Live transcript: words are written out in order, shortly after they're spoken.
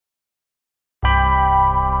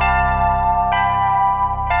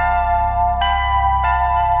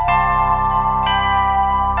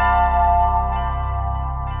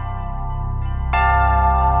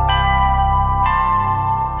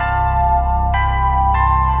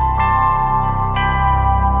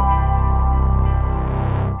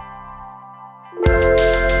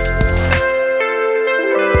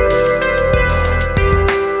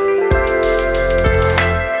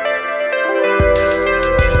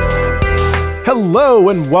Hello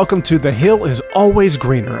and welcome to The Hill is Always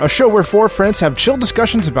Greener, a show where four friends have chill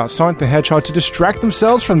discussions about Sonic the Hedgehog to distract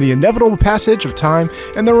themselves from the inevitable passage of time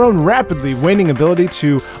and their own rapidly waning ability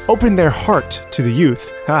to open their heart to the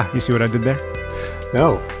youth. You see what I did there?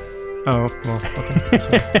 No. Oh, well, okay.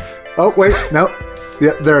 Sorry. Oh, wait, no.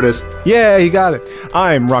 Yeah, there it is. Yeah, you got it.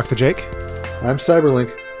 I'm Rock the Jake. I'm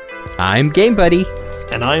Cyberlink. I'm Game Buddy.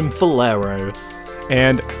 And I'm Valero.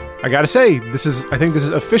 And I gotta say, I think this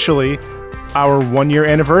is officially our 1-year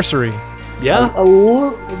anniversary. Yeah?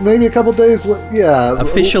 Maybe a couple days yeah.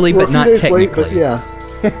 Officially, but not technically. Late, but yeah.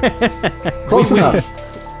 Close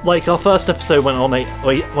enough. Like, our first episode went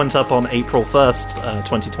up on April 1st,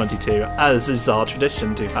 2022, as is our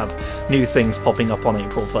tradition to have new things popping up on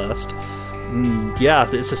April 1st. Yeah,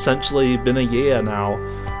 it's essentially been a year now.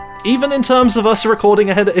 Even in terms of us recording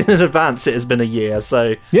ahead in advance, it has been a year,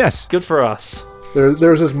 so yes, good for us.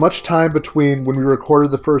 There's as much time between when we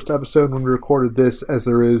recorded the first episode and when we recorded this as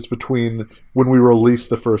there is between when we released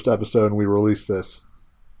the first episode and we released this.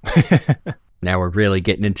 Now we're really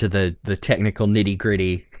getting into the technical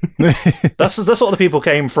nitty-gritty. That's what the people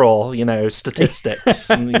came for, statistics.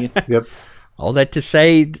 Yep. All that to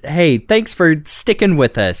say, hey, thanks for sticking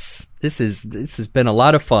with us. This has been a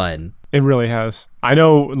lot of fun. It really has. I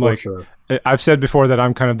know, Sure. I've said before that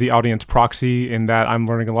I'm kind of the audience proxy in that I'm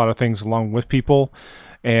learning a lot of things along with people,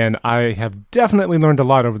 and I have definitely learned a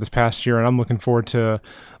lot over this past year, and I'm looking forward to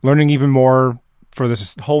learning even more for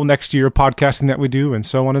this whole next year of podcasting that we do, and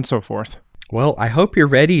so on and so forth. Well, I hope you're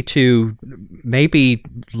ready to maybe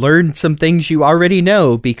learn some things you already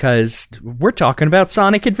know, because we're talking about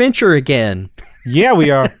Sonic Adventure again. Yeah,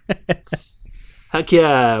 we are. Heck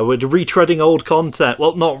yeah, we're retreading old content.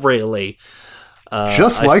 Well, not really.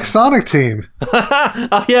 Just like Sonic Team.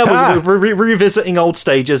 We're revisiting old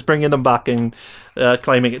stages, bringing them back and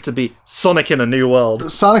claiming it to be Sonic in a new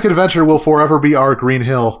world. Sonic Adventure will forever be our Green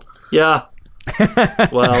Hill. Yeah.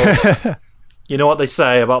 Well, you know what they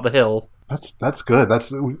say about the hill. That's good.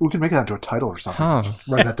 We can make that into a title or something. Huh.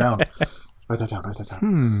 Write that down. Write that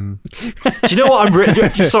down. Do you know what?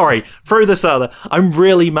 Sorry, throw this out there. I'm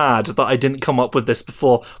really mad that I didn't come up with this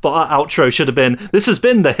before, but our outro should have been, this has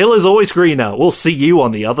been The Hill is Always Greener. We'll see you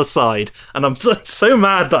on the other side. And I'm so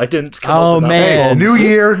mad that I didn't come up with that. Man. Hey, new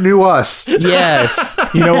year, new us. Yes.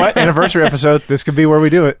 You know what? Anniversary episode. This could be where we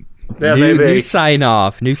do it. Yeah, new sign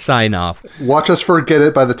off. New sign off. Watch us forget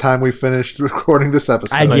it by the time we finished recording this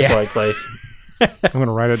episode. Most likely. I'm going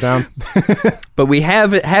to write it down. But we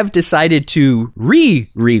have decided to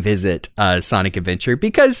revisit Sonic Adventure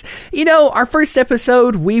because, our first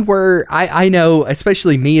episode, I know,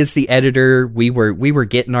 especially me as the editor, we were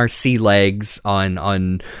getting our sea legs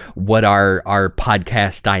on what our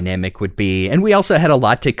podcast dynamic would be. And we also had a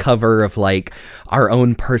lot to cover of like our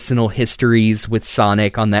own personal histories with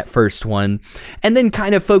Sonic on that first one. And then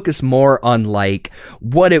kind of focus more on like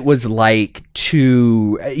what it was like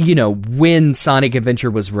to, when Sonic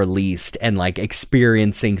Adventure was released and like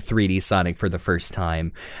experiencing 3D Sonic for the first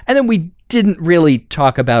time. And then we didn't really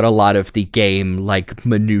talk about a lot of the game, like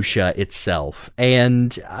minutia itself.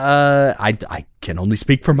 And I can only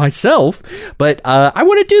speak for myself, but I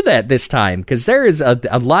want to do that this time because there is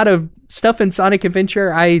a lot of stuff in Sonic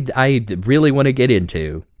Adventure I really want to get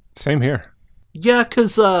into. Same here. Yeah,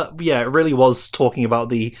 because, it really was talking about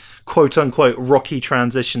the quote-unquote rocky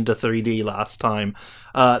transition to 3D last time.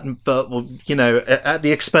 But, at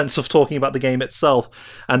the expense of talking about the game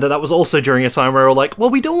itself. And that was also during a time where we were like, well,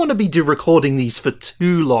 we don't want to be recording these for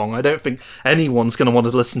too long. I don't think anyone's going to want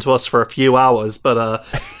to listen to us for a few hours. But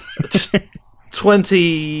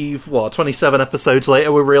 27 episodes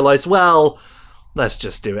later, we realized, well, let's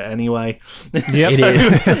just do it anyway.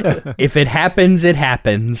 Yep. If it happens, it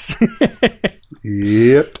happens.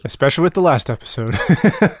 Yep. Especially with the last episode.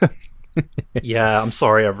 Yeah, I'm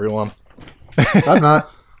sorry, everyone. I'm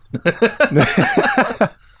not.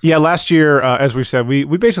 Yeah, last year, as we've said, we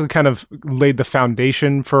basically kind of laid the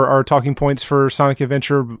foundation for our talking points for Sonic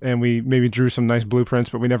Adventure, and we maybe drew some nice blueprints,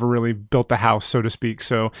 but we never really built the house, so to speak.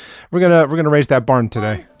 So we're gonna raise that barn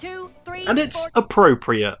today. 1, 2, 3, And it's 4.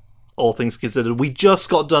 appropriate, all things considered. We just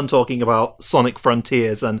got done talking about Sonic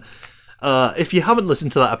Frontiers, and if you haven't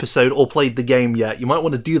listened to that episode or played the game yet, you might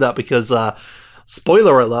want to do that because,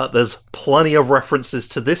 spoiler alert, there's plenty of references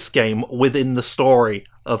to this game within the story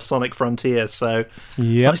of Sonic Frontiers, so it's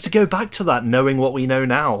nice to go back to that knowing what we know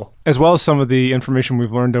now. As well as some of the information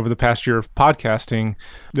we've learned over the past year of podcasting.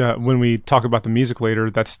 When we talk about the music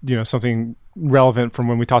later, that's something relevant from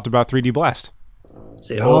when we talked about 3D Blast.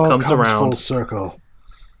 See, it all comes around. Full circle.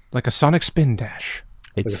 Like a Sonic spin dash.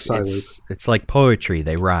 It's like poetry,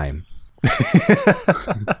 they rhyme.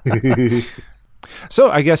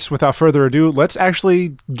 So I guess without further ado, let's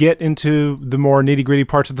actually get into the more nitty-gritty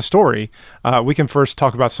parts of the story. We can first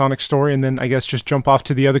talk about Sonic's story, and then I guess just jump off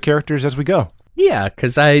to the other characters as we go. Yeah,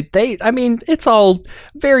 because it's all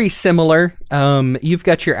very similar. You've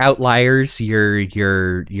got your outliers, your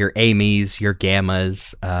Amy's, your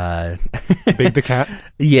Gammas, Big the cat.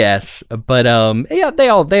 Yes, but yeah, they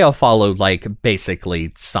all follow like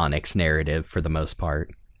basically Sonic's narrative for the most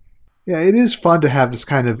part. Yeah, it is fun to have this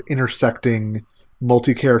kind of intersecting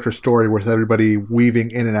multi-character story with everybody weaving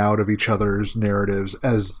in and out of each other's narratives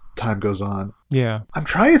as time goes on. Yeah. I'm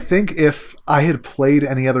trying to think if I had played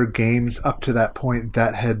any other games up to that point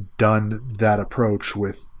that had done that approach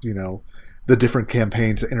with, the different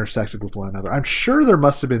campaigns that intersected with one another. I'm sure there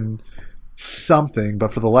must have been something,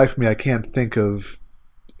 but for the life of me, I can't think of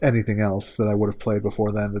anything else that I would have played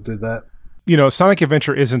before then that did that. Sonic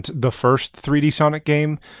Adventure isn't the first 3D Sonic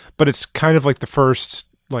game, but it's kind of like the first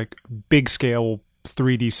like big scale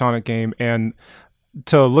 3D Sonic game. And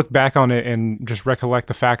to look back on it and just recollect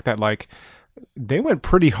the fact that like they went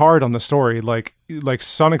pretty hard on the story, like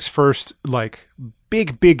Sonic's first like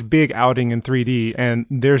big outing in 3D, and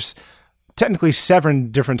there's technically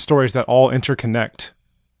 7 different stories that all interconnect.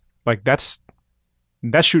 Like that's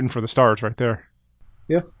shooting for the stars right there.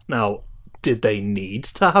 Yeah. Now, did they need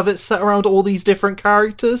to have it set around all these different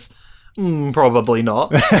characters? Probably not.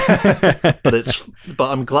 but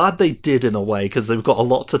I'm glad they did in a way, because they've got a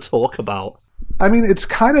lot to talk about. I mean, it's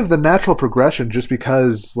kind of the natural progression just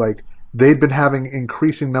because, like, they'd been having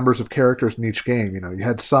increasing numbers of characters in each game. You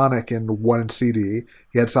had Sonic in 1 and CD,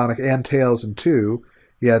 you had Sonic and Tails in 2,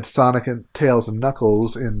 you had Sonic and Tails and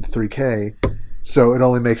Knuckles in 3K, so it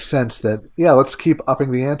only makes sense that, yeah, let's keep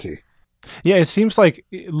upping the ante. Yeah, it seems like,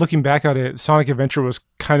 looking back at it, Sonic Adventure was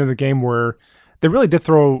kind of the game where they really did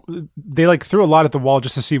threw a lot at the wall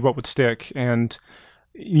just to see what would stick. And,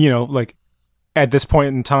 like at this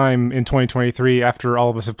point in time in 2023, after all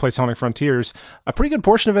of us have played Sonic Frontiers, a pretty good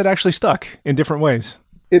portion of it actually stuck in different ways.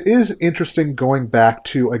 It is interesting going back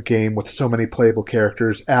to a game with so many playable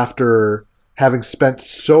characters after having spent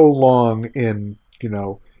so long in,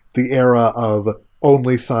 the era of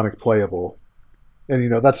only Sonic playable.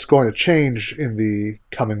 And, that's going to change in the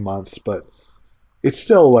coming months, but it's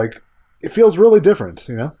still like, it feels really different,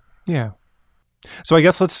 Yeah. So I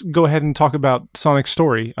guess let's go ahead and talk about Sonic's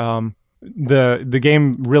story. The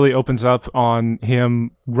game really opens up on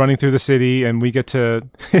him running through the city, and we get to,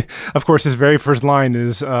 of course, his very first line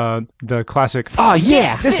is the classic, "Oh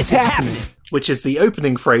yeah, this is happening." Which is the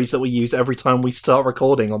opening phrase that we use every time we start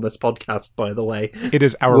recording on this podcast, by the way. It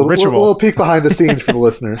is our A ritual. little peek behind the scenes for the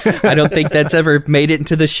listeners. I don't think that's ever made it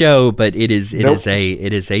into the show, but it is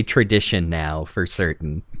a tradition now for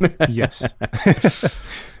certain. Yes.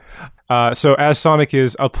 So as Sonic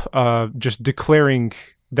is up just declaring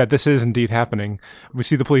that this is indeed happening, we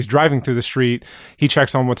see the police driving through the street. He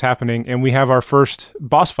checks on what's happening, and we have our first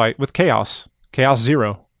boss fight with Chaos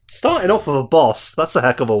Zero. Starting off with a boss, that's a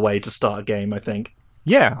heck of a way to start a game, I think.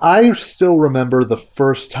 Yeah. I still remember the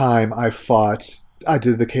first time I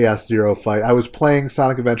did the Chaos Zero fight. I was playing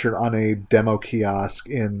Sonic Adventure on a demo kiosk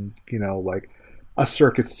in, like a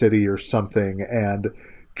Circuit City or something, and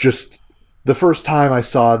just the first time I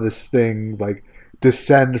saw this thing, like,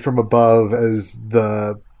 descend from above as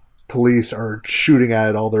the police are shooting at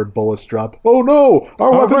it, all their bullets drop. Oh no!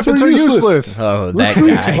 Our weapons are useless! Oh, that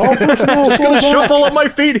Retreat! guy. All personnel fall back! Shuffle on my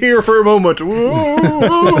feet here for a moment.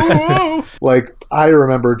 Whoa. Like, I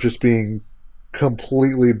remember just being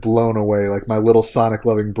completely blown away. Like, my little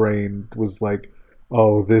Sonic-loving brain was like,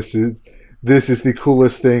 oh, this is the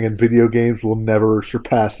coolest thing, and video games will never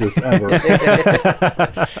surpass this ever.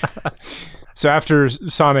 So after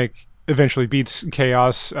Sonic eventually beats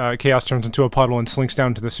Chaos, Chaos turns into a puddle and slinks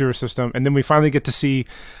down to the sewer system, and then we finally get to see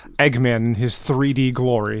Eggman in his 3D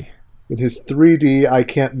glory. In his 3D, I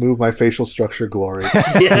can't move my facial structure glory.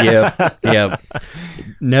 Yes. Yep.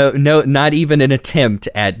 No, not even an attempt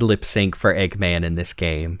at lip sync for Eggman in this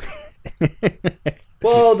game.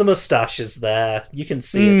 Well, the mustache is there. You can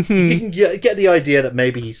see it. You can get the idea that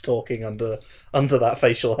maybe he's talking under that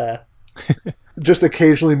facial hair. Just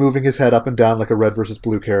occasionally moving his head up and down like a red versus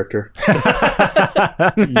blue character.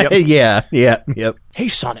 Yep. Yep. Hey,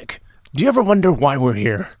 Sonic, do you ever wonder why we're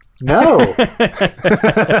here? No!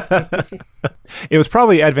 It was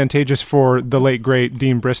probably advantageous for the late, great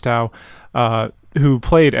Dean Bristow, who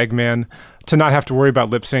played Eggman, to not have to worry about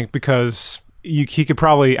lip sync, because he could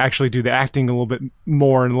probably actually do the acting a little bit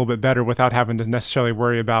more and a little bit better without having to necessarily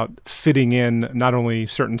worry about fitting in not only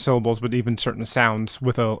certain syllables, but even certain sounds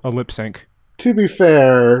with a lip sync. to be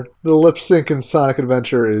fair, the lip sync in Sonic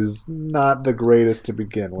Adventure is not the greatest to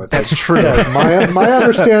begin with. That's true. My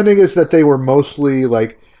understanding is that they were mostly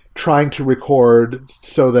like trying to record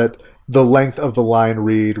so that the length of the line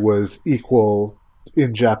read was equal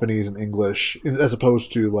in Japanese and English, as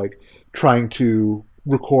opposed to like trying to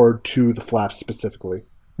record to the flaps specifically.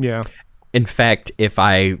 Yeah. In fact, if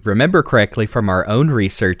I remember correctly from our own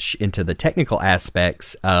research into the technical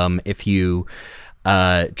aspects, if you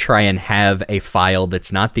try and have a file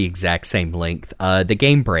that's not the exact same length, the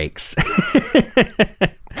game breaks.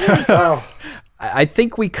 Wow. I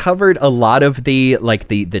think we covered a lot of the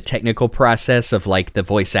technical process of like the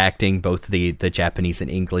voice acting, both the Japanese and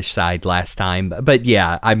English side last time. But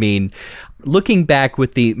yeah, I mean, looking back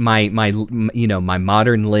with my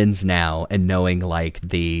modern lens now and knowing like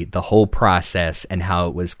the whole process and how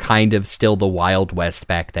it was kind of still the Wild West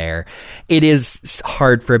back there, it is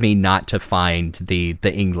hard for me not to find the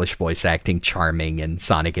English voice acting charming in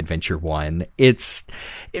Sonic Adventure 1. It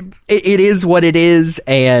is what it is,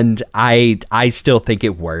 and I still think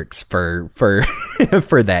it works for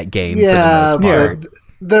for that game. Yeah, for the most part.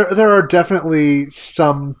 there are definitely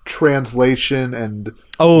some translation and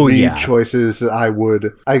read choices that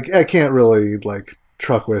I can't really like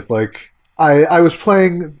truck with. Like I was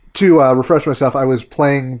playing to refresh myself. I was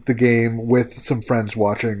playing the game with some friends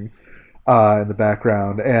watching in the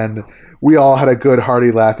background, and we all had a good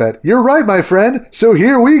hearty laugh at, "You're right, my friend, so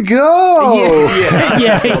here we go!"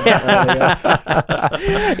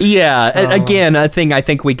 Again, a thing I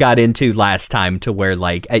think we got into last time, to where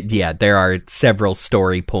like there are several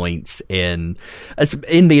story points in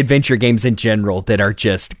the adventure games in general that are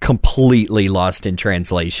just completely lost in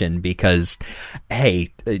translation because,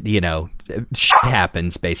 hey, shit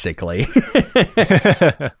happens basically.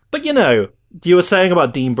 But you were saying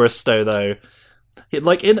about Dean Bristow, though,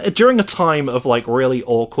 during a time of like really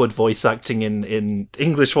awkward voice acting in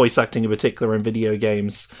English voice acting in particular in video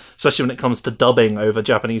games, especially when it comes to dubbing over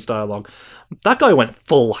Japanese dialogue, that guy went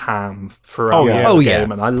full ham throughout the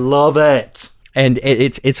game, and I love it. And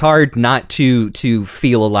it's hard not to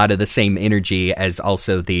feel a lot of the same energy as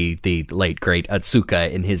also the late great Atsuka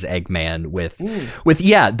in his Eggman with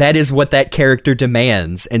that is what that character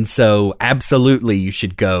demands, and so absolutely you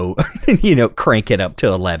should go crank it up to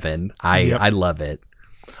 11. I love it.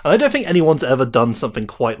 I don't think anyone's ever done something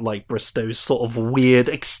quite like Bristow's sort of weird,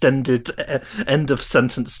 extended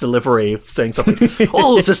end-of-sentence delivery of saying something,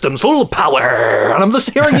 "All systems full power!" And I'm just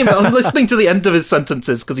hearing him, I'm listening to the end of his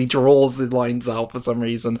sentences because he draws the lines out for some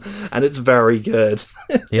reason, and it's very good.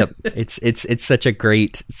 Yep, it's such a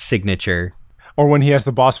great signature. Or when he has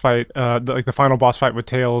the boss fight, the final boss fight with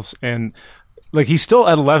Tails, and like he's still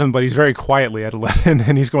at 11, but he's very quietly at 11,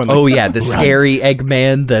 and he's going like, the scary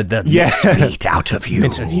Eggman, the meat out of you.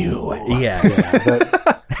 Yes.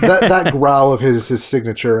 That growl of his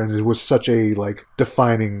signature, and it was such a like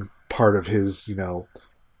defining part of his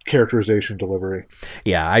characterization delivery.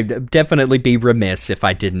 Yeah, I'd definitely be remiss if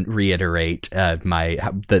I didn't reiterate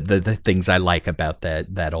the things I like about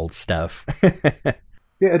that old stuff.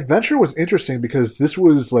 Yeah, Adventure was interesting because this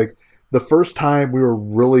was like the first time we were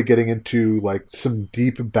really getting into like some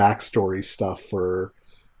deep backstory stuff for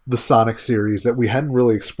the Sonic series that we hadn't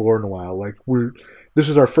really explored in a while. Like this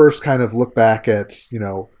is our first kind of look back at,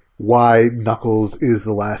 why Knuckles is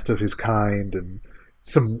the last of his kind, and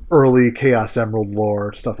some early Chaos Emerald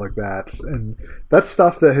lore, stuff like that. And that's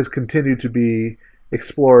stuff that has continued to be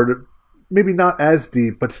explored, maybe not as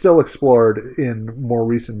deep, but still explored in more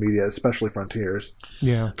recent media, especially Frontiers.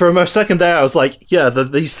 Yeah. For a second there, I was like, yeah,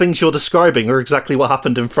 these things you're describing are exactly what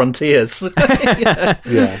happened in Frontiers.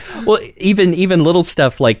 Yeah. Well, even little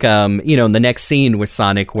stuff like, in the next scene with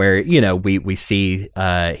Sonic where, we see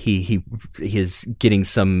he is getting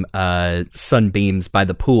some sunbeams by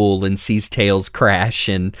the pool and sees Tails crash,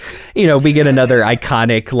 and, we get another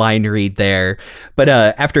iconic line read there. But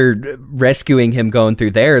after rescuing him going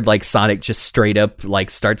through there, like Sonic just straight up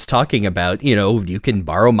like starts talking about, you can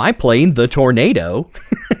borrow my plane, the Tornado.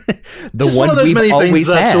 The just one of those we've many always things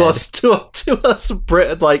had. to us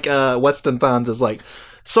Brit Western fans is like,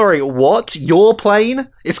 sorry, what? Your plane?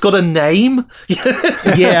 It's got a name?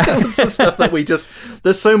 Yeah. That's the stuff that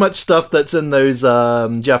there's so much stuff that's in those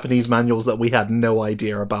Japanese manuals that we had no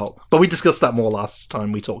idea about. But we discussed that more last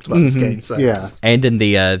time we talked about this game. So. Yeah. And in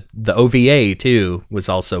the OVA too was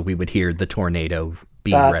also, we would hear the Tornado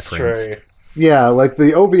being referenced. True. Yeah, like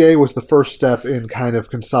the OVA was the first step in kind of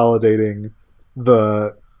consolidating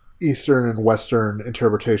the Eastern and Western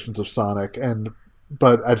interpretations of Sonic,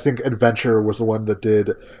 but I think Adventure was the one that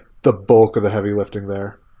did the bulk of the heavy lifting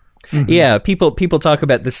there. Yeah, people talk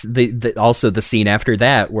about this. Also the scene after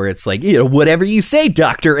that where it's like, whatever you say,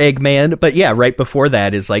 Dr. Eggman. But yeah, right before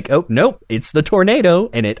that is like, oh nope, it's the tornado,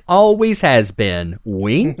 and it always has been.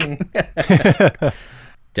 Wink.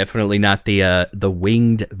 Definitely not the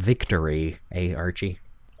winged victory, Archie?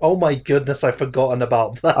 Oh my goodness, I've forgotten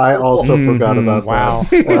about that. I also forgot about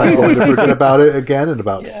that. And I'm going to forget about it again in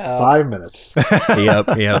about 5 minutes.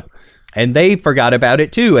 Yep. And they forgot about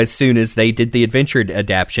it too as soon as they did the adventure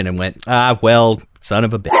adaptation and went, well, son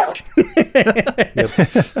of a bitch.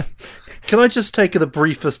 Yep. Can I just take the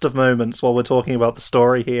briefest of moments while we're talking about the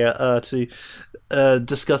story here to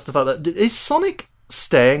discuss the fact that is Sonic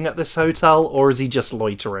staying at this hotel or is he just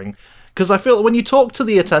loitering? Because I feel when you talk to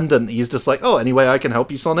the attendant, he's just like, oh, anyway, I can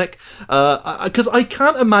help you, Sonic. Because I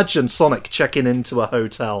can't imagine Sonic checking into a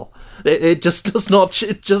hotel. It just does not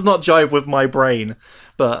jive with my brain.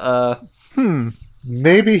 But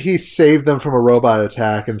maybe he saved them from a robot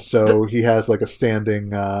attack, and so he has like a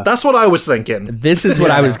standing. That's what I was thinking. This is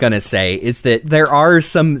what I was gonna say: is that there are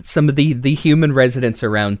some of the human residents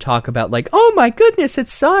around talk about like, oh my goodness,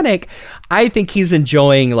 it's Sonic. I think he's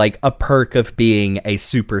enjoying like a perk of being a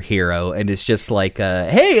superhero, and it's just like,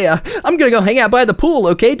 hey, I'm gonna go hang out by the pool,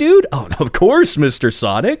 okay, dude? Oh, of course, Mr.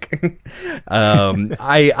 Sonic.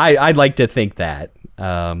 I'd like to think that.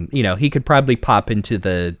 He could probably pop into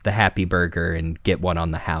the Happy Burger and get one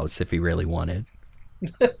on the house if he really wanted.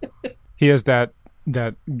 He has that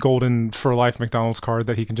golden for life McDonald's card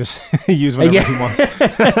that he can just use whenever he wants.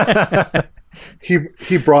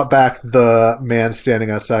 He brought back the man standing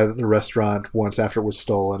outside the restaurant once after it was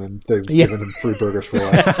stolen, and they've given him free burgers for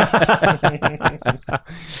life.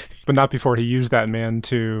 But not before he used that man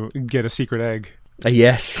to get a secret egg.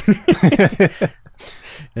 Yes.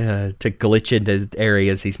 To glitch into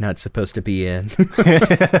areas he's not supposed to be in.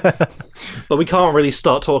 But we can't really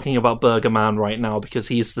start talking about Burger Man right now because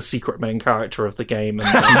he's the secret main character of the game. And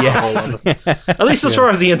yes. At least as far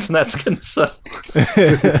as the internet's concerned.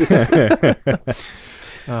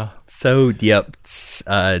 So, yep,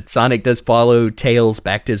 Sonic does follow Tails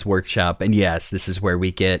back to his workshop, and yes, this is where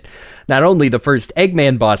we get not only the first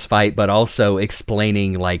Eggman boss fight, but also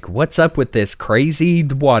explaining, like, what's up with this crazy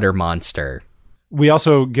water monster. We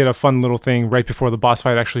also get a fun little thing right before the boss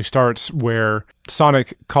fight actually starts where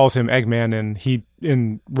Sonic calls him Eggman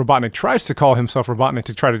and Robotnik tries to call himself Robotnik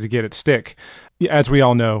to try to get it stick. As we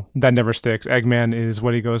all know, that never sticks. Eggman is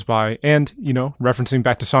what he goes by. And, referencing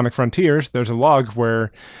back to Sonic Frontiers, there's a log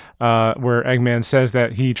where Eggman says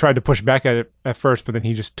that he tried to push back at it at first, but then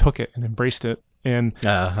he just took it and embraced it. And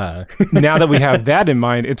now that we have that in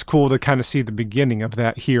mind, it's cool to kind of see the beginning of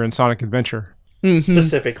that here in Sonic Adventure. Mm-hmm.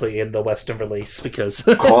 Specifically in the Western release, because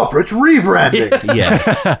corporate rebranding.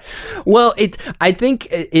 Yes. Well, I think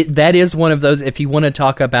that is one of those. If you want to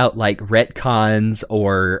talk about like retcons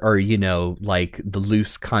or like the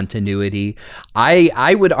loose continuity,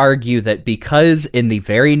 I would argue that because in the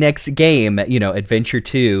very next game, Adventure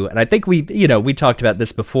 2, and I think we talked about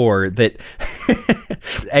this before, that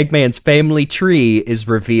Eggman's family tree is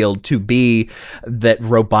revealed to be that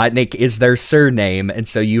Robotnik is their surname, and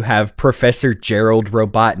so you have Professor Gerald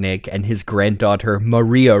Robotnik and his granddaughter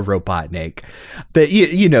Maria Robotnik. But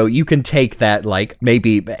you can take that like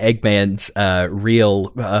maybe Eggman's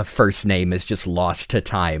real first name is just lost to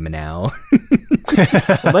time now.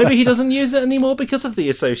 Well, maybe he doesn't use it anymore because of the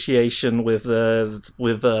association with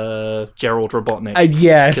Gerald Robotnik.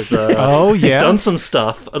 Yes. He's done some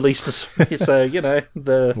stuff. At least so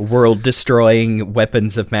the world destroying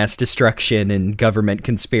weapons of mass destruction and government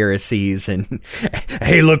conspiracies and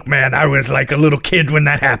hey, look, man, I was like a little kid when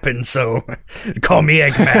that happened, so call me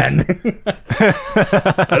Eggman.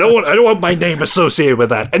 I don't want my name associated with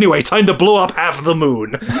that. Anyway, time to blow up half the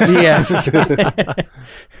moon. Yes.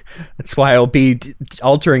 That's why I'll be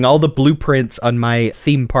altering all the blueprints on my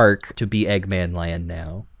theme park to be Eggman Land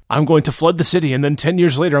now. I'm going to flood the city, and then 10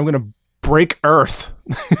 years later, I'm going to break Earth.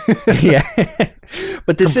 Yeah.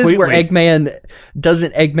 But this is where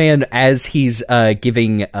Eggman, as he's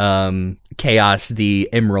giving Chaos the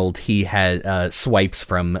emerald he has swipes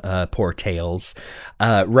from poor Tails,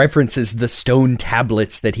 references the stone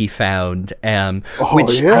tablets that he found.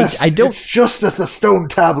 Which yes, I don't. It's just as the stone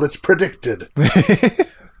tablets predicted.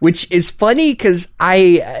 Which is funny because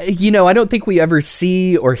I don't think we ever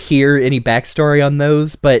see or hear any backstory on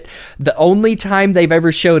those, but the only time they've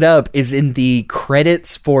ever showed up is in the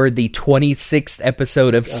credits for the 26th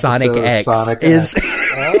episode of Sonic X.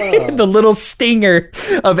 The little stinger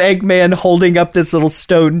of Eggman holding up this little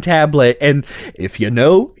stone tablet, and if you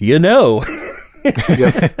know, you know.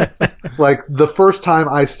 Yep. Like the first time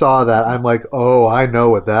I saw that, I'm like, oh, I know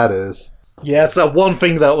what that is. Yeah, it's that one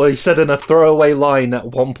thing that he said in a throwaway line at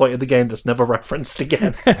one point in the game that's never referenced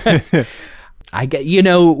again. I get,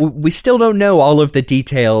 we still don't know all of the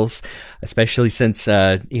details, especially since,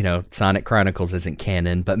 Sonic Chronicles isn't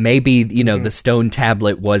canon, but maybe, the stone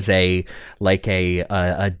tablet was a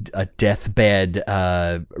deathbed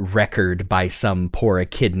record by some poor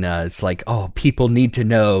echidna. It's like, oh, people need to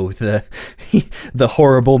know the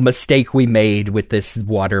horrible mistake we made with this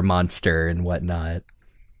water monster and whatnot.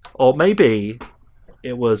 Or maybe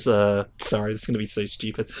it was, sorry, this is going to be so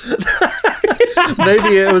stupid.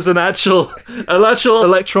 Maybe it was an actual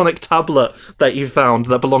electronic tablet that you found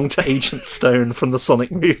that belonged to Agent Stone from the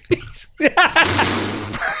Sonic movies.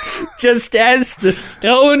 Just as the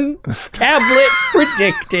stone tablet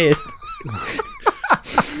predicted.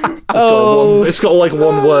 It's got like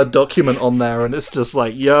one word document on there, and it's just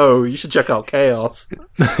like, yo, you should check out Chaos.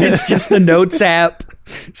 It's just the notes app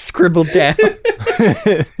scribbled down.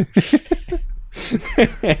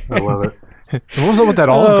 I love it. What was up with that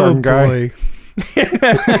Olive Garden guy?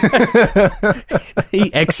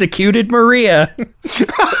 He executed Maria.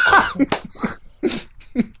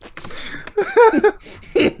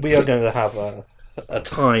 We are going to have a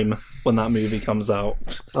time when that movie comes out.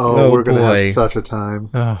 Oh, we're going to have such a time.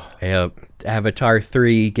 Yep. Avatar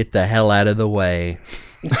 3, get the hell out of the way.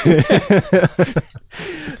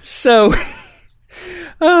 So,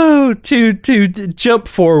 to jump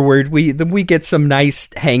forward, we get some nice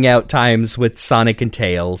hangout times with Sonic and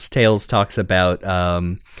Tails. Tails talks about,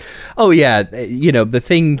 the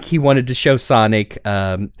thing he wanted to show Sonic.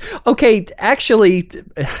 Okay, actually,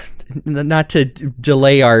 not to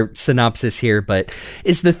delay our synopsis here, but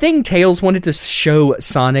is the thing Tails wanted to show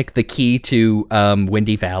Sonic the key to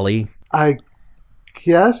Windy Valley? I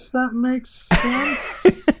guess that makes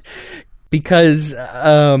sense. Because,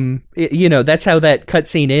 that's how that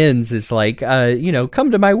cutscene ends, is like,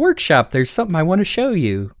 come to my workshop. There's something I want to show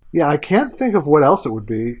you. Yeah, I can't think of what else it would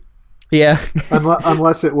be. Yeah.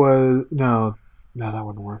 Unless it was... No, that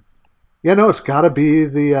wouldn't work. Yeah, no, it's got to be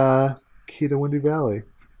the key to Windy Valley.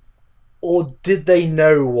 Or did they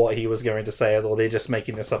know what he was going to say, or they're just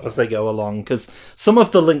making this up as they go along? Because some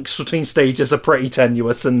of the links between stages are pretty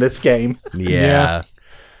tenuous in this game. Yeah.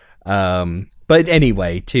 But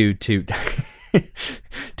anyway, to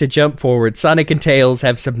jump forward, Sonic and Tails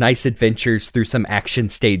have some nice adventures through some action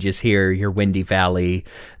stages here. Your Windy Valley.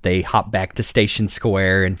 They hop back to Station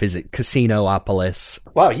Square and visit Casinopolis.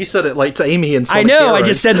 Wow, you said it like to Amy and Sonic I know, Heroes. I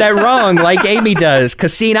just said that wrong, like Amy does.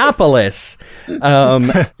 Casinopolis.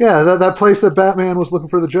 Yeah, that place that Batman was looking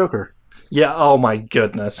for the Joker. Yeah, oh my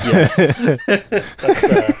goodness, yes. That's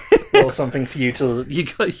a little something for you to,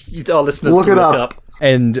 our listeners Look to it look up. up.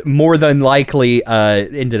 And more than likely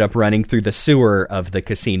ended up running through the sewer of the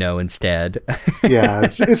casino instead. Yeah,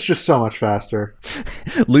 it's just so much faster.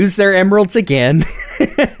 Lose their emeralds again.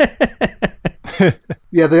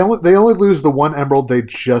 Yeah, they only lose the one emerald they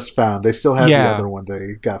just found. They still have the other one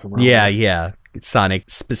they got from earlier. Yeah. Sonic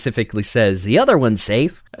specifically says the other one's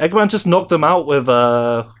safe. Eggman just knocked them out with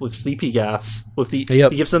sleepy gas. He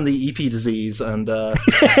gives them the EP disease, and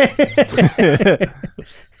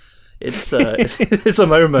it's a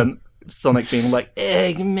moment. Sonic being like,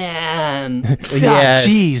 Eggman. Yeah,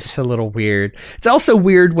 it's a little weird. It's also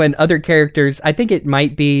weird when other characters, I think it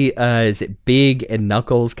might be, is it Big and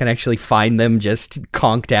Knuckles, can actually find them just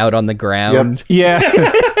conked out on the ground. Yep.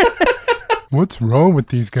 Yeah. What's wrong with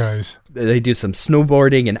these guys? They do some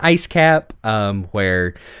snowboarding and ice cap,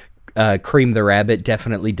 where Cream the Rabbit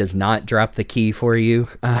definitely does not drop the key for you.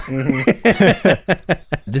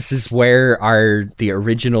 This is where the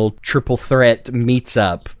original triple threat meets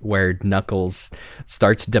up, where Knuckles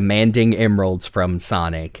starts demanding emeralds from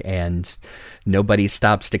Sonic, and nobody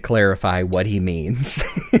stops to clarify what he means.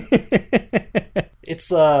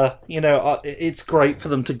 It's it's great for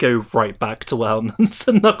them to go right back to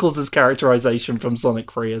Knuckles' characterization from Sonic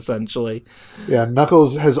 3, essentially. Yeah,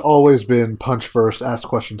 Knuckles has always been punch first, ask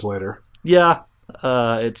questions later. Yeah,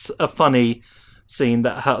 it's a funny scene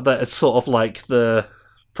that is sort of like the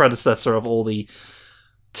predecessor of all the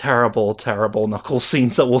terrible Knuckles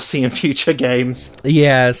scenes that we'll see in future games.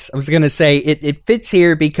 Yes, I was going to say it fits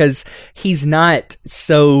here because he's not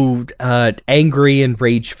so angry and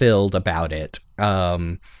rage-filled about it.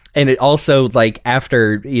 And it also, like,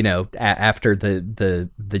 after the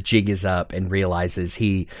jig is up and realizes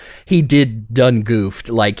he done goofed,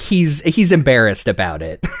 like, he's embarrassed about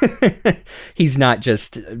it. He's not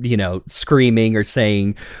just, screaming or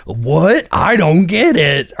saying, "What? I don't get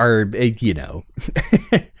it," or,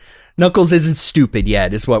 Knuckles isn't stupid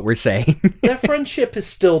yet, is what we're saying. Their friendship is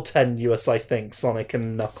still tenuous, I think, Sonic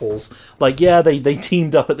and Knuckles. Like, yeah, they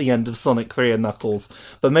teamed up at the end of Sonic 3 and Knuckles,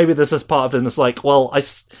 but maybe this is part of him that's like, well,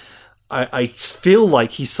 I feel like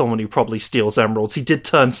he's someone who probably steals emeralds. He did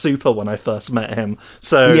turn super when I first met him,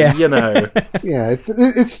 so, you know. Yeah,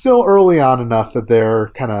 it's still early on enough that they're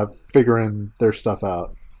kind of figuring their stuff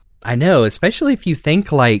out. I know, especially if you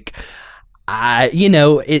think, like,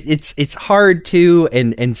 it's hard to,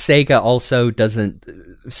 and Sega also doesn't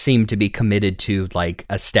seem to be committed to, like,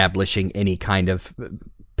 establishing any kind of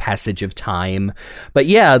passage of time. But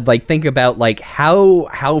yeah, like, think about, like,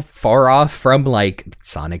 how far off from, like,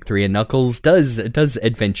 Sonic 3 and Knuckles does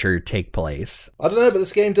adventure take place? I don't know, but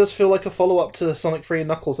this game does feel like a follow-up to Sonic 3 and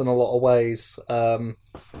Knuckles in a lot of ways.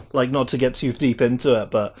 Like, not to get too deep into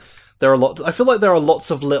it, but I feel like there are lots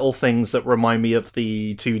of little things that remind me of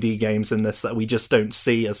the 2D games in this that we just don't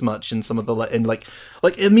see as much in some of the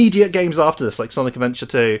like immediate games after this, like Sonic Adventure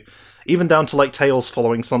 2, even down to like Tails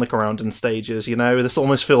following Sonic around in stages. You know, this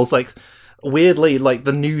almost feels like weirdly like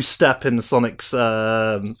the new step in Sonic's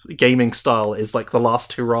gaming style is like the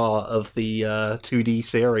last hurrah of the 2D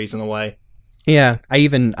series in a way. Yeah, I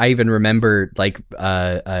even remember like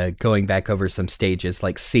going back over some stages,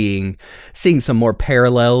 like seeing some more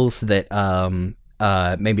parallels that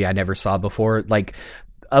maybe I never saw before. Like,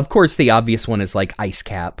 of course, the obvious one is like Ice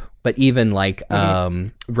Cap, but even like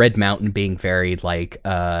Red Mountain being very like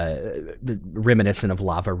reminiscent of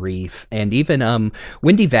Lava Reef, and even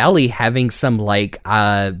Windy Valley having some like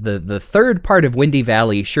the third part of Windy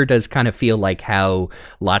Valley sure does kind of feel like how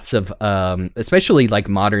lots of especially like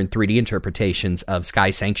modern 3D interpretations of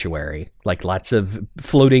Sky Sanctuary, like lots of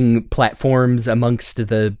floating platforms amongst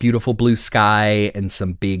the beautiful blue sky and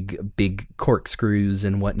some big corkscrews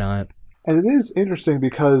and whatnot. And it is interesting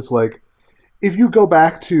because, like, if you go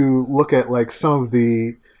back to look at, like, some of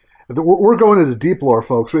we're going into deep lore,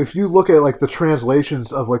 folks, but if you look at, like, the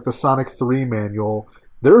translations of, like, the Sonic 3 manual,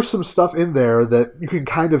 there's some stuff in there that you can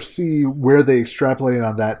kind of see where they extrapolated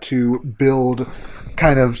on that to build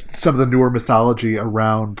kind of some of the newer mythology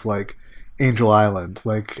around, like, Angel Island.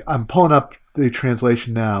 Like, I'm pulling up the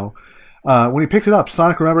translation now. When he picked it up,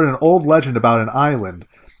 Sonic remembered an old legend about an island.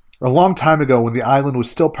 A long time ago, when the island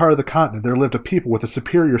was still part of the continent, there lived a people with a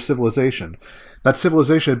superior civilization. That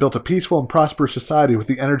civilization had built a peaceful and prosperous society with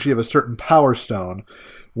the energy of a certain power stone.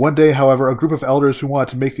 One day, however, a group of elders who wanted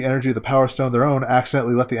to make the energy of the power stone their own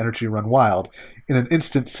accidentally let the energy run wild. In an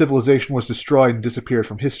instant, civilization was destroyed and disappeared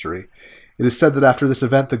from history. It is said that after this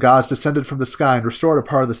event, the gods descended from the sky and restored a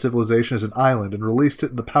part of the civilization as an island and released it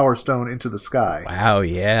in the Power Stone into the sky. Wow,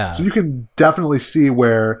 yeah. So you can definitely see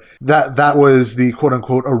where that was the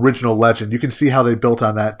quote-unquote original legend. You can see how they built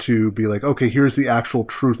on that to be like, okay, here's the actual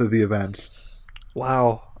truth of the events.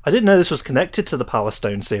 Wow. I didn't know this was connected to the Power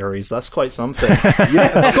Stone series. That's quite something.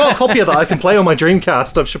 Yeah. I've got a copy of that I can play on my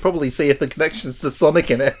Dreamcast. I should probably see if the connection's to Sonic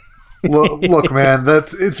in it. Look, man,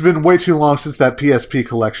 it's been way too long since that PSP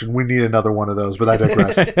collection. We need another one of those, but I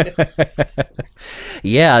digress.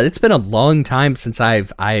 Yeah, it's been a long time since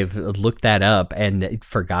I've looked that up and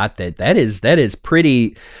forgot that is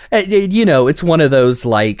pretty. You know, it's one of those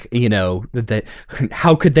like, you know, that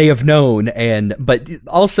how could they have known, but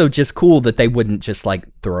also just cool that they wouldn't just like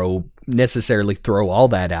necessarily throw all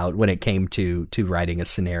that out when it came to writing a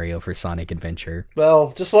scenario for Sonic Adventure.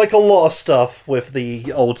 Well, just like a lot of stuff with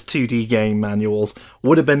the old 2D game manuals,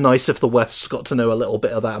 would have been nice if the West got to know a little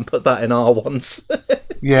bit of that and put that in our ones.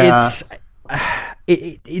 Yeah.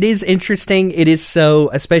 It is interesting. It is so,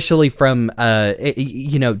 especially from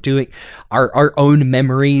you know, doing our own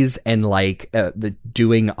memories and like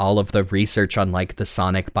doing all of the research on like the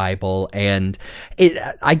Sonic Bible, and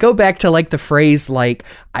I go back to like the phrase like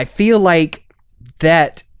I feel like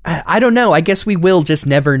that. I don't know. I guess we will just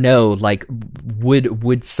never know. Like,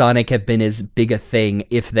 would Sonic have been as big a thing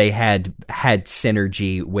if they had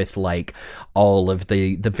synergy with like all of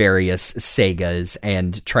the various Segas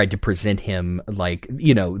and tried to present him like,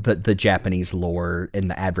 you know, the Japanese lore in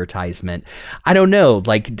the advertisement? I don't know.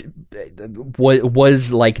 Like,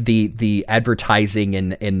 was like the advertising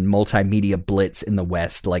and multimedia blitz in the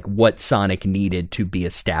West like what Sonic needed to be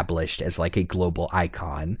established as like a global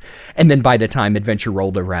icon? And then by the time Adventure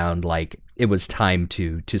rolled around, like it was time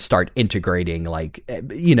to start integrating like,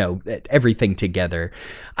 you know, everything together.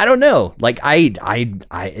 I don't know, like I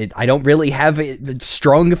don't really have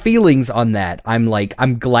strong feelings on that.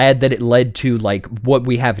 I'm glad that it led to like what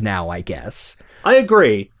we have now, I guess. I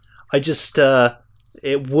agree. I just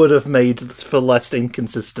It would have made for less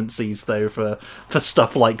inconsistencies, though, for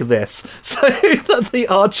stuff like this. So that the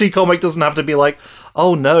Archie comic doesn't have to be like,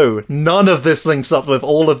 oh no, none of this links up with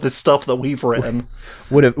all of this stuff that we've written.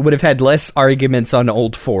 Would have had less arguments on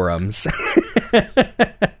old forums.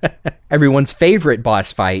 Everyone's favorite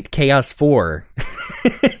boss fight, Chaos 4.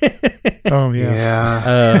 Oh,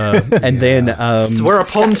 yeah. And then... where a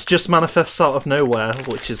pond just manifests out of nowhere,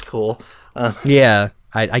 which is cool. Yeah.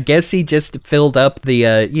 I guess he just filled up the,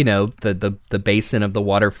 the basin of the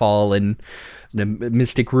waterfall and the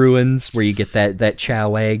Mystic Ruins where you get that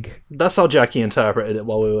Chow egg. That's how Jackie interpreted it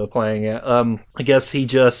while we were playing it. I guess he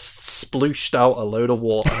just splooshed out a load of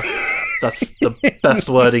water. That's the best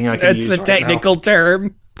wording I can use. That's a technical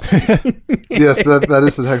term. Yes, that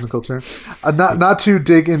is the technical term. Not to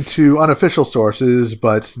dig into unofficial sources,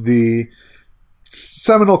 but the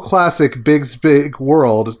seminal classic Big's Big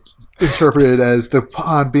World interpreted as the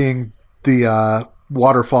pond being the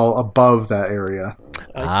waterfall above that area.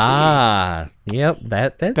 Yep.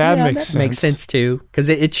 That makes sense too, because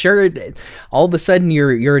it sure all of a sudden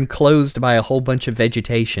you're enclosed by a whole bunch of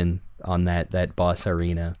vegetation on that boss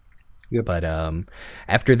arena. Yep. But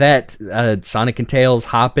after that, Sonic and Tails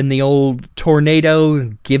hop in the old tornado,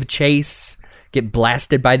 give chase, get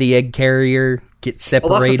blasted by the egg carrier, get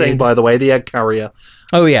separated. Well, that's the thing, by the way, the egg carrier.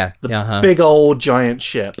 Oh, yeah. The big old giant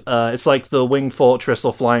ship. It's like the Winged Fortress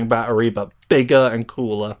or Flying Battery, but bigger and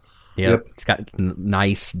cooler. Yep. It's got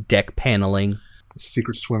nice deck paneling.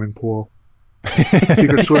 Secret swimming pool.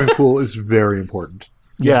 Secret swimming pool is very important.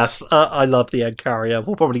 Yes, I love the egg carrier.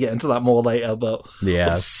 We'll probably get into that more later, but yeah,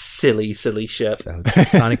 what a silly ship. So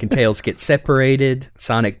Sonic and Tails get separated.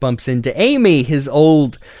 Sonic bumps into Amy, his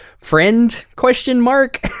old friend, question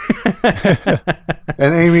mark.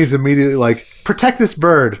 And Amy's immediately like, protect this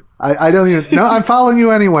bird. I don't even... No, I'm following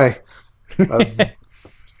you anyway.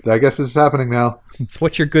 I guess this is happening now. It's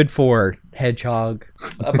what you're good for, hedgehog.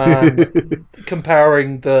 Man,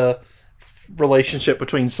 comparing the relationship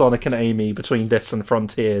between Sonic and Amy between this and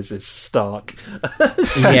Frontiers is stark.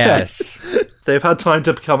 Yes. They've had time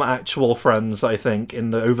to become actual friends, I think,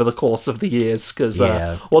 over the course of the years, because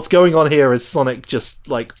Yeah. What's going on here is Sonic just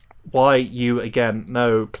like, why you again?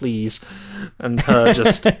 No, please. And her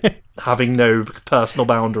just having no personal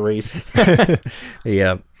boundaries.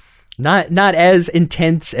 Yeah. Not as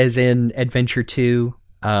intense as in Adventure 2.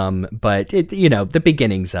 But it, the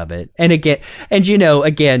beginnings of it, and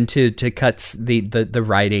again, to cuts the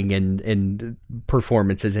writing and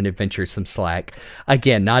performances in Adventure some slack.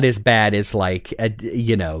 Again, not as bad as like,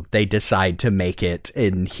 they decide to make it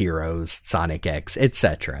in Heroes, Sonic X,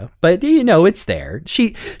 etc. But it's there.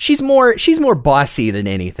 She's more bossy than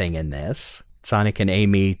anything in this. Sonic and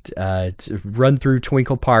Amy run through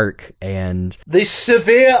Twinkle Park, and the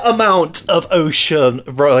severe amount of ocean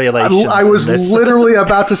violations. I was literally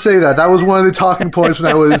about to say that. That was one of the talking points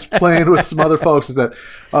when I was playing with some other folks. Is that,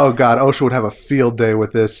 oh god, Ocean would have a field day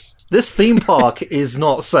with this. This theme park is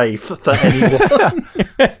not safe for anyone.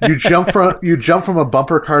 You jump from a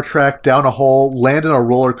bumper car track down a hole, land in a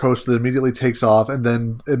roller coaster that immediately takes off, and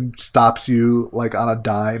then it stops you like on a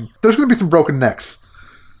dime. There's going to be some broken necks.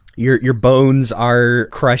 Your bones are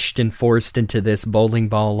crushed and forced into this bowling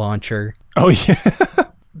ball launcher. Oh,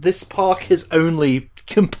 yeah. This park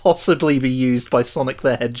can possibly be used by Sonic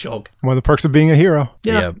the Hedgehog. One of the perks of being a hero.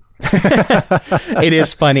 Yeah. It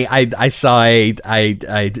is funny. I saw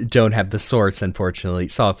I don't have the source, unfortunately.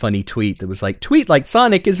 Saw a funny tweet that was like, tweet like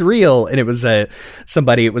Sonic is real, and it was a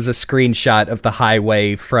screenshot of the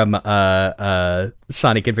highway from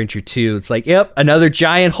Sonic Adventure 2. It's like, yep, another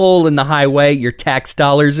giant hole in the highway. Your tax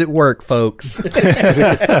dollars at work, folks.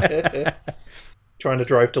 Trying to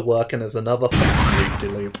drive to work and there's another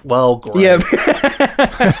loop-de-loop. Well, great. Yeah.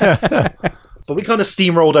 But we kind of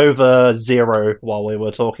steamrolled over Zero while we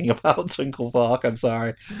were talking about Twinkle Park. I'm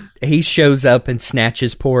sorry. He shows up and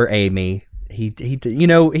snatches poor Amy. He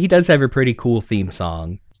does have a pretty cool theme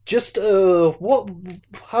song. Just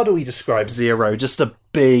how do we describe Zero? Just a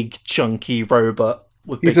big chunky robot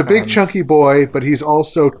with He's big a big hands. chunky boy, but he's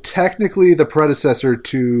also technically the predecessor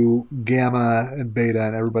to Gamma and Beta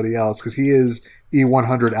and everybody else, because he is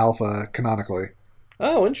E100 Alpha canonically.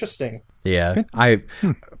 Oh, interesting. Yeah.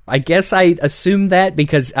 I guess I assume that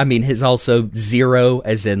because his also Zero,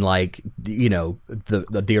 as in like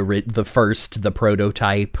the first, the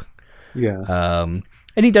prototype. Yeah.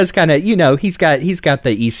 And he does kind of he's got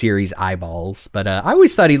the E series eyeballs, but I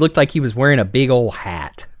always thought he looked like he was wearing a big old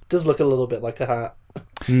hat. Does look a little bit like a hat.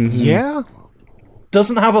 Mm-hmm. Yeah.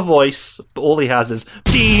 Doesn't have a voice, but all he has is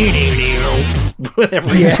whenever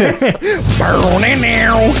he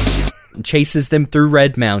chases them through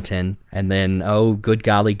Red Mountain, and then, oh, good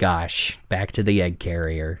golly gosh, back to the egg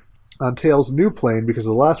carrier. On Tails' new plane, because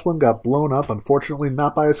the last one got blown up, unfortunately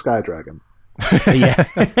not by a sky dragon. Yeah.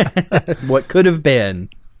 What could have been.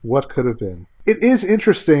 What could have been. It is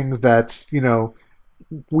interesting that,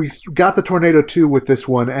 we got the Tornado 2 with this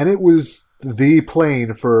one, and it was the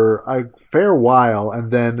plane for a fair while,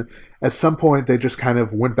 and then at some point they just kind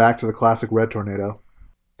of went back to the classic Red Tornado.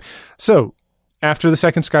 So, after the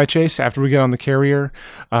second sky chase, after we get on the carrier,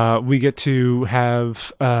 we get to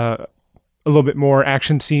have a little bit more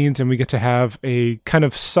action scenes, and we get to have a kind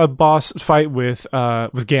of sub-boss fight with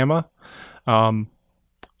Gamma.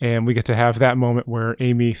 And we get to have that moment where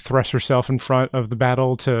Amy thrusts herself in front of the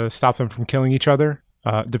battle to stop them from killing each other,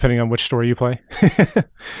 depending on which story you play.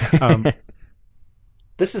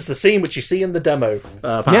 This is the scene which you see in the demo,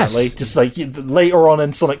 apparently. Yes. Just like later on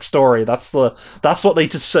in Sonic's story, that's what they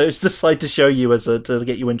decide to show you to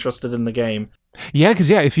get you interested in the game. Yeah, because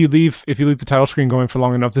if you leave the title screen going for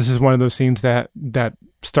long enough, this is one of those scenes that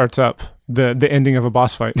starts up the ending of a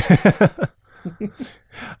boss fight.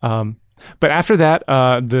 But after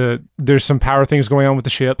that, there's some power things going on with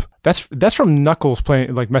the ship. That's from Knuckles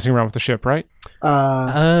playing, like messing around with the ship, right?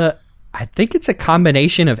 I think it's a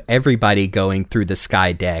combination of everybody going through the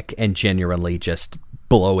sky deck and genuinely just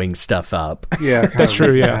blowing stuff up. Yeah, that's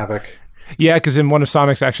true. Yeah, havoc. Yeah, because in one of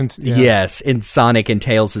Sonic's actions, yes, in Sonic and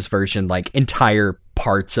Tails' version, like entire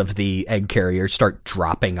parts of the egg carrier start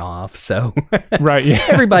dropping off. So right, yeah,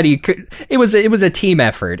 everybody could. It was a team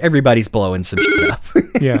effort. Everybody's blowing some shit up.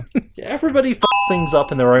 Yeah, everybody things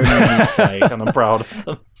up in their own unique way, and I'm proud of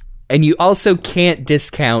them. And you also can't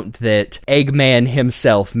discount that Eggman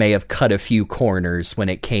himself may have cut a few corners when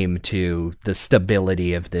it came to the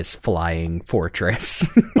stability of this flying fortress.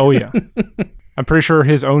 Oh, yeah. I'm pretty sure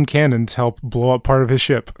his own cannons help blow up part of his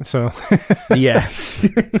ship. So, yes.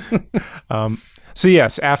 So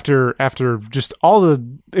yes, after just all the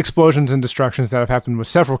explosions and destructions that have happened with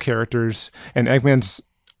several characters, and Eggman's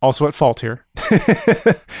also at fault here.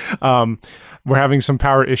 We're having some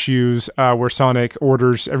power issues where Sonic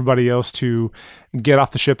orders everybody else to get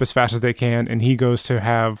off the ship as fast as they can, and he goes to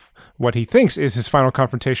have what he thinks is his final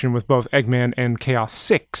confrontation with both Eggman and Chaos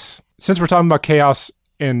 6. Since we're talking about Chaos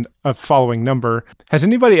in a following number, has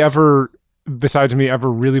anybody ever, besides me,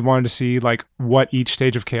 ever really wanted to see like what each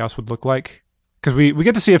stage of Chaos would look like? Because we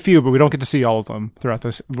get to see a few, but we don't get to see all of them throughout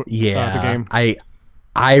this the game.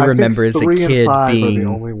 I remember as a kid 3 and 5 being are the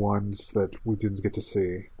only ones that we didn't get to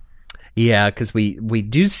see. Yeah, because we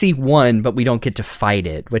do see one, but we don't get to fight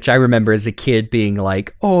it. Which I remember as a kid being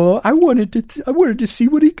like, "Oh, I wanted to see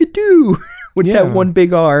what he could do with that one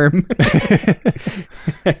big arm."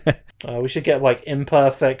 We should get like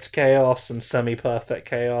imperfect chaos and semi-perfect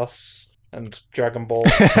chaos and Dragon Ball.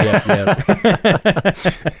 Yeah.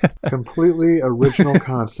 Completely original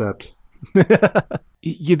concept.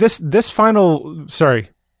 Yeah, this final, sorry,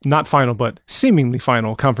 not final, but seemingly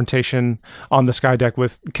final confrontation on the sky deck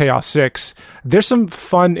with Chaos 6, there's some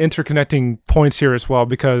fun interconnecting points here as well,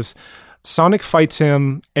 because Sonic fights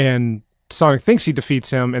him and Sonic thinks he defeats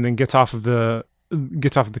him and then gets off of the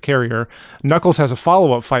carrier. Knuckles has a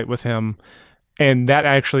follow-up fight with him, and that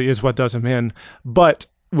actually is what does him in. But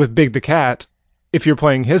with Big the Cat, if you're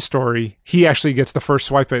playing his story, he actually gets the first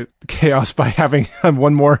swipe at Chaos by having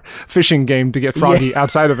one more fishing game to get Froggy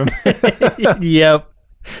outside of him. Yep.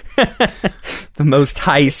 The most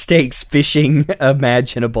high stakes fishing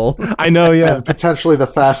imaginable. I know, yeah. And potentially the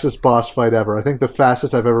fastest boss fight ever. I think the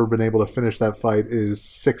fastest I've ever been able to finish that fight is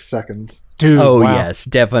 6 seconds. Dude, wow. Yes,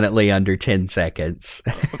 definitely under 10 seconds.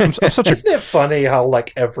 Isn't it funny how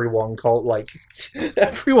like everyone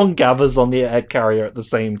gathers on the egg carrier at the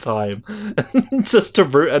same time, just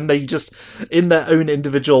and they just in their own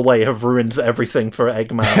individual way have ruined everything for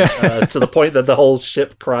Eggman to the point that the whole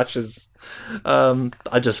ship crashes.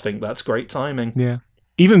 I just think that's great timing. Yeah.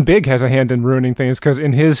 Even Big has a hand in ruining things, because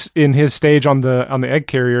in his stage on the egg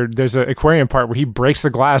carrier, there's an aquarium part where he breaks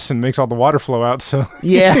the glass and makes all the water flow out. So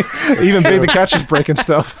yeah, even Big the Cat's just breaking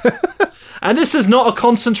stuff. And this is not a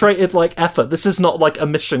concentrated effort. This is not like a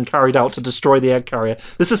mission carried out to destroy the egg carrier.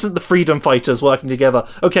 This isn't the freedom fighters working together.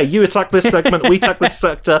 Okay, you attack this segment, we attack this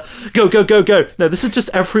sector. Go, go, go, go. No, this is just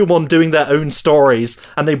everyone doing their own stories,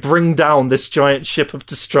 and they bring down this giant ship of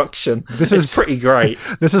destruction. This is pretty great.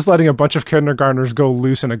 This is letting a bunch of kindergartners go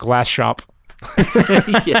loose in a glass shop.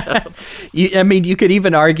 Yeah. You could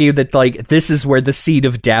even argue that this is where the seed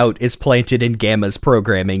of doubt is planted in Gamma's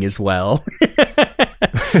programming as well.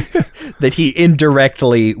 That he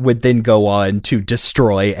indirectly would then go on to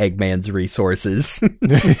destroy Eggman's resources.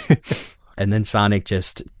 And then Sonic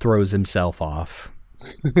just throws himself off.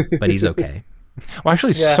 But he's okay. Well,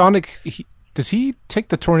 actually, Yeah. Sonic, does he take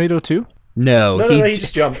the tornado too? No, No, he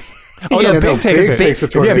just jumps. Oh, Yeah, no, no, Big takes Big it. takes the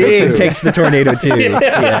tornado Big too. takes the tornado too.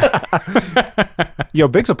 Yeah. Yo,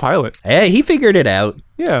 Big's a pilot. Hey, he figured it out.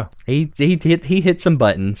 Yeah. He hit some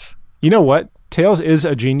buttons. You know what? Tails is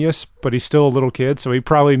a genius, but he's still a little kid, so he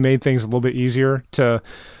probably made things a little bit easier to,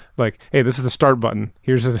 like, hey, this is the start button.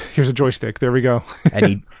 Here's a joystick. There we go.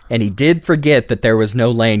 And he did forget that there was no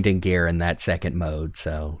landing gear in that second mode.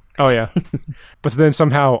 So Oh yeah. But then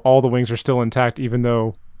somehow all the wings are still intact, even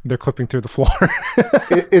though they're clipping through the floor.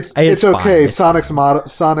 It's It's fine, okay. it's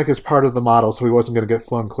Sonic is part of the model, so he wasn't going to get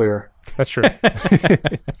flown clear. That's true.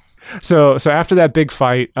 So after that big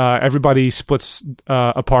fight, everybody splits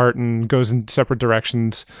apart and goes in separate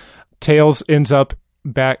directions. Tails ends up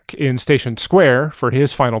back in Station Square for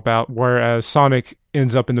his final bout, whereas Sonic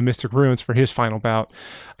ends up in the Mystic Ruins for his final bout.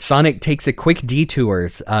 Sonic takes a quick detour.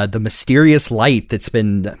 The mysterious light that's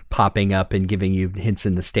been popping up and giving you hints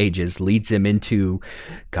in the stages leads him into,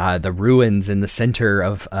 the ruins in the center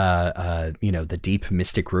of, the deep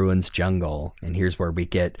Mystic Ruins jungle. And here's where we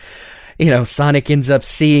get, Sonic ends up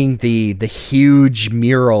seeing the huge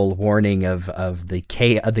mural warning of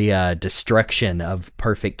the destruction of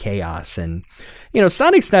perfect chaos. And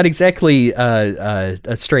Sonic's not exactly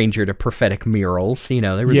a stranger to prophetic murals.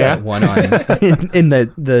 There was that one on in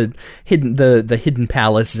the hidden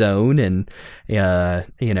palace zone, and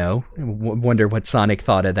wonder what Sonic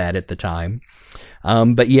thought of that at the time.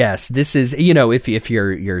 But yes, this is if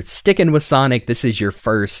you're sticking with Sonic, this is your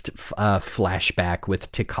first flashback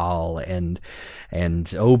with Tikal,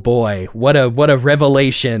 and oh boy, what a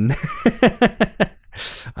revelation.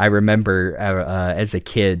 I remember as a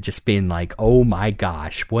kid just being like, oh my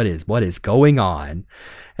gosh, what is going on?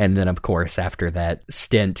 And then, of course, after that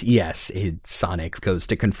stint, yes, Sonic goes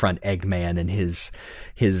to confront Eggman and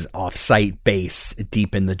his off-site base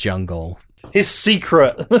deep in the jungle. His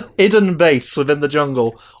secret hidden base within the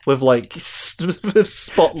jungle with with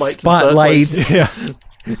spotlights. Spotlights. Yeah.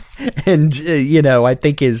 And I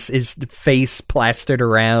think his face plastered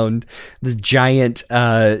around this giant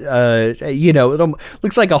it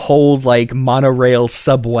looks like a whole monorail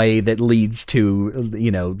subway that leads to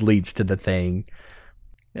the thing.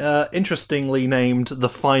 Interestingly named the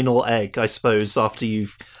final egg, I suppose. After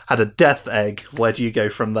you've had a death egg, where do you go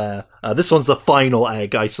from there? This one's the final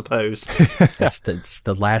egg, I suppose. It's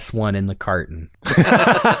the last one in the carton.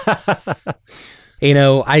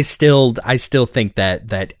 I still think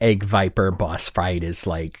that Egg Viper boss fight is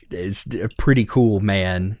pretty cool,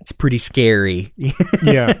 man. It's pretty scary.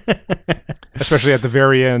 Yeah. Especially at the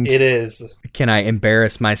very end. It is. Can I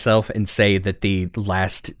embarrass myself and say that the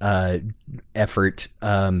last effort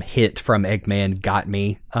hit from Eggman got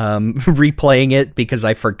me replaying it, because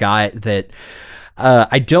I forgot that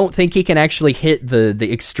I don't think he can actually hit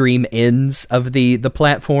the extreme ends of the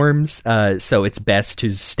platforms, so it's best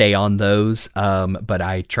to stay on those. But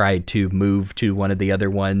I tried to move to one of the other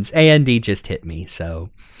ones, and he just hit me, so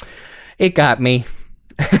it got me.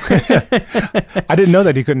 I didn't know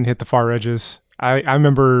that he couldn't hit the far edges. I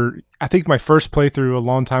remember, I think my first playthrough a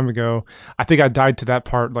long time ago, I think I died to that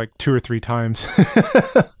part 2 or 3 times.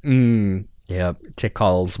 Yep,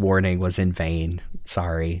 Tikal's warning was in vain.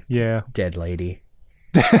 Sorry. Yeah. Dead lady.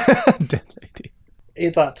 Dead lady.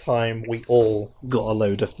 At that time, we all got a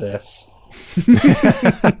load of this.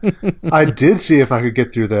 I did see if I could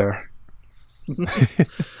get through there.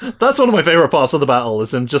 That's one of my favorite parts of the battle,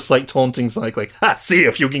 is him just taunting Sonic, see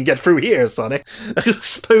if you can get through here, Sonic.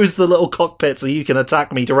 Expose the little cockpit so you can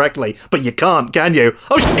attack me directly, but you can't, can you?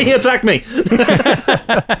 Oh shit, he attacked me!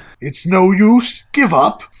 It's no use. Give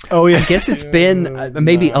up. Oh yeah. I guess it's been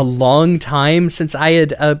maybe a long time since I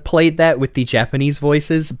had played that with the Japanese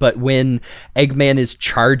voices, but when Eggman is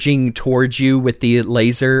charging towards you with the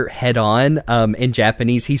laser head on, in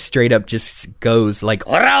Japanese, he straight up just goes like,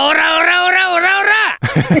 ora, ora, ora, ora, ora,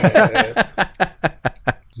 ora.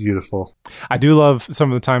 Beautiful. I do love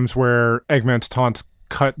some of the times where Eggman's taunts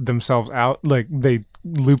cut themselves out, they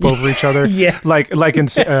loop over each other. Yeah. Like in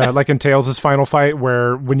Tails' final fight,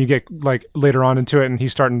 where when you get later on into it and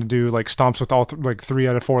he's starting to do stomps with all 3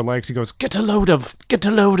 out of 4 legs, he goes, get a load of this.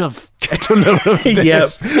 Yep.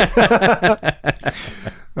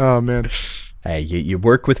 Oh man. Hey, you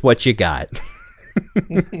work with what you got.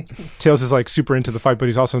 Tails is super into the fight, but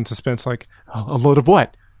he's also in suspense, a load of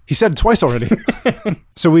what? He said it twice already.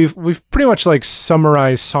 So we've pretty much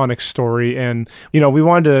summarized Sonic's story, and we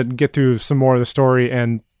wanted to get through some more of the story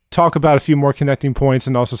and talk about a few more connecting points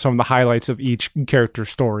and also some of the highlights of each character's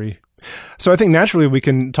story. So I think naturally we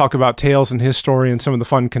can talk about Tails and his story and some of the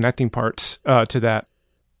fun connecting parts to that.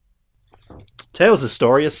 Tails'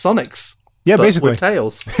 story is Sonic's. Yeah, but basically. with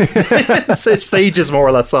Tails. So stages more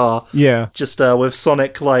or less are. Yeah. Just with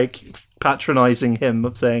Sonic, like, patronizing him,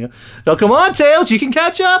 of saying, "Oh, come on, Tails, you can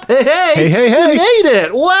catch up! Hey, Hey. you made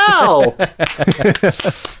it! Wow!"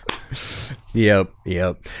 Yep.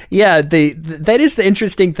 Yeah, that is the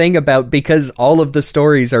interesting thing about, because all of the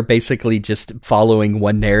stories are basically just following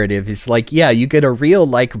one narrative. Is like, yeah, you get a real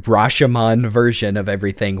like Rashomon version of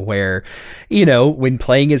everything where, you know, when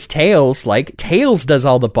playing as Tails, like Tails does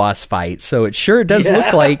all the boss fights, so it sure does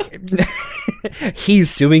look like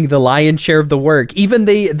he's doing the lion's share of the work. Even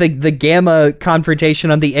the Gamma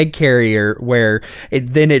confrontation on the egg carrier, where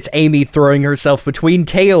then it's Amy throwing herself between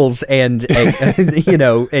Tails and you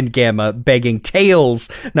know, and Gamma, begging Tails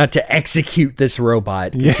not to execute this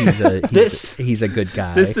robot. He's a good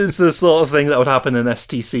guy. This is the sort of thing that would happen in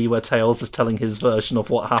STC, where Tails is telling his version of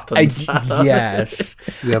what happened. Yes.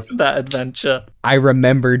 Yep. That adventure. I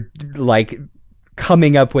remembered like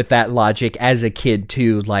coming up with that logic as a kid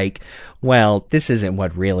too, like, well, this isn't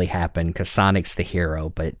what really happened because Sonic's the hero,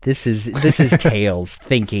 but this is Tails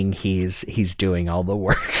thinking he's doing all the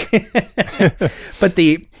work. But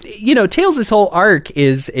Tails' whole arc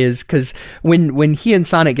is because when he and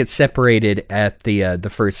Sonic get separated at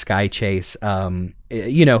the first Sky Chase,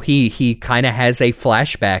 he kind of has a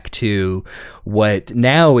flashback to what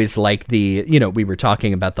now is like we were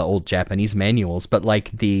talking about the old Japanese manuals, but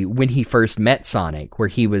like when he first met Sonic, where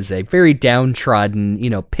he was a very downtrodden,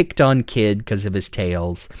 picked on kid because of his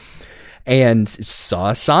tails, and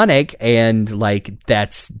saw Sonic and like,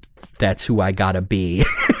 that's who I gotta be.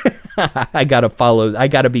 I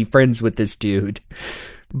gotta be friends with this dude.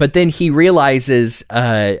 But then he realizes,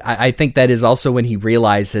 I think that is also when he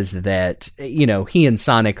realizes that, he and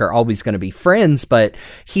Sonic are always going to be friends, but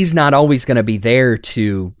he's not always going to be there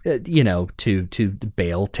to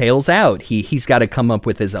bail Tails out. He's got to come up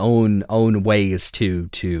with his own ways to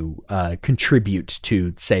contribute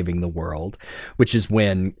to saving the world, which is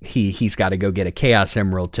when he's got to go get a Chaos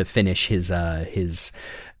Emerald to finish his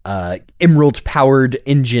emerald powered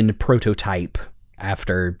engine prototype.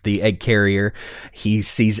 After the egg carrier, he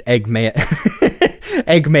sees Eggman.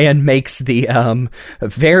 Eggman makes the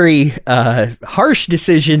very harsh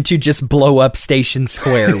decision to just blow up Station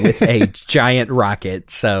Square with a giant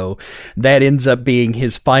rocket. So that ends up being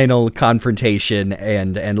his final confrontation,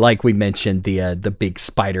 and like we mentioned, the big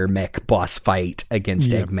spider mech boss fight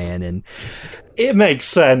against Eggman. And it makes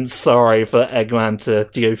sense, for Eggman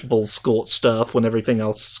to go full scorched earth when everything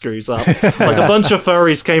else screws up. Like, a bunch of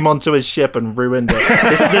furries came onto his ship and ruined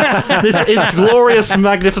it. This is glorious,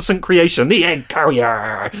 magnificent creation, the egg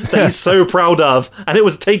carrier, that he's so proud of, and it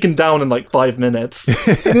was taken down in like 5 minutes.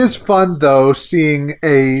 It is fun, though, seeing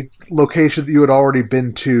a location that you had already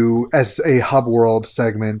been to as a hub world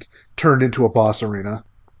segment turned into a boss arena.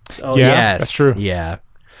 Oh, yeah, yes, that's true. Yeah.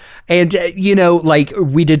 And, like,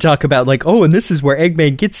 we did talk about, like, oh, and this is where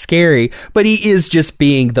Eggman gets scary, but he is just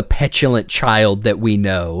being the petulant child that we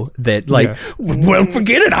know, that, like, well,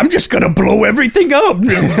 forget it, I'm just gonna blow everything up.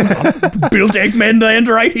 Build Eggman Land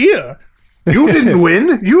right here. You didn't win.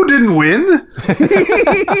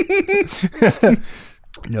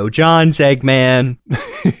 No John's, Eggman.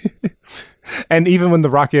 And even when the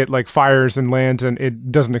rocket, like, fires and lands and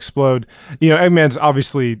it doesn't explode, Eggman's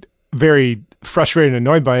obviously very frustrated and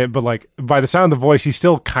annoyed by it, but like, by the sound of the voice, he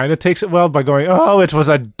still kind of takes it well by going, "Oh, it was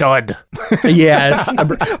a dud." Yes.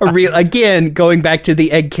 Again, going back to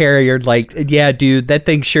the egg carrier, like, yeah, dude, that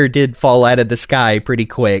thing sure did fall out of the sky pretty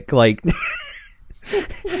quick. Like,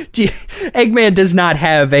 Eggman does not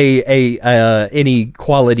have any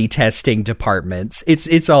quality testing departments.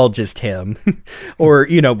 It's all just him. Or,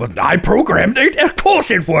 but I programmed it, of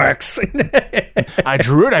course it works. I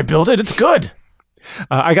drew it, I built it, it's good.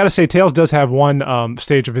 I gotta say, Tails does have one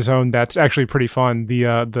stage of his own that's actually pretty fun. The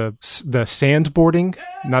sandboarding,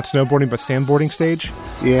 not snowboarding, but sandboarding stage.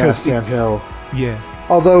 Yeah, Sand Hill. Yeah.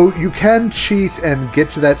 Although you can cheat and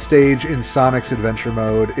get to that stage in Sonic's adventure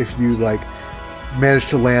mode if you manage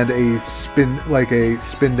to land a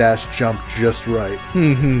spin dash jump just right.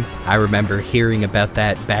 Mm-hmm. I remember hearing about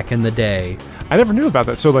that back in the day. I never knew about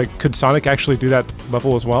that. So could Sonic actually do that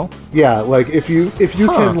level as well? Yeah, if you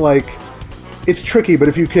can it's tricky, but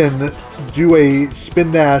if you can do a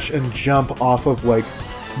spin dash and jump off of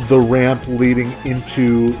the ramp leading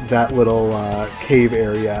into that little cave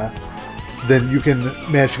area, then you can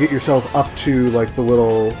manage to get yourself up to the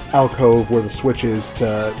little alcove where the switch is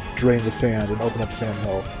to drain the sand and open up Sand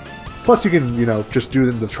Hill. Plus, you can just do it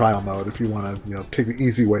in the trial mode if you want to take the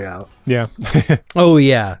easy way out. Yeah. Oh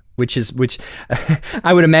yeah. which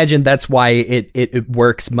I would imagine that's why it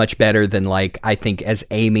works much better than, like, I think as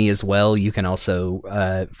Amy as well. You can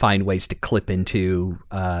also find ways to clip into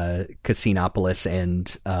Casinopolis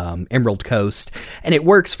and Emerald Coast, and it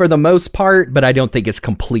works for the most part, but I don't think it's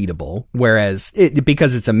completable. Whereas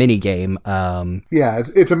because it's a mini game,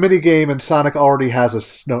 it's a mini game, and Sonic already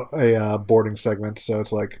has a boarding segment, so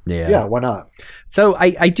it's like, yeah, why not? So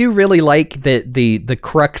I do really like the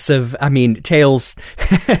crux of, I mean, Tails,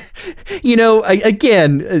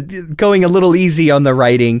 again, going a little easy on the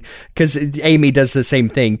writing, because Amy does the same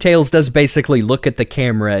thing. Tails does basically look at the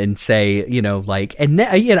camera and say, and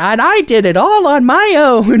I did it all on my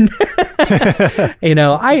own.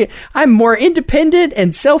 I'm more independent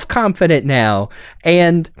and self-confident now.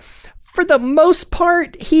 And for the most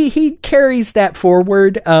part, he carries that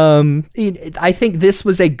forward. I think this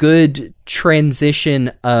was a good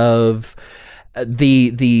transition of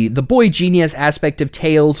the boy genius aspect of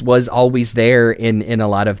Tails was always there in a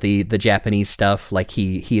lot of the Japanese stuff. Like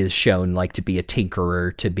he is shown like to be a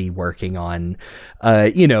tinkerer, to be working on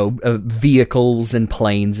vehicles and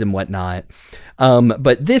planes and whatnot.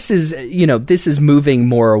 But this is moving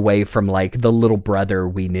more away from like the little brother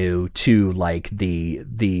we knew to like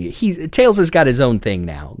Tails has got his own thing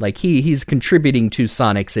now. Like he's contributing to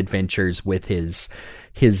Sonic's adventures with his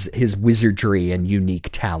wizardry and unique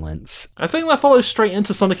talents. I think that follows straight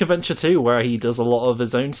into Sonic Adventure 2, where he does a lot of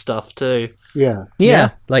his own stuff too. Yeah.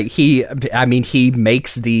 Like he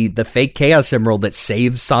makes the fake Chaos Emerald that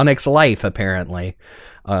saves Sonic's life, apparently.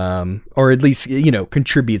 Or at least,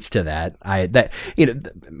 contributes to that.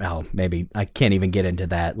 Maybe I can't even get into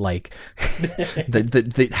that. Like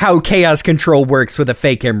the how chaos control works with a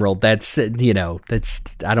fake emerald. That's I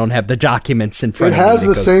don't have the documents in front of me. It has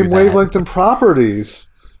the same wavelength and properties.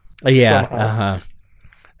 Yeah.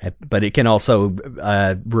 But it can also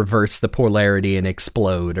reverse the polarity and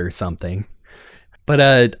explode or something.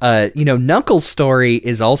 But, Knuckles' story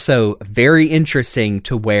is also very interesting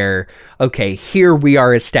to where, okay, here we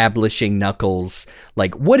are establishing Knuckles.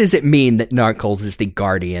 Like, what does it mean that Knuckles is the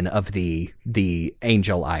guardian of the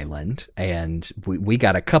Angel Island? And we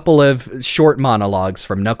got a couple of short monologues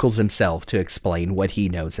from Knuckles himself to explain what he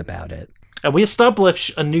knows about it. And we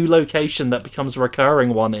establish a new location that becomes a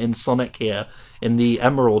recurring one in Sonic here, in the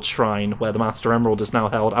Emerald Shrine, where the Master Emerald is now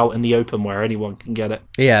held out in the open where anyone can get it.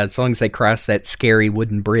 Yeah, as long as they cross that scary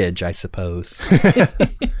wooden bridge, I suppose.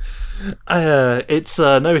 It's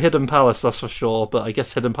no Hidden Palace, that's for sure, but I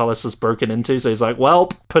guess Hidden Palace was broken into, so he's like, well,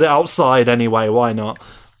 put it outside anyway, why not?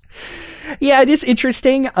 Yeah, it is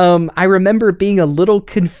interesting. I remember being a little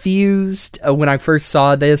confused when I first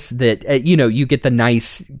saw this, that, you get the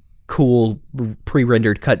nice, cool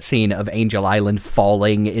pre-rendered cutscene of Angel Island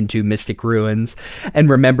falling into Mystic Ruins, and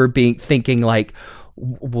remember thinking like,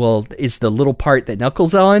 well, is the little part that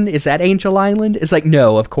Knuckles on, is that Angel Island? It's like,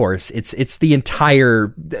 no, of course, it's the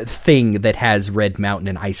entire thing that has Red Mountain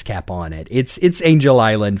and Ice Cap on it. It's Angel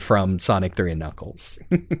Island from Sonic 3 and Knuckles.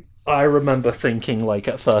 I remember thinking, like,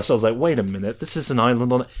 at first, I was like, wait a minute, this is an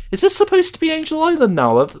island on it. Is this supposed to be Angel Island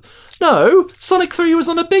now? No, Sonic 3 was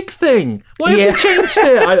on a big thing. Why have they changed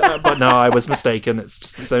it? But no, I was mistaken. It's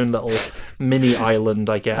just its own little mini island,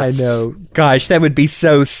 I guess. I know. Gosh, that would be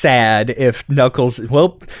so sad if Knuckles,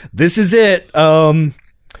 well, this is it.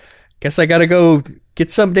 Guess I gotta go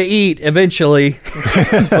get something to eat eventually.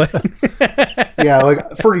 Yeah,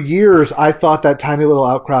 like, for years, I thought that tiny little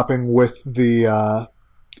outcropping with the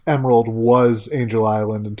Emerald was Angel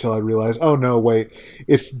Island until I realized, oh no, wait,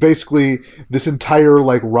 it's basically this entire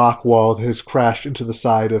like rock wall that has crashed into the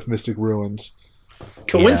side of Mystic Ruins.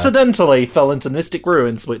 Coincidentally fell into Mystic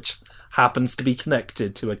Ruins, which happens to be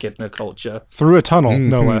connected to Echidna culture. Through a tunnel,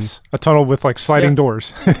 no less. A tunnel with like sliding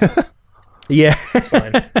doors. Yeah. It's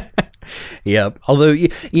fine. Yep. Although,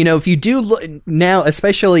 if you do look now,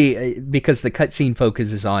 especially because the cutscene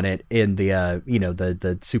focuses on it in the,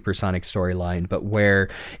 the Supersonic storyline, but where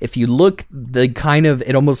if you look,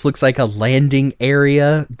 it almost looks like a landing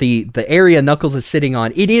area. The area Knuckles is sitting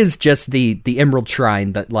on, it is just the Emerald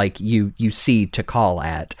Shrine that like you see to call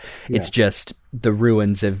at. Yeah. It's just the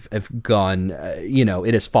ruins have gone,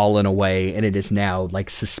 it has fallen away and it is now like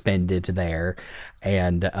suspended there.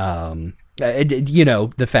 And,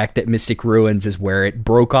 the fact that Mystic Ruins is where it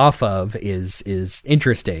broke off of is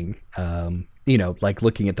interesting. Like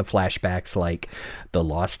looking at the flashbacks, like the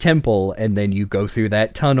Lost Temple, and then you go through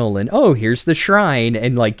that tunnel and, oh, here's the shrine.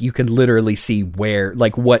 And like, you can literally see where,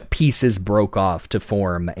 like what pieces broke off to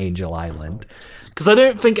form Angel Island. Because I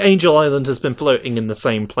don't think Angel Island has been floating in the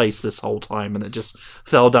same place this whole time, and it just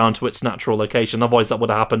fell down to its natural location. Otherwise, that would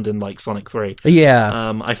have happened in like Sonic 3.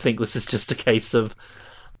 Yeah. I think this is just a case of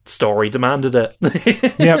story demanded it.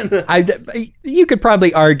 Yep. You could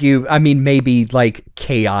probably argue, I mean, maybe like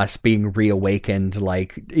chaos being reawakened,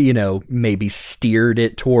 like, you know, maybe steered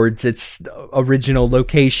it towards its original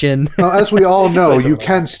location. Well, as we all know, you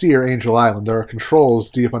can steer Angel Island. There are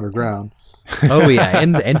controls deep underground. Oh yeah,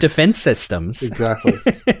 and defense systems. Exactly.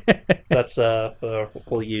 That's for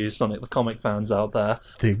all you Sonic the Comic fans out there.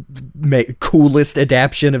 The coolest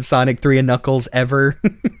adaptation of Sonic 3 and Knuckles ever.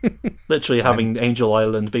 Literally having Angel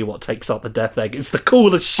Island be what takes out the Death Egg is the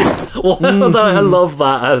coolest shit. Well, I love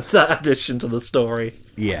that addition to the story.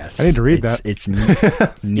 Yes. I need to read that. It's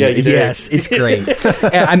Yeah, you do. Yes, it's great.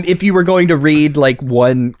 If you were going to read like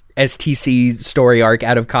one STC story arc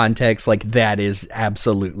out of context, like that is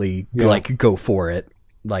absolutely like go for it.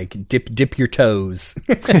 Like dip your toes.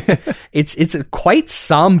 It's quite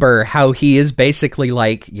somber how he is basically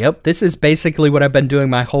like, yep, this is basically what I've been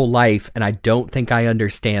doing my whole life, and I don't think I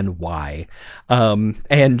understand why.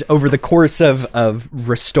 And over the course of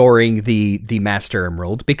restoring the Master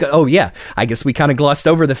Emerald, because I guess we kind of glossed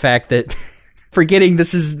over the fact that forgetting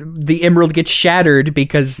this is the emerald gets shattered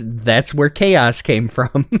because that's where chaos came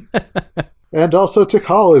from. And also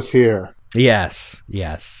Tikal is here. Yes.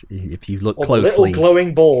 If you look Or closely, the little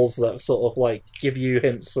glowing balls that sort of like give you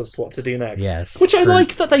hints as to what to do next. Yes. Which I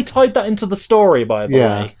like that they tied that into the story, by the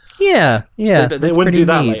way. Yeah. They wouldn't do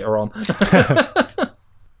that later on.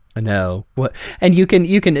 No. What? And you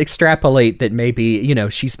can extrapolate that maybe, you know,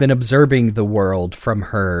 she's been observing the world from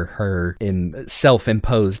her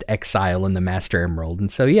self-imposed exile in the Master Emerald, and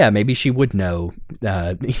so maybe she would know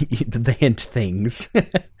the hint things.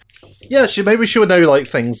 Yeah, maybe she would know like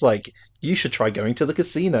things like you should try going to the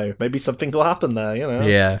casino. Maybe something will happen there. You know.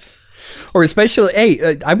 Yeah. Or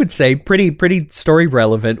especially, I would say pretty story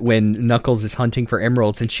relevant when Knuckles is hunting for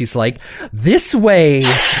emeralds and she's like, "This way,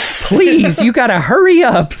 please, you gotta hurry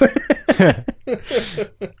up."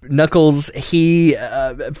 Knuckles, he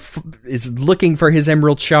is looking for his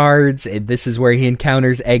emerald shards. This is where he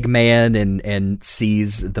encounters Eggman and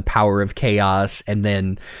sees the power of chaos. And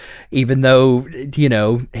then, even though, you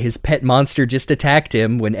know, his pet monster just attacked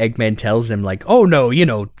him, when Eggman tells him, like, "Oh no, you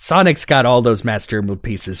know, Sonic's got all those Master Emerald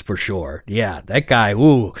pieces for sure. Yeah, that guy,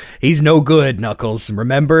 ooh, he's no good, Knuckles,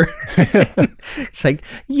 remember?" It's like,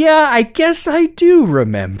 yeah, I guess I do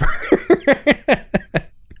remember.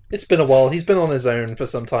 It's been a while. He's been on his own for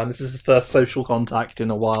some time. This is his first social contact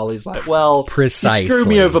in a while. He's like, well, Precisely. You screwed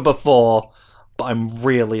me over before, but I'm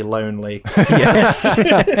really lonely. Yes.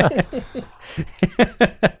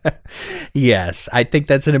 Yes, I think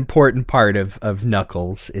that's an important part of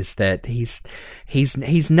Knuckles, is that he's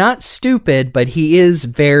not stupid, but he is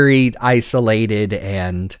very isolated,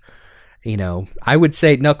 and, you know, I would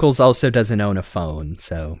say Knuckles also doesn't own a phone,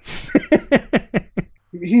 so...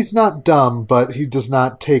 He's not dumb, but he does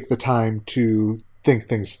not take the time to think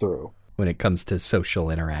things through. When it comes to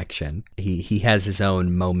social interaction, he has his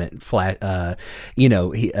own moment, a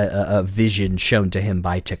vision shown to him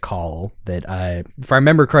by Tikal that, if I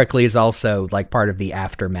remember correctly, is also like part of the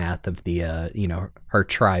aftermath of the, her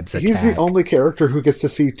tribe's attack. He's the only character who gets to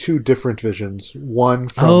see two different visions. One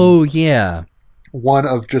from... Oh, yeah. One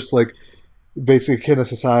of just like basic Echidna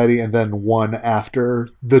society, and then one after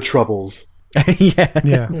the Troubles.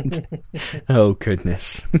 Yeah. Oh,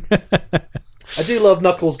 goodness. I do love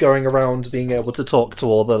Knuckles going around being able to talk to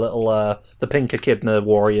all the little the pink echidna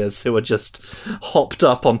warriors who are just hopped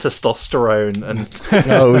up on testosterone and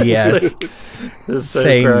oh yes, it's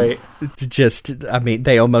so great. Just, I mean,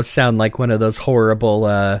 they almost sound like one of those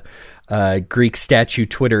horrible Greek statue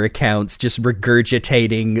Twitter accounts just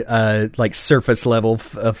regurgitating like surface level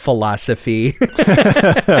philosophy.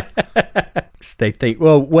 They think,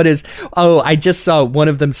 well, I just saw one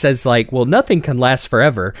of them says like, well, nothing can last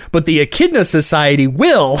forever, but the Echidna Society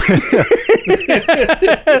will.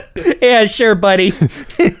 Yeah, sure, buddy.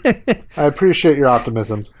 I appreciate your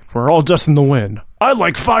optimism. We're all dust in the wind. I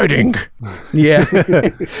like fighting. Yeah.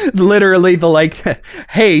 Literally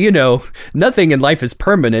hey, you know, nothing in life is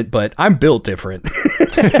permanent, but I'm built different.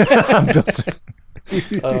 I'm built different.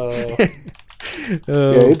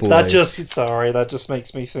 That just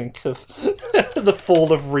makes me think of The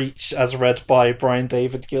Fall of Reach as read by Brian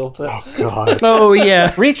David Gilbert. Oh, God. Oh,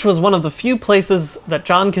 yeah. Reach was one of the few places that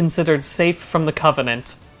John considered safe from the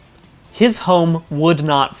Covenant. His home would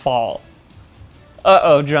not fall.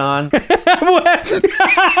 Uh-oh, John.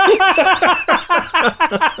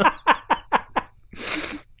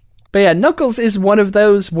 But yeah, Knuckles is one of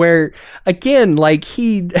those where, again, like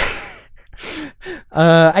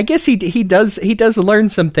I guess he does learn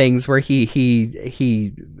some things where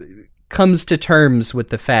he comes to terms with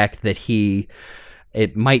the fact that he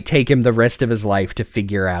it might take him the rest of his life to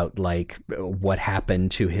figure out like what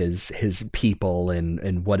happened to his people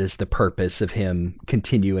and what is the purpose of him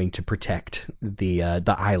continuing to protect the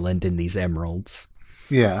island and these emeralds.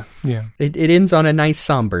 Yeah. It ends on a nice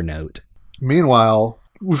somber note. Meanwhile,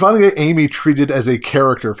 we finally get Amy treated as a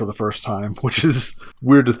character for the first time, which is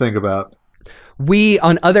weird to think about.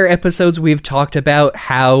 On other episodes, we've talked about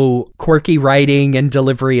how quirky writing and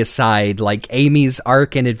delivery aside, like Amy's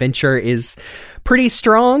arc and adventure is pretty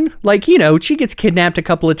strong. Like, she gets kidnapped a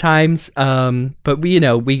couple of times. But we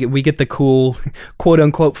get the cool quote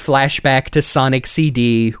unquote flashback to Sonic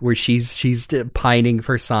CD where she's pining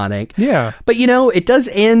for Sonic. Yeah. But it does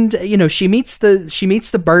end, she meets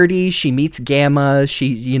the birdie, she meets Gamma,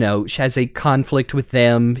 she has a conflict with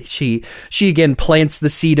them. She again plants the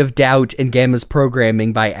seed of doubt in Gamma's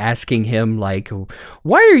programming by asking him like,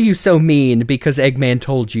 why are you so mean? Because Eggman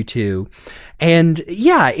told you to. And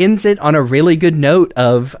yeah, ends it on a really good note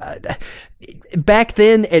of back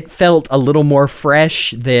then it felt a little more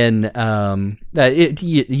fresh than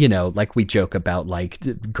like we joke about like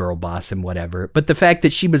girl boss and whatever, but the fact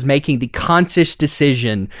that she was making the conscious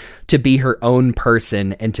decision to be her own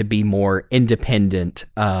person and to be more independent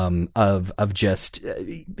of just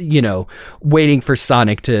waiting for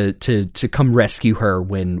Sonic to come rescue her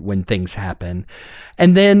when things happen.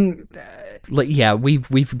 And then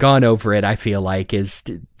we've gone over it, I feel like, is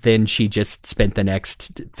then she just spent the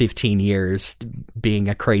next 15 years being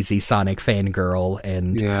a crazy Sonic fangirl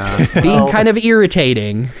and being kind of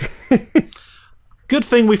irritating. Good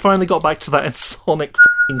thing we finally got back to that in Sonic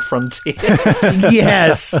Frontier.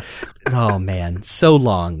 Yes. Oh man, so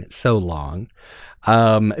long.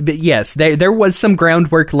 But yes, there was some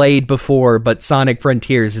groundwork laid before, but Sonic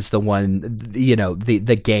Frontiers is the one,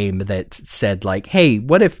 the game that said like, hey,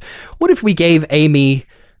 what if we gave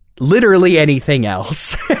literally anything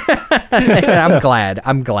else? I'm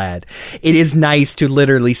glad. It is nice to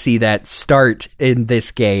literally see that start in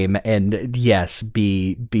this game and yes,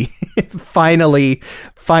 be finally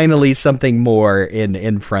something more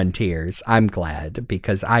in Frontiers. I'm glad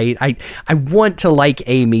because I want to like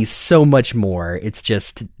Amy so much more. It's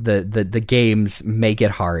just the games make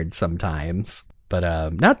it hard sometimes.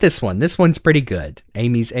 But not this one. This one's pretty good.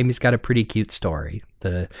 Amy's got a pretty cute story.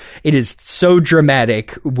 It is so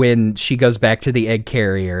dramatic when she goes back to the egg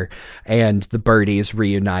carrier and the birdie is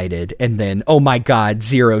reunited, and then oh my god,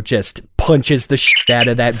 Zero just punches the shit out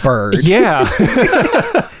of that bird. Yeah.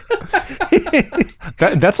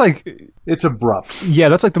 That's like, it's abrupt. Yeah,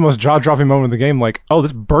 that's like the most jaw-dropping moment of the game. Like, oh,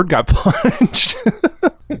 this bird got punched.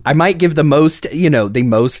 I might give the most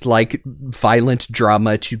like violent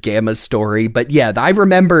drama to Gamma's story, but yeah, I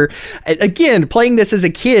remember again playing this as a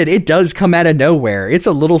kid. It does come out of nowhere. It's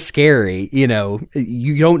a little scary. You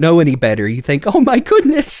don't know any better. You think, oh my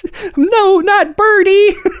goodness, no, not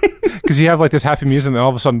Birdie. Because you have like this happy music, and then all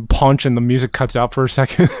of a sudden punch, and the music cuts out for a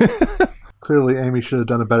second. Clearly, Amy should have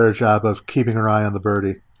done a better job of keeping her eye on the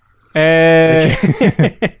birdie.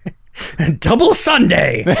 Double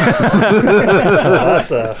Sunday. That's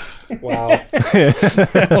wow. I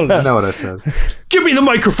know what I said. Give me the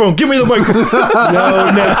microphone. No.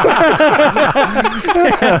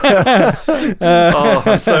 Oh,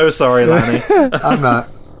 I'm so sorry, Lanny. I'm not.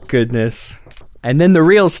 Goodness. And then the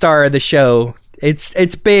real star of the show.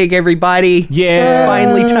 It's big, everybody. Yeah. It's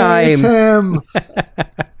finally time. It's him.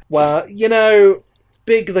 Well,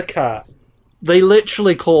 Big the cat. They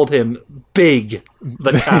literally called him Big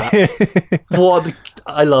the cat.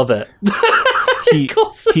 I love it. He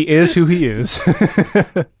is who he is.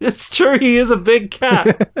 It's true, he is a big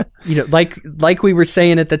cat. Like we were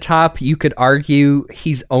saying at the top, you could argue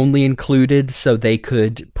he's only included so they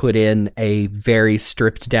could put in a very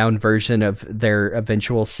stripped down version of their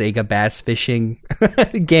eventual Sega bass fishing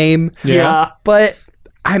game. Yeah. But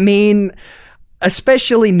I mean,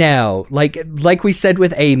 especially now, like we said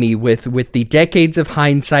with Amy, with the decades of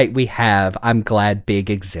hindsight we have, I'm glad Big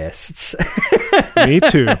exists. Me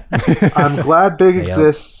too. I'm glad Big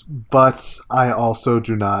exists, but I also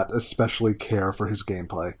do not especially care for his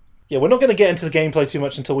gameplay. Yeah, we're not going to get into the gameplay too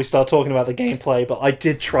much until we start talking about the gameplay, but I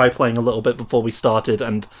did try playing a little bit before we started,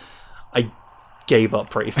 and I gave up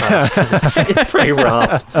pretty fast because it's pretty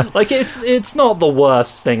rough. Like, it's not the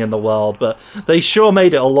worst thing in the world, but they sure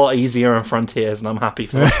made it a lot easier in Frontiers, and I'm happy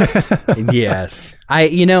for that. Yes.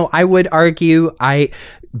 I would argue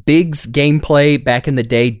Big's gameplay back in the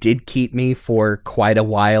day did keep me for quite a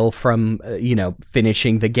while from,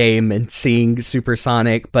 finishing the game and seeing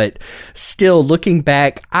Supersonic, but still looking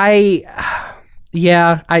back,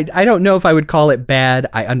 Yeah, I don't know if I would call it bad.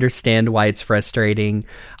 I understand why it's frustrating.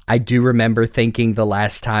 I do remember thinking the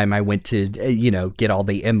last time I went to, get all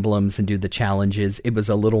the emblems and do the challenges, it was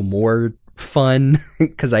a little more fun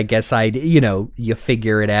because I guess you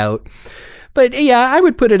figure it out. But yeah, I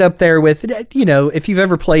would put it up there with, if you've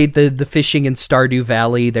ever played the fishing in Stardew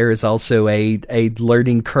Valley, there is also a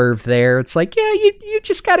learning curve there. It's like, yeah, you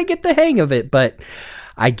just got to get the hang of it. But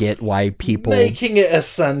I get why people... Making it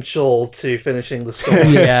essential to finishing the story.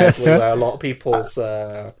 Yes. Is where a lot of people's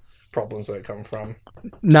problems that come from.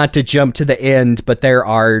 Not to jump to the end, but there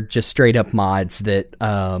are just straight up mods that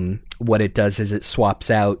what it does is it swaps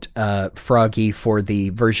out Froggy for the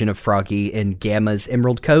version of Froggy in Gamma's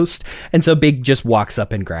Emerald Coast. And so Big just walks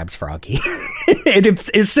up and grabs Froggy.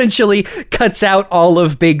 It essentially cuts out all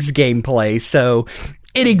of Big's gameplay. So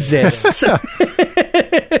it exists.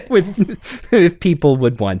 If people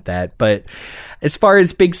would want that. But as far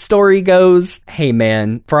as Big's story goes, hey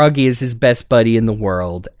man, Froggy is his best buddy in the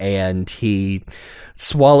world, and he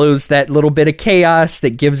swallows that little bit of chaos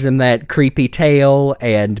that gives him that creepy tail,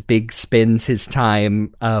 and Big spends his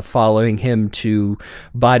time following him to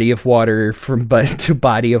body of water to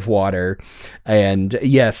body of water. And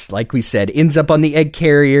yes, like we said, ends up on the egg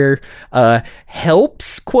carrier,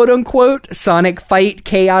 helps, quote unquote, Sonic fight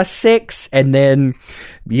Chaos 6, and then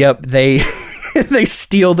yep, they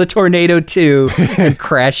steal the Tornado 2 and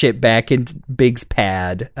crash it back into Big's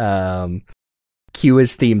pad. Cue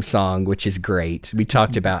his theme song, which is great. We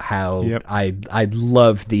talked about how I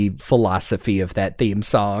love the philosophy of that theme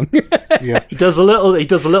song. Yeah. He does a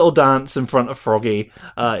little dance in front of Froggy.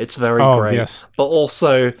 It's very great. Yes. But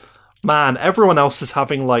also, man, everyone else is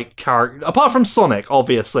having like character, apart from Sonic,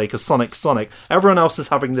 obviously, because Sonic. Everyone else is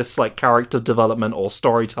having this like character development or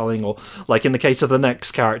storytelling, or like in the case of the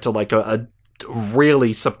next character, like a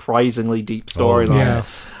really surprisingly deep storyline.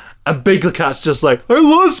 Yes. And Big the Cat's just like, I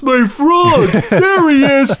lost my frog! There he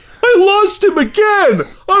is! I lost him again!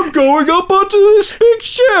 I'm going up onto this big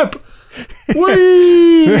ship!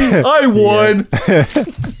 Whee! I won!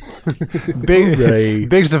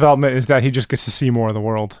 Big's development is that he just gets to see more of the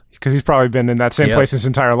world, because he's probably been in that same place his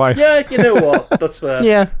entire life. Yeah, you know what? That's fair.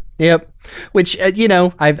 Yeah. Yep. Which,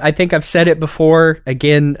 I think I've said it before,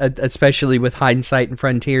 again, especially with hindsight and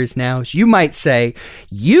frontiers now. You might say,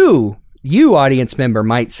 you audience member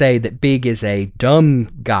might say that Big is a dumb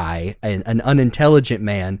guy, an unintelligent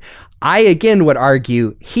man. I again would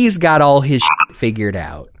argue he's got all his shit figured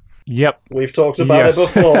out. Yep. We've talked about it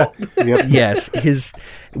before. Yep. Yes,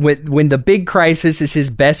 when the big crisis is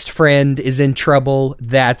his best friend is in trouble,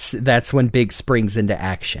 that's when Big springs into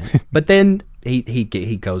action. But then he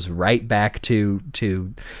goes right back to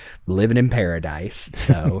living in paradise.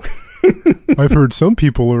 So I've heard some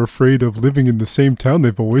people are afraid of living in the same town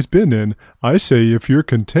they've always been in. I say if you're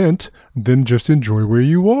content, then just enjoy where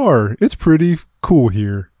you are. It's pretty cool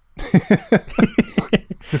here.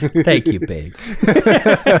 Thank you, Big.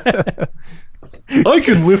 I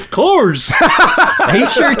can lift cars! He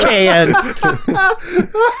sure can.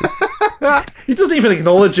 He doesn't even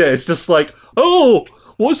acknowledge it. It's just like, oh,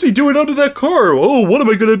 what's he doing under that car? Oh, what am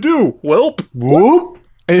I gonna do? Welp. Whoop.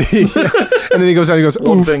 And then he goes out and he goes,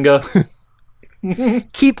 One oof. finger.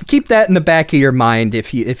 Keep that in the back of your mind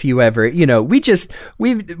if you ever, they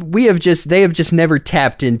have just never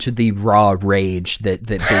tapped into the raw rage that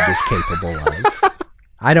Big is capable of.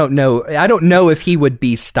 I don't know if he would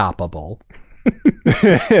be stoppable.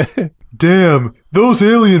 Damn, those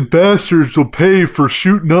alien bastards will pay for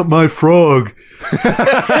shooting up my frog.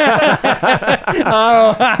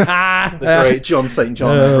 The great John St.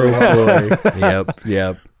 John. Boy.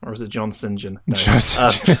 Yep. Or is it John St. John? No. I'm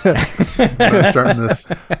starting this.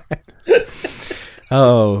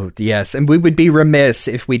 Oh, yes. And we would be remiss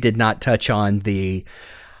if we did not touch on the...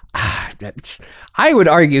 I would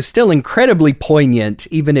argue still incredibly poignant,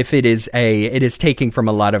 even if it is taking from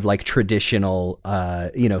a lot of like traditional,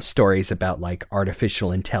 stories about like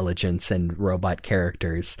artificial intelligence and robot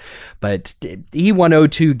characters. But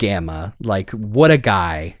E102 Gamma, like what a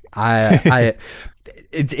guy.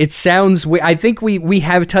 It sounds. I think we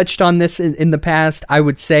have touched on this in the past. I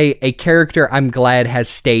would say a character I'm glad has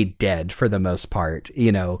stayed dead for the most part.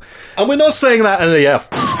 And we're not saying that in a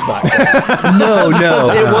no.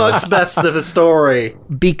 It works best of a story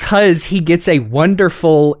because he gets a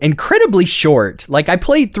wonderful, incredibly short. Like I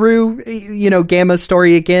played through, Gamma's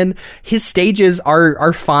story again. His stages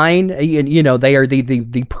are fine. They are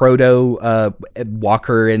the proto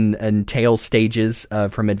Walker and Tail stages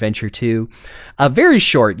from Adventure 2. Very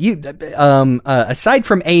short. You, aside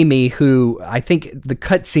from Amy, who I think the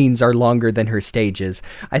cutscenes are longer than her stages,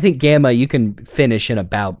 I think Gamma you can finish in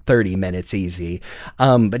about 30 minutes easy.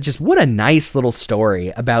 But just what a nice little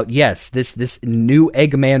story about, yes, this new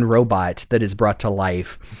Eggman robot that is brought to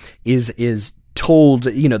life is told,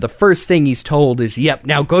 the first thing he's told is, yep,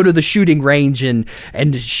 now go to the shooting range and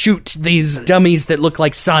shoot these dummies that look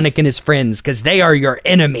like Sonic and his friends, because they are your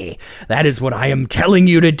enemy. That is what I am telling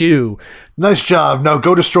you to do. Nice job. Now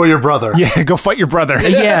go destroy your brother. Yeah, go fight your brother.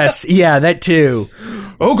 Yes, yeah, that too.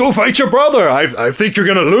 Oh, go fight your brother. I think you're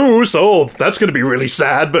going to lose. Oh, that's going to be really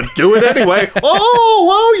sad, but do it anyway. Oh,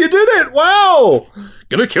 wow, you did it. Wow.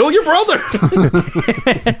 Gonna kill your brother.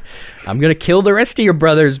 I'm gonna kill the rest of your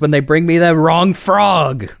brothers when they bring me that wrong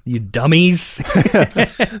frog, you dummies.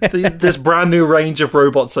 This brand new range of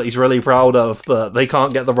robots that he's really proud of, but they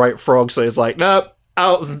can't get the right frog, so he's like, nope,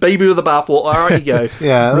 out, baby with the bathwater. All right, you go.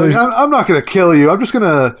 Yeah, I'm not gonna kill you. I'm just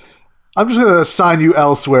gonna assign you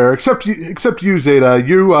elsewhere. Except you, Zeta.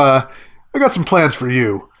 You, I got some plans for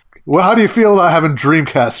you. Well, how do you feel about having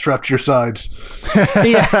Dreamcast strapped to your sides?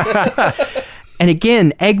 Yeah. And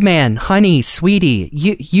again, Eggman, honey, sweetie,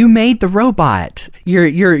 you made the robot.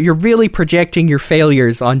 You're really projecting your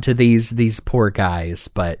failures onto these poor guys.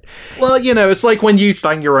 But well, it's like when you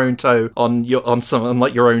bang your own toe on something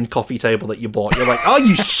like your own coffee table that you bought. You're like, oh,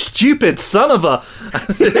 you stupid son of a!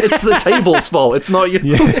 It's the table's fault. It's not you.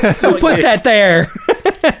 Yeah. Who put that there?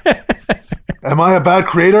 Am I a bad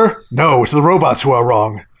creator? No, it's the robots who are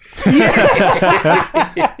wrong.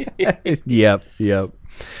 Yep.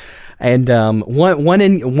 And one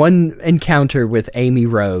encounter with Amy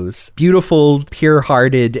Rose, beautiful,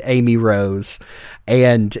 pure-hearted Amy Rose,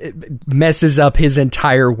 and messes up his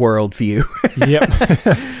entire worldview. Yep.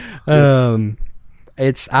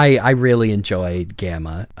 I really enjoyed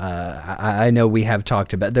Gamma. I know we have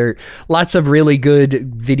talked about, there are lots of really good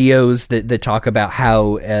videos that talk about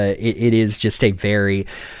how it is just a very...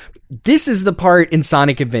 This is the part in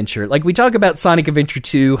Sonic Adventure. Like, we talk about Sonic Adventure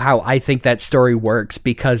 2, how I think that story works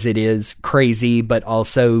because it is crazy, but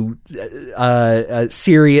also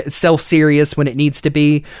serious, self-serious when it needs to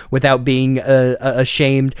be without being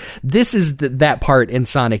ashamed. This is that part in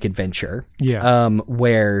Sonic Adventure. Yeah.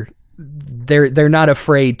 Where they're not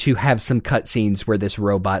afraid to have some cutscenes where this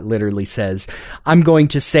robot literally says, I'm going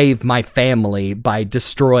to save my family by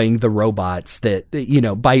destroying the robots that,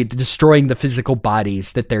 by destroying the physical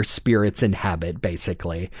bodies that their spirits inhabit,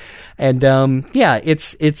 basically. And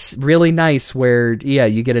it's really nice where,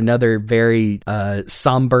 you get another very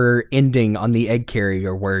somber ending on the egg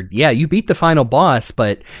carrier where, you beat the final boss,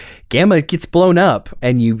 but Gamma gets blown up,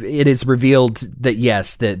 and it is revealed that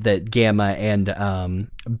yes, that Gamma and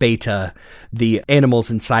Beta, the animals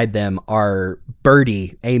inside them, are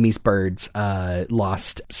Birdie, Amy's birds,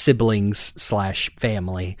 lost siblings /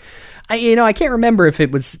 family. I can't remember if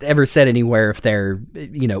it was ever said anywhere if they're,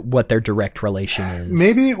 what their direct relation is.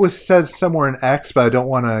 Maybe it was said somewhere in X, but I don't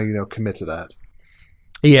want to, commit to that.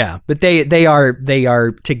 Yeah, but they are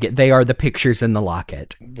the pictures in the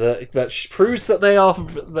locket. That proves that they are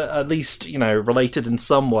at least related in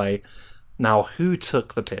some way. Now, who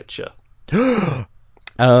took the picture?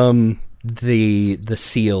 The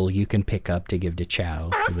seal you can pick up to give to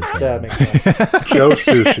Chow. It was yeah, makes sense. Joe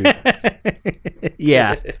Sushi.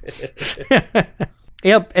 Yeah.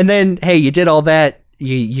 Yep. And then, hey, you did all that.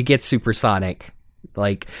 You get Supersonic.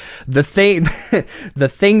 Like, the thing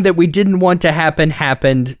that we didn't want to happen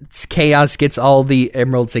happened. Chaos gets all the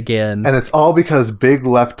emeralds again. And it's all because Big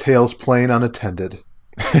left Tails' plane unattended.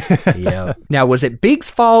 Yeah. Now, was it Big's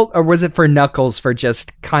fault, or was it for Knuckles for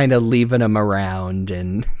just kind of leaving him around?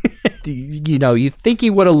 And you think he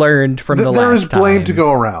would have learned from the last time. There is blame to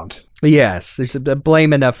go around. Yes, there's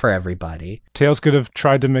blame enough for everybody. Tails could have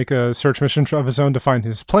tried to make a search mission of his own to find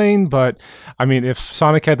his plane, but I mean, if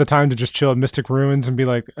Sonic had the time to just chill at Mystic Ruins and be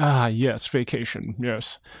like, yes, vacation,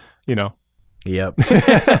 yes, Yep.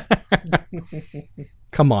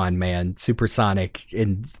 Come on, man. Supersonic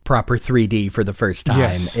in proper 3D for the first time.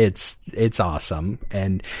 Yes. It's awesome.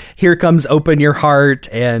 And here comes Open Your Heart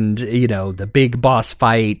and, the big boss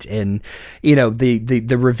fight and,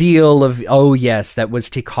 the reveal of, oh, yes, that was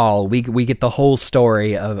Tikal. We get the whole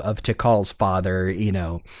story of Tikal's father,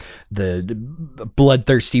 the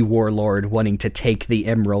bloodthirsty warlord wanting to take the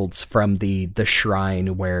emeralds from the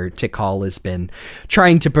shrine where Tikal has been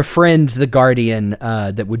trying to befriend the guardian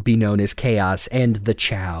that would be known as Chaos and the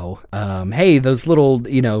Chow. Hey, those little,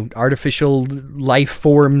 artificial life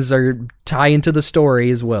forms tie into the story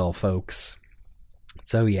as well, folks.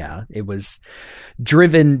 So yeah, it was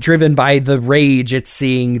driven by the rage at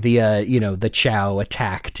seeing the the Chow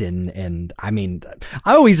attacked, and I mean,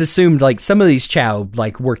 I always assumed like some of these Chow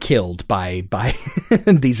like were killed by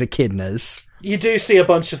these echidnas. You do see a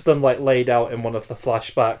bunch of them like laid out in one of the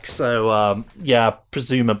flashbacks, so yeah,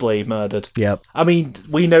 presumably murdered. Yep. I mean,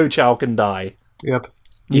 we know Chow can die. Yep.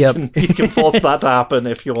 Yep. You can force that to happen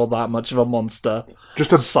if you're that much of a monster.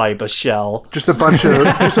 Just a cyber shell. Just a bunch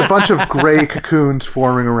of gray cocoons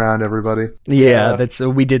forming around everybody. Yeah, that's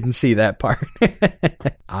we didn't see that part.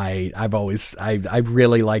 I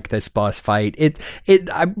really like this boss fight.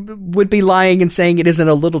 I would be lying and saying it isn't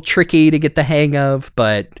a little tricky to get the hang of,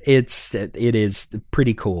 but it is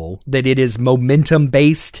pretty cool. That it is momentum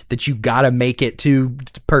based, that you gotta make it to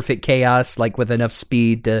perfect chaos, like with enough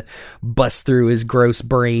speed to bust through his gross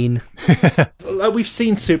brain. We've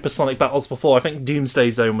seen supersonic battles before. I think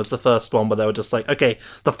Doomsday Zone was the first one where they were just like, okay,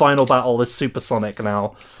 the final battle is supersonic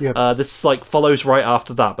now. Yep. This like follows right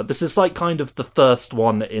after that, but this is like kind of the first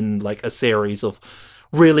one in like a series of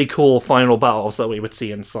really cool final battles that we would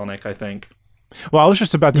see in Sonic, I think. Well, I was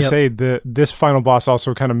just about to say that this final boss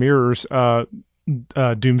also kind of mirrors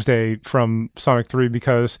Doomsday from Sonic 3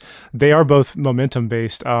 because they are both momentum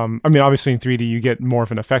based. I mean, obviously in 3D you get more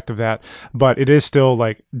of an effect of that, but it is still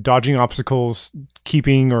like dodging obstacles,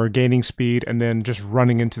 keeping or gaining speed, and then just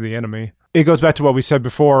running into the enemy. It goes back to what we said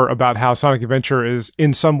before about how Sonic Adventure is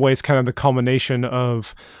in some ways kind of the culmination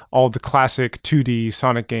of all the classic 2D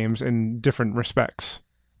Sonic games in different respects.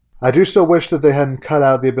 I do still wish that they hadn't cut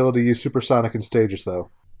out the ability to use supersonic in stages, though.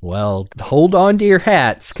 Well, hold on to your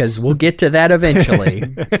hats, because we'll get to that eventually.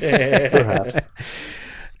 Perhaps.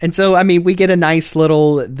 And so, I mean, we get a nice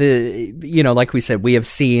little, like we said, we have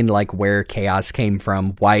seen like where Chaos came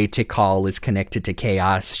from, why Tikal is connected to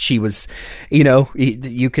Chaos. She was,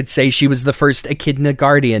 you could say she was the first Echidna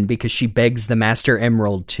Guardian because she begs the Master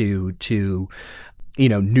Emerald to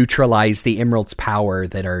neutralize the Emerald's power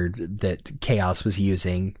that Chaos was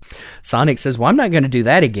using. Sonic says, well, I'm not going to do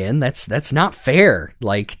that again. That's not fair.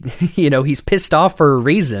 Like, he's pissed off for a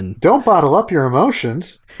reason. Don't bottle up your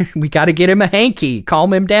emotions. We got to get him a hanky,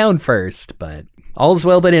 calm him down first, but all's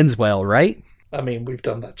well that ends well, right? I mean, we've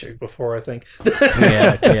done that joke before, I think.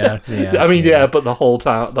 Yeah. I mean, yeah, but the whole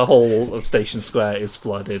town, the whole of Station Square is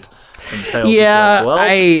flooded. And Tails is yeah,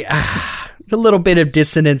 like, well, a little bit of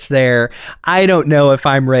dissonance there. I don't know if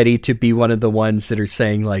I'm ready to be one of the ones that are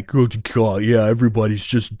saying like, oh God, yeah, everybody's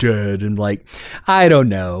just dead. And like, I don't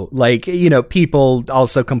know. Like, people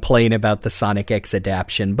also complain about the Sonic X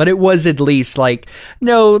adaptation, but it was at least like,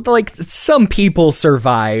 no, like some people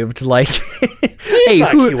survived. Like, hey,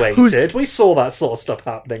 evacuated. We saw that sort of stuff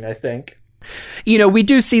happening, I think. We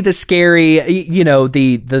do see the scary,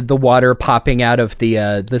 the water popping out of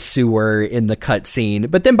the sewer in the cutscene.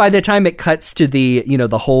 But then by the time it cuts to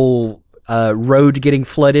the whole road getting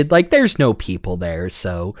flooded, like there's no people there.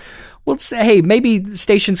 So we'll say, hey, maybe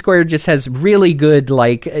Station Square just has really good,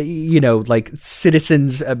 like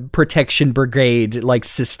citizens protection brigade like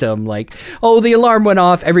system. Like, oh, the alarm went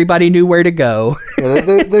off. Everybody knew where to go. Yeah,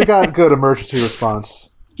 they've got good emergency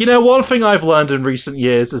response. One thing I've learned in recent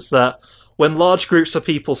years is that when large groups of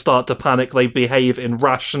people start to panic, they behave in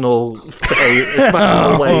rational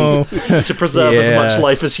ways to preserve as much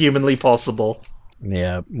life as humanly possible.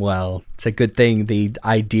 Yeah, well, it's a good thing the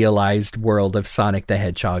idealized world of Sonic the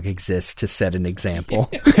Hedgehog exists to set an example.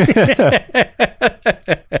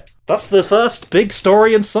 That's the first big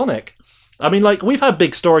story in Sonic. I mean, like, we've had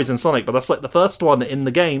big stories in Sonic, but that's like the first one in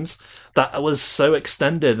the games that was so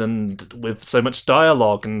extended and with so much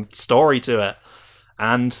dialogue and story to it.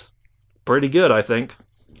 And pretty good, I think.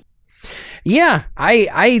 Yeah,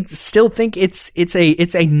 I still think it's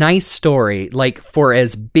a nice story. Like, for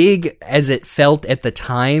as big as it felt at the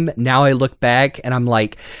time, now I look back and I'm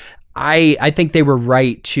like, I think they were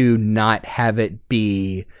right to not have it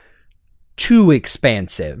be too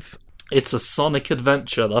expansive. It's a Sonic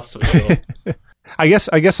adventure, that's for sure. I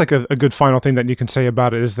guess like a good final thing that you can say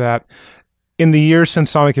about it is that in the years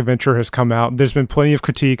since Sonic Adventure has come out, there's been plenty of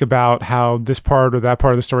critique about how this part or that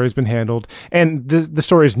part of the story has been handled. And the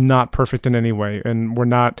story is not perfect in any way. And we're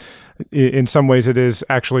not, in some ways, it is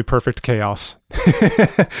actually perfect chaos.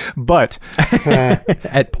 But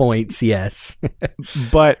at points, yes.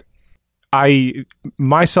 But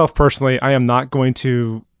myself personally, I am not going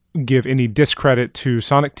to give any discredit to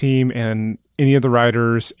Sonic Team and any of the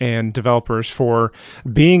writers and developers for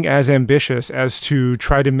being as ambitious as to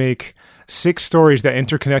try to make 6 stories that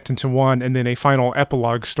interconnect into one, and then a final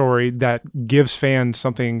epilogue story that gives fans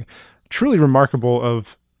something truly remarkable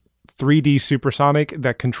of 3D Supersonic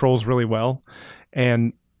that controls really well.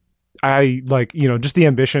 And I like, just the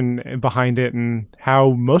ambition behind it and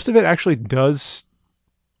how most of it actually does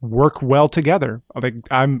work well together. Like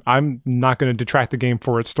I'm not going to detract the game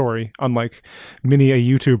for its story, unlike many a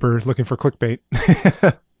YouTuber looking for clickbait.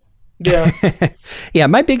 Yeah. Yeah,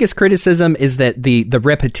 my biggest criticism is that the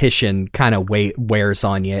repetition kind of wears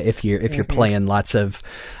on you if you're playing lots of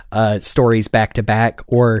stories back to back,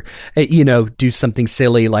 or do something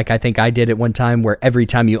silly like I think I did at one time, where every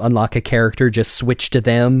time you unlock a character, just switch to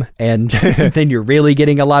them, and then you're really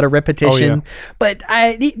getting a lot of repetition. Oh, yeah. But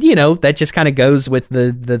that just kind of goes with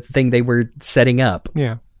the thing they were setting up.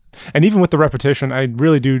 Yeah. And even with the repetition, I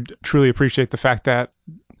really do truly appreciate the fact that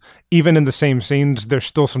even in the same scenes, there's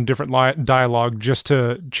still some different dialogue just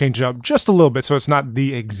to change it up just a little bit, so it's not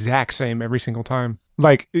the exact same every single time.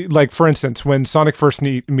 Like for instance, when Sonic first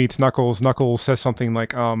meets Knuckles, Knuckles says something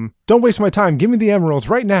like, "Don't waste my time, give me the emeralds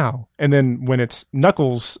right now." And then when it's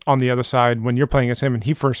Knuckles on the other side, when you're playing as him and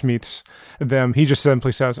he first meets them, he just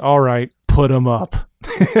simply says, "All right, put them up."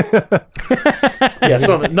 Yeah,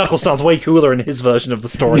 Knuckles sounds way cooler in his version of the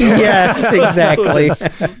story. Yes, exactly.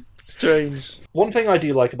 Strange. One thing I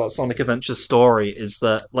do like about Sonic Adventure's story is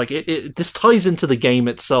that, like, this ties into the game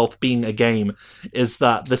itself being a game, is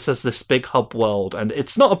that this is this big hub world, and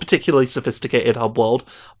it's not a particularly sophisticated hub world,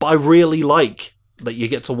 but I really like that you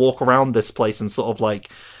get to walk around this place and sort of, like,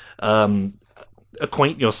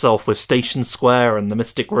 acquaint yourself with Station Square and the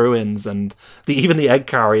Mystic Ruins and even the Egg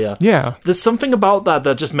Carrier. Yeah. There's something about that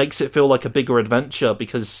just makes it feel like a bigger adventure,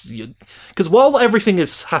 because while everything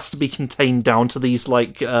has to be contained down to these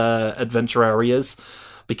adventure areas,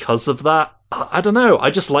 because of that, I don't know,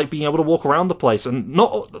 I just like being able to walk around the place. And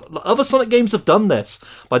not other Sonic games have done this,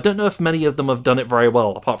 but I don't know if many of them have done it very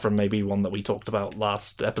well, apart from maybe one that we talked about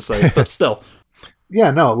last episode, but still.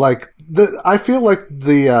 Yeah, no, I feel like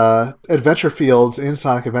the adventure fields in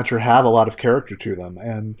Sonic Adventure have a lot of character to them,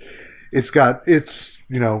 and it's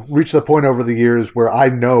reached the point over the years where I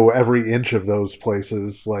know every inch of those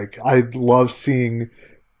places. Like, I love seeing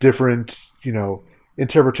different,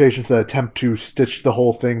 interpretations that attempt to stitch the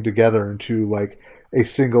whole thing together into like a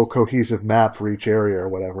single cohesive map for each area or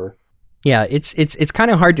whatever. Yeah, it's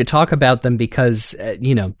kind of hard to talk about them because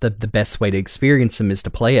the best way to experience them is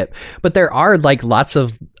to play it. But there are like lots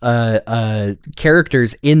of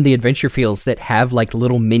characters in the adventure fields that have like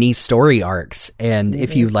little mini story arcs, and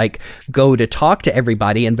if you like go to talk to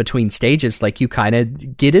everybody in between stages, like you kind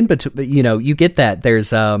of get in between. You get that.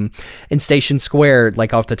 There's in Station Square,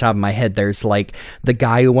 like off the top of my head, there's like the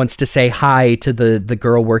guy who wants to say hi to the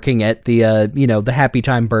girl working at the the Happy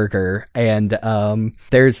Time Burger, and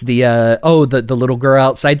there's the little girl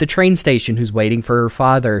outside the train station who's waiting for her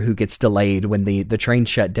father, who gets delayed when the train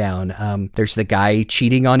shut down. There's the guy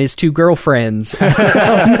cheating on his two girlfriends.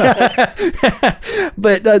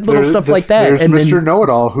 But little stuff like that. There's and Mr.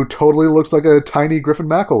 Know-It-All, who totally looks like a tiny Griffin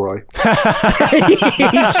McElroy.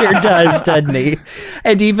 He sure does, doesn't he?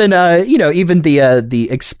 And even even the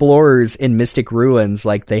explorers in Mystic Ruins,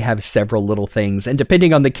 like they have several little things, and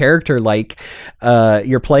depending on the character like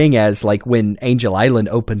you're playing as, like when Angel Island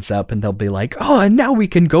opens up and they'll be like, oh, and now we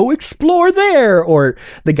can go explore there, or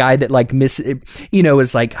the guy that like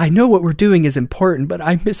is like, I know what we're doing is important, but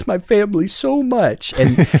I miss my family so much,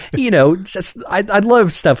 and just I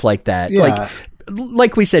love stuff like that. Yeah.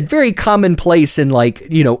 Like we said, very commonplace in like,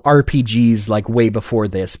 RPGs like way before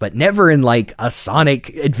this, but never in like a Sonic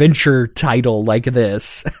adventure title like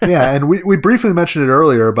this. Yeah, and we briefly mentioned it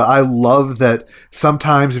earlier, but I love that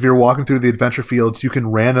sometimes if you're walking through the adventure fields, you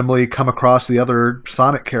can randomly come across the other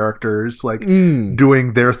Sonic characters like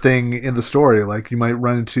doing their thing in the story. Like you might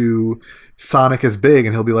run into Sonic as Big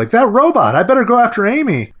and he'll be like, that robot, I better go after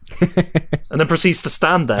Amy. And then proceeds to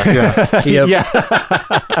stand there. Yeah. Yep.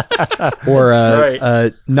 Yeah. Or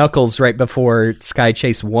Right. Knuckles right before Sky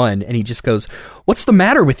Chase 1, and he just goes, what's the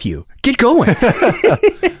matter with you? Get going.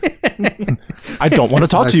 I don't want to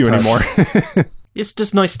talk to you anymore. It's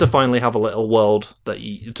just nice to finally have a little world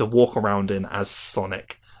to walk around in as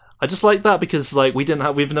Sonic. I just like that because like we've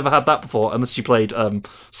never had that before, unless you played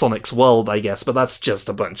Sonic's World, I guess. But that's just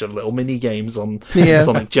a bunch of little mini games on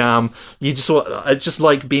Sonic Jam. I just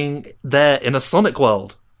like being there in a Sonic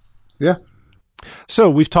world. Yeah. So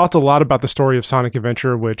we've talked a lot about the story of Sonic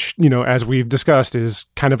Adventure, which, as we've discussed, is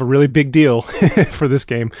kind of a really big deal for this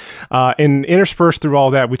game. And interspersed through all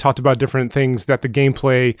that, we talked about different things that the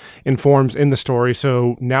gameplay informs in the story.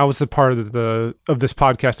 So now is the part of this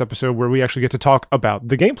podcast episode where we actually get to talk about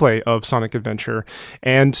the gameplay of Sonic Adventure.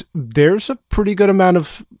 And there's a pretty good amount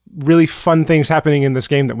of really fun things happening in this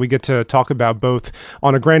game that we get to talk about, both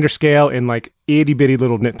on a grander scale and like itty bitty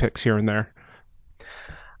little nitpicks here and there.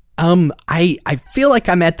 I feel like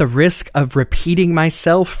I'm at the risk of repeating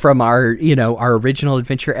myself from our original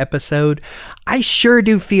adventure episode. I sure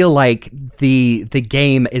do feel like the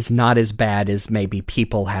game is not as bad as maybe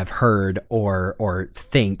people have heard or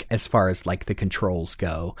think as far as like the controls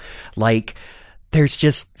go. Like, there's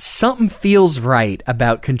just something feels right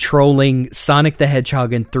about controlling Sonic the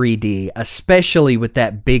Hedgehog in 3D, especially with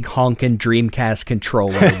that big honkin' Dreamcast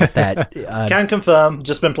controller with that. Can confirm.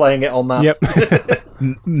 Just been playing it on that. Yep.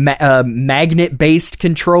 Magnet-based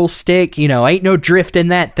control stick. Ain't no drift in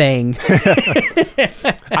that thing.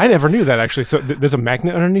 I never knew that, actually. So there's a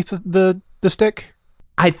magnet underneath the stick?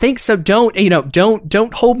 I think so.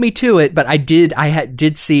 Don't hold me to it, but I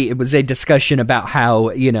did see it was a discussion about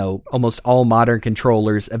how, almost all modern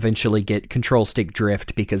controllers eventually get control stick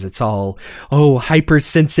drift because it's all,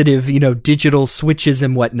 hypersensitive, digital switches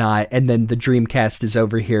and whatnot. And then the Dreamcast is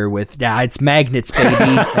over here with, it's magnets,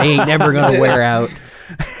 baby. They ain't never going to wear out.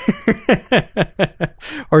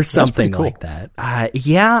 Or something cool. Like that.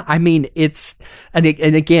 I mean, it's and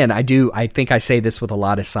again, I think I say this with a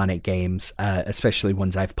lot of Sonic games, especially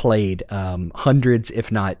ones I've played hundreds,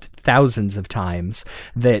 if not thousands of times,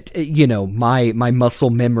 that my muscle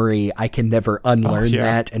memory, I can never unlearn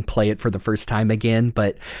that and play it for the first time again.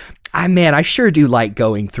 But I sure do like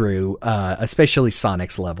going through, especially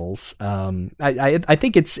Sonic's levels. I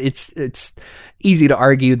think it's easy to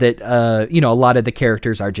argue that a lot of the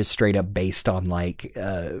characters are just straight up based on like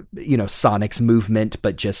Sonic's movement,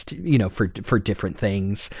 but just for different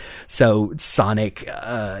things. So Sonic,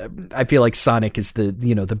 I feel like Sonic is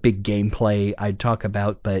the big gameplay I'd talk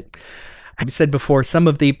about, but I've said before, some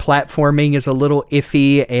of the platforming is a little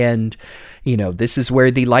iffy, and this is where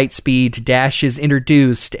the Lightspeed dash is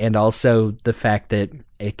introduced, and also the fact that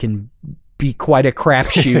it can be quite a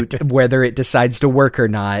crapshoot whether it decides to work or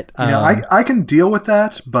not. I can deal with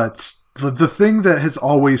that, but the thing that has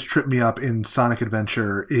always tripped me up in Sonic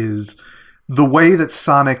Adventure is the way that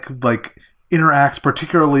Sonic interacts,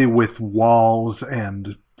 particularly with walls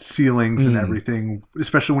and ceilings and everything,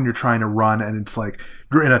 especially when you're trying to run and it's like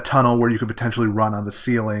you're in a tunnel where you could potentially run on the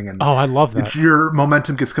ceiling, and I love that. Your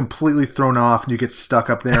momentum gets completely thrown off and you get stuck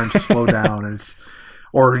up there and slow down, and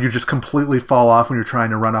or you just completely fall off when you're trying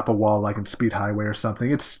to run up a wall like in Speed Highway or something.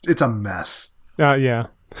 It's a mess. Yeah.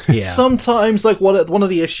 Sometimes, like, one of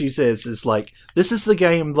the issues is like, this is the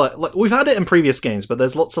game, like we've had it in previous games, but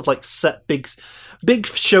there's lots of like big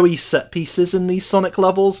showy set pieces in these Sonic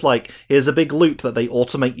levels. Like, here's a big loop that they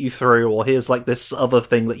automate you through, or here's like this other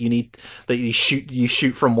thing that you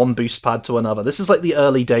shoot from one boost pad to another. This is like the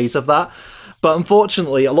early days of that. But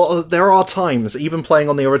unfortunately, there are times, even playing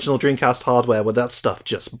on the original Dreamcast hardware, where that stuff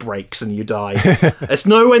just breaks and you die. It's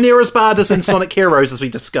nowhere near as bad as in Sonic Heroes, as we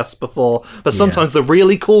discussed before. But sometimes the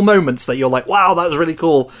really cool moments that you're like, wow, that was really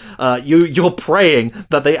cool, you're praying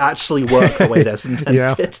that they actually work the way they're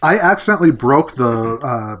intended. I accidentally broke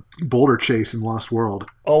the boulder chase in Lost World.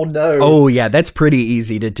 Oh, no. Oh, yeah, that's pretty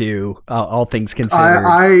easy to do, all things considered.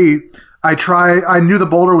 I knew the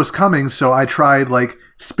boulder was coming, so I tried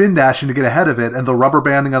spin dashing to get ahead of it, and the rubber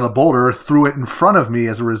banding on the boulder threw it in front of me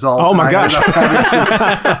as a result. Oh my gosh.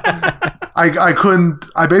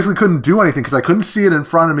 I basically couldn't do anything because I couldn't see it in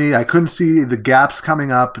front of me. I couldn't see the gaps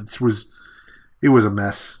coming up. It was a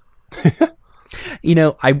mess.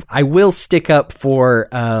 I will stick up for,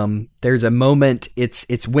 there's a moment,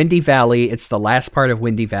 it's Windy Valley, it's the last part of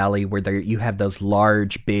Windy Valley where you have those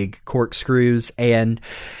large, big corkscrews, and,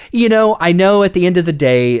 I know at the end of the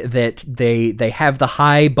day that they have the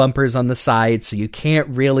high bumpers on the side, so you can't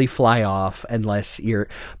really fly off unless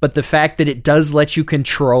but the fact that it does let you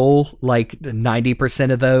control,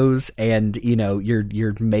 90% of those, and,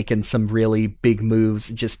 you're making some really big moves,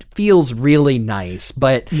 it just feels really nice,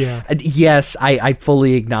 but, yes, I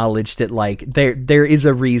fully acknowledge that, there is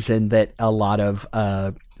a reason that a lot of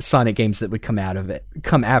Sonic games that would come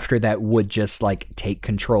after that would just take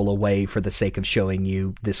control away for the sake of showing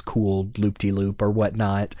you this cool loop-de-loop or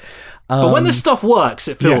whatnot. But when this stuff works,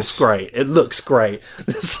 it feels great. It looks great.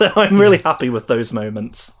 So I'm really happy with those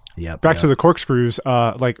moments. Back to the corkscrews,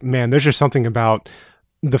 man, there's just something about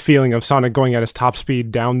the feeling of Sonic going at his top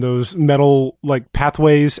speed down those metal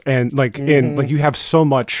pathways, and you have so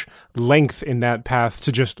much length in that path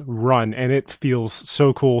to just run, and it feels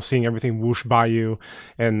so cool seeing everything whoosh by you.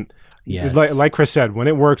 And like Chris said, when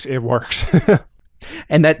it works, it works.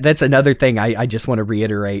 And that's another thing I just want to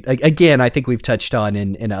reiterate. Again, I think we've touched on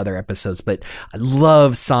in other episodes, but I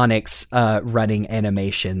love Sonic's running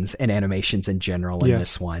animations and animations in general in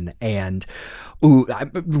this one. And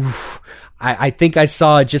I think I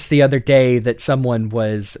saw just the other day that someone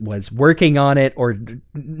was working on it, or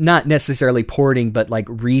not necessarily porting, but like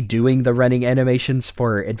redoing the running animations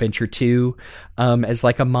for Adventure 2 as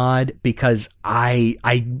like a mod, because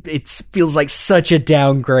it feels like such a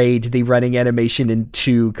downgrade, the running animation in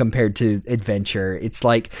 2 compared to Adventure. It's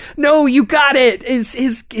like, no, you got it.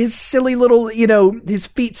 His silly little, his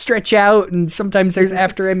feet stretch out, and sometimes there's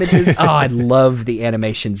after images. Oh, I love the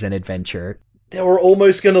animations in Adventure. They were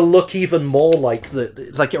almost going to look even more like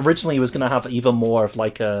originally he was going to have even more of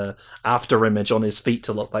like a after image on his feet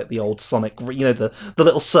to look like the old Sonic, the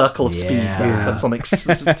little circle of speed that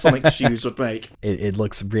Sonic's shoes would make. It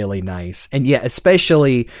looks really nice. And yeah,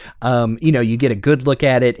 especially, you get a good look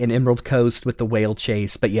at it in Emerald Coast with the whale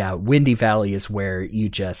chase, but yeah, Windy Valley is where you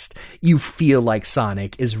feel like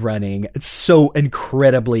Sonic is running so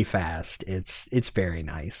incredibly fast. It's very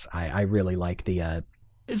nice. I really like the,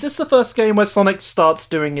 Is this the first game where Sonic starts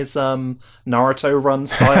doing his Naruto run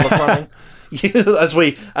style of running?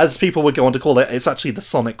 As people would go on to call it, it's actually the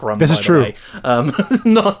Sonic run. This is true.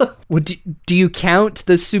 Well, do you count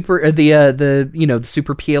the super the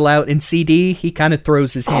super peel out in CD? He kind of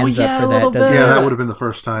throws his hands up for that, doesn't he? Yeah, that would have been the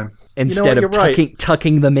first time. Instead of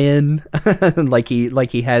tucking them in like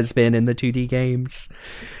he has been in the 2D games.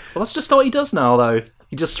 Well, that's just what he does now, though.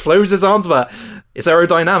 He just throws his arms about. It's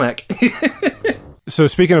aerodynamic. So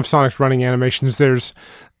speaking of Sonic's running animations,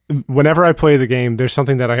 whenever I play the game, there's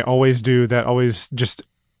something that I always do that always just,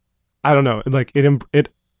 I don't know, like it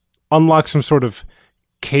unlocks some sort of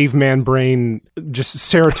caveman brain, just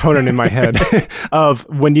serotonin in my head of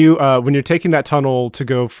when you're taking that tunnel to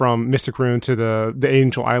go from Mystic Ruin to the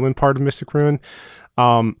Angel Island part of Mystic Ruin,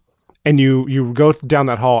 and you go down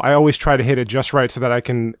that hall, I always try to hit it just right so that I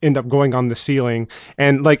can end up going on the ceiling.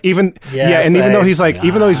 And like even though he's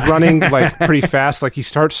running like pretty fast, like he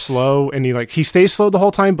starts slow and he stays slow the whole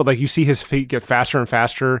time, but like you see his feet get faster and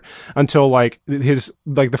faster until like the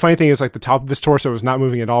funny thing is like the top of his torso is not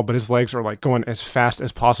moving at all, but his legs are like going as fast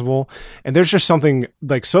as possible. And there's just something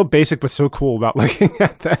like so basic but so cool about looking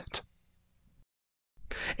at that.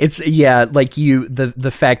 It's like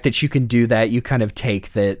the fact that you can do that, you kind of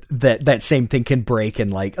take that same thing can break,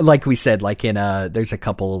 and like we said, like in there's a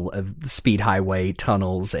couple of Speed Highway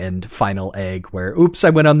tunnels and Final Egg where oops,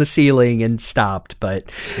 I went on the ceiling and stopped,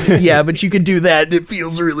 but but you can do that and it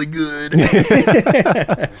feels really good.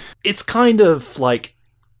 It's kind of like,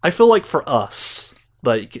 I feel like for us,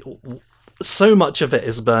 like so much of it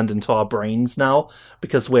is burned into our brains now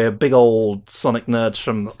because we're big old Sonic nerds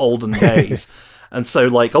from the olden days. And so,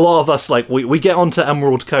 like, a lot of us, like, we get onto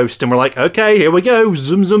Emerald Coast and we're like, okay, here we go,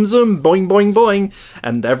 zoom, zoom, zoom, boing, boing, boing,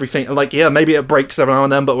 and everything. Like, yeah, maybe it breaks every now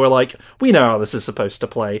and then, but we're like, we know how this is supposed to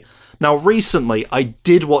play. Now, recently, I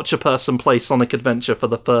did watch a person play Sonic Adventure for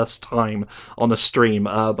the first time on a stream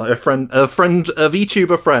by a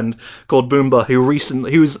VTuber friend called Boomba,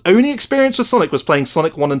 whose only experience with Sonic was playing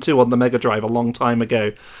Sonic 1 and 2 on the Mega Drive a long time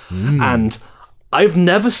ago. And I've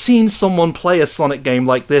never seen someone play a Sonic game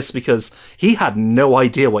like this because he had no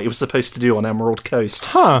idea what he was supposed to do on Emerald Coast.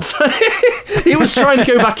 So he was trying to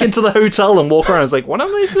go back into the hotel and walk around. I was like, what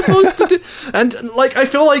am I supposed to do? And like, I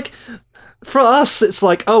feel like for us, it's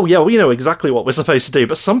like, oh yeah, we know exactly what we're supposed to do.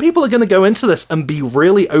 But some people are going to go into this and be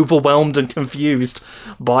really overwhelmed and confused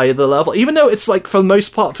by the level. Even though it's like, for the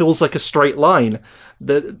most part, feels like a straight line.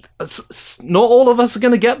 Not all of us are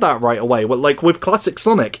going to get that right away. Well, like with classic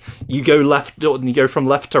Sonic, you go left and you go from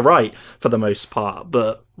left to right for the most part.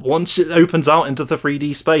 But once it opens out into the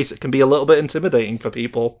 3D space, it can be a little bit intimidating for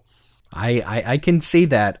people. I can see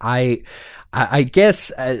that. I guess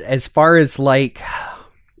as far as like.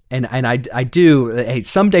 And I do, hey,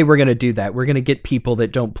 someday we're going to do that. We're going to get people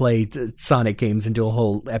that don't play Sonic games and do a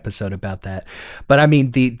whole episode about that. But I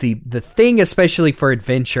mean, the thing, especially for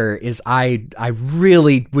Adventure, is I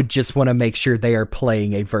really would just want to make sure they are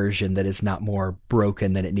playing a version that is not more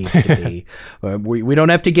broken than it needs to be. We don't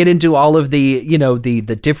have to get into all of the,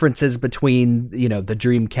 the differences between, the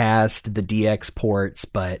Dreamcast, the DX ports,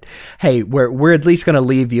 but hey, we're at least going to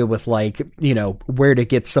leave you with like, where to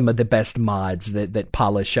get some of the best mods that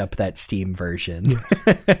polish up that Steam version.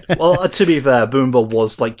 Well, to be fair, Boomba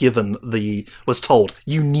was told,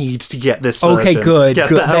 you need to get this version. Okay, good. Get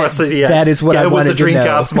good. the RSDX, that is what get I it wanted with the to know.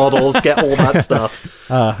 Dreamcast models, get all that stuff.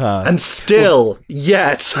 And still,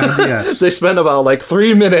 yes. they spent about like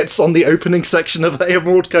 3 minutes on the opening section of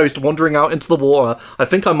Emerald Coast wandering out into the water. I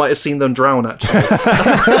think I might have seen them drown, actually.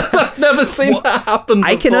 I've never seen that happen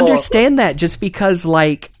before. I can understand that just because,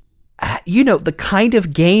 like, the kind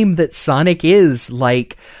of game that Sonic is,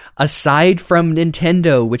 like, aside from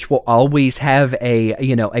Nintendo, which will always have a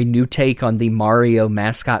new take on the Mario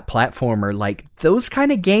mascot platformer, like, those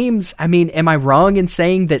kind of games, I mean, am I wrong in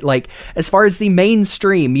saying that, like, as far as the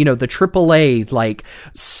mainstream, the AAA, like,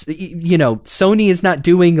 Sony is not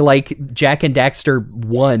doing, like, Jak and Daxter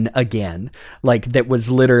 1 again, like, that was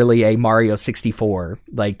literally a Mario 64,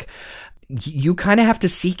 like, you kind of have to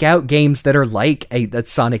seek out games that are like a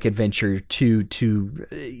Sonic Adventure to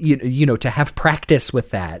have practice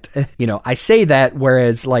with that. I say that,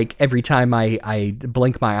 whereas, like, every time I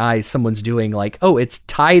blink my eyes, someone's doing, like, oh, it's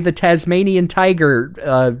Ty the Tasmanian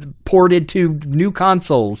Tiger ported to new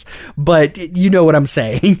consoles, but you know what I'm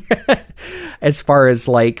saying. As far as,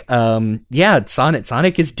 like,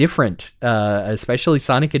 Sonic is different, especially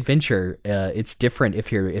Sonic Adventure. It's different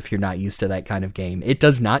if you're not used to that kind of game. It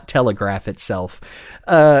does not telegraph itself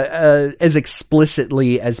as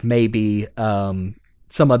explicitly as maybe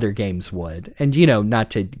some other games would. And,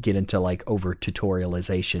 not to get into, like, over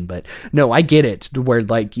tutorialization, but no, I get it, where,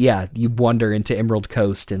 like, yeah, you wander into Emerald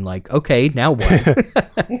Coast and, like, okay, now what?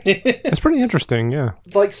 It's pretty interesting, yeah.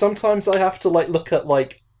 Like, sometimes I have to, like, look at,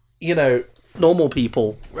 like, normal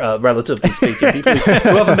people, relatively speaking, people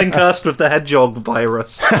who haven't been cursed with the hedgehog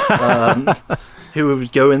virus, who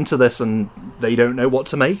would go into this and they don't know what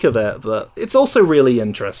to make of it. But it's also really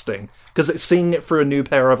interesting because it's seeing it through a new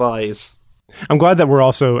pair of eyes. I'm glad that we're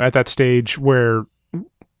also at that stage where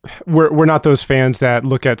we're not those fans that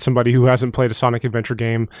look at somebody who hasn't played a Sonic Adventure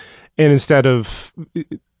game, and instead of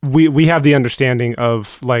we have the understanding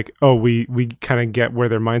of, like, oh, we kind of get where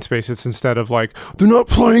their mind space is, instead of, like, they're not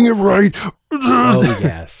playing it right. Oh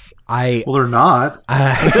yes, well, they're not.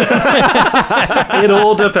 It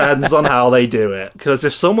all depends on how they do it. Because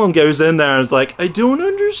if someone goes in there and is like, I don't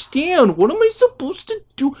understand, what am I supposed to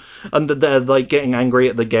do? And they're, like, getting angry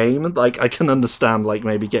at the game, like, I can understand, like,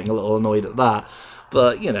 maybe getting a little annoyed at that.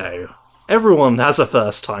 But, everyone has a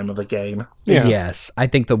first time of a game. Yeah. Yes, I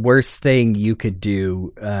think the worst thing you could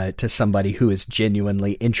do to somebody who is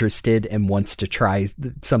genuinely interested and wants to try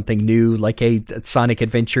something new, like a Sonic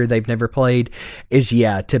Adventure they've never played, is,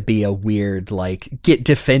 to be a weird, like, get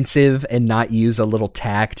defensive and not use a little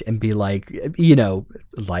tact and be like,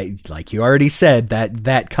 like you already said,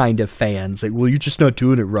 that kind of fans, like, well, you're just not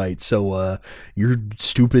doing it right, so you're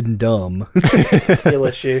stupid and dumb. Skill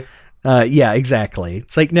issue. Yeah, exactly.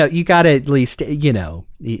 It's like, no, you gotta at least,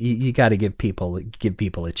 you gotta give people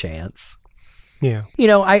a chance. Yeah.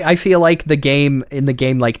 I feel like the game,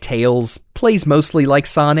 like Tails, plays mostly like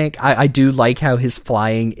Sonic. I do like how his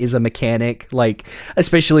flying is a mechanic, like,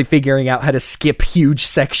 especially figuring out how to skip huge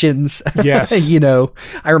sections. Yes.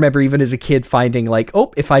 I remember even as a kid finding, like,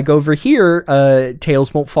 oh, if I go over here,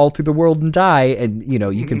 Tails won't fall through the world and die. And,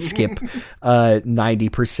 you can skip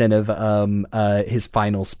 90% of his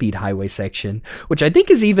final speed highway section, which I think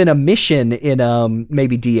is even a mission in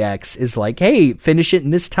maybe DX, is like, hey, finish it in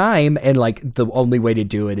this time. And, like, the only way to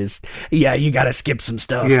do it is, you gotta skip some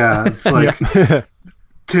stuff. Yeah, it's like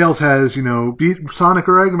Tails has, beat Sonic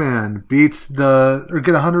or Eggman, or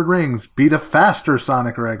get 100 rings, beat a faster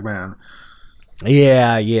Sonic or Eggman.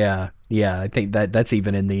 Yeah. I think that's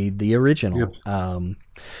even in the original. Yep.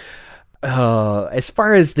 As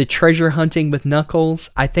far as the treasure hunting with Knuckles,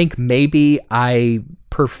 I think maybe I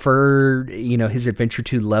prefer, his Adventure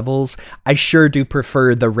 2 levels. I sure do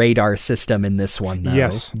prefer the radar system in this one, though.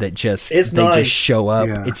 Yes. That just just show up.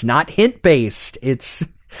 Yeah. It's not hint based. It's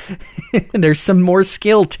there's some more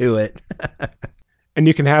skill to it. And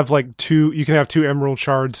you can have two emerald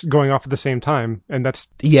shards going off at the same time, and that's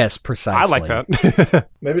yes, precisely. I like that.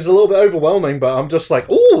 Maybe it's a little bit overwhelming, but I'm just like,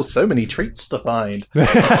 oh, so many treats to find.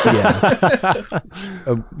 Yeah, it's,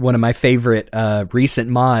 one of my favorite recent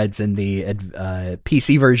mods in the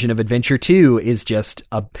PC version of Adventure 2 is just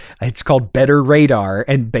it's called Better Radar,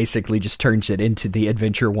 and basically just turns it into the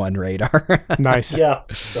Adventure 1 radar. Nice. Yeah,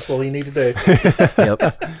 that's all you need to do.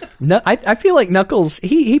 Yep. No, I feel like Knuckles,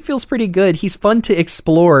 he feels pretty good. He's fun to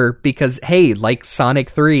explore because, hey, like Sonic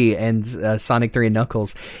 3 and Sonic 3 and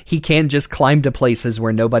Knuckles, he can just climb to places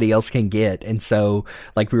where nobody else can get. And so,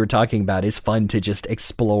 like we were talking about, it's fun to just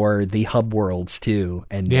explore the hub worlds too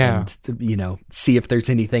and see if there's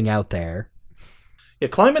anything out there. Yeah,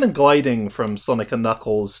 climbing and gliding from Sonic and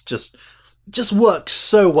Knuckles just works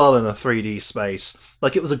so well in a 3D space.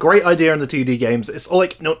 Like, it was a great idea in the 2D games. It's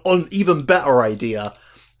like an even better idea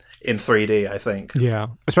in 3D, I think. Yeah,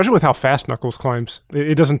 especially with how fast Knuckles climbs.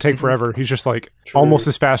 It doesn't take forever. He's just like almost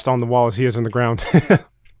as fast on the wall as he is on the ground.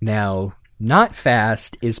 Now, not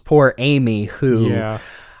fast is poor Amy, who Yeah.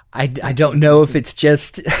 I don't know if it's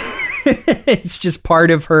just it's just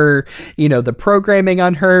part of her, the programming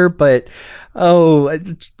on her, but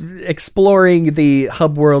exploring the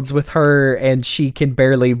hub worlds with her, and she can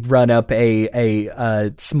barely run up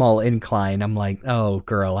a small incline. I'm like, oh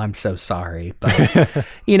girl, I'm so sorry, but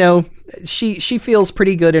she feels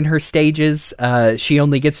pretty good in her stages. She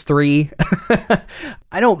only gets 3.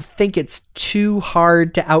 I don't think it's too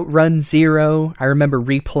hard to outrun Zero. I remember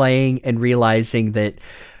replaying and realizing that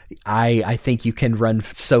I think you can run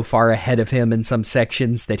so far ahead of him in some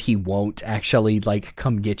sections that he won't actually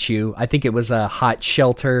come get you. I think it was a hot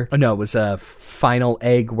shelter. Oh no, it was a final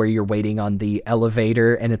egg where you're waiting on the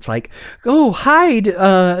elevator and it's like, oh, hide.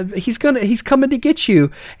 He's coming to get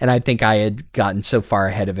you. And I think I had gotten so far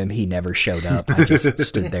ahead of him, he never showed up. I just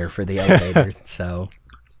stood there for the elevator. So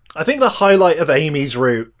I think the highlight of Amy's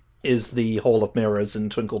route is the Hall of Mirrors in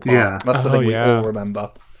Twinkle Park. Yeah. That's something we all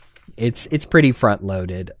remember. It's pretty front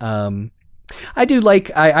loaded. I do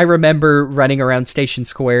I remember running around Station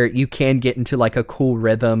Square. You can get into a cool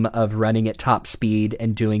rhythm of running at top speed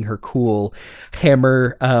and doing her cool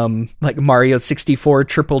hammer, Mario 64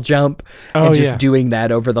 triple jump, and just doing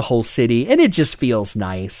that over the whole city. And it just feels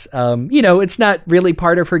nice. It's not really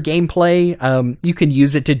part of her gameplay. You can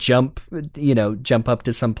use it to jump up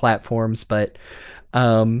to some platforms, but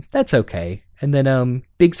that's okay. And then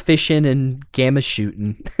Big's fishing and Gamma's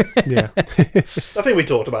shooting. Yeah. I think we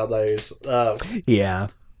talked about those. Yeah.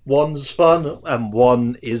 One's fun and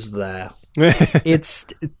one is there. It's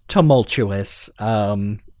tumultuous.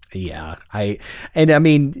 Yeah. I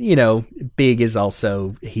mean, Big is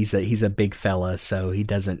also he's a big fella, so he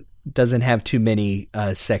doesn't have too many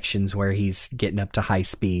sections where he's getting up to high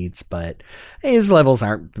speeds, but his levels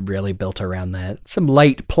aren't really built around that. Some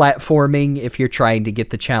light platforming if you're trying to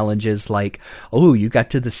get the challenges, like, oh, you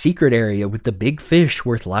got to the secret area with the big fish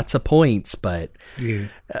worth lots of points, but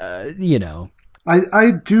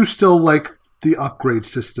I do still like the upgrade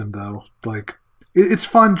system though. It's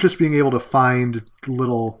fun just being able to find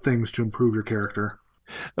little things to improve your character.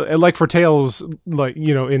 Like for Tails,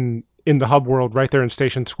 in the hub world right there in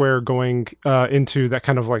Station Square, going into that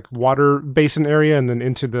kind of water basin area and then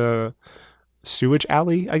into the sewage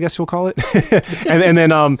alley, I guess you'll call it. and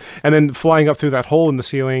then flying up through that hole in the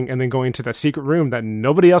ceiling and then going to that secret room that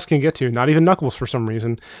nobody else can get to, not even Knuckles for some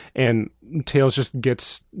reason. And Tails just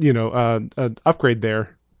gets, an upgrade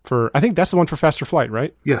there for, I think that's the one for faster flight,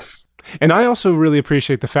 right? Yes. And I also really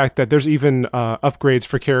appreciate the fact that there's even upgrades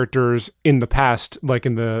for characters in the past, like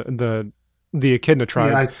in the Echidna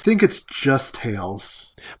tribe. Yeah, I think it's just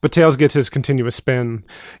Tails. But Tails gets his continuous spin.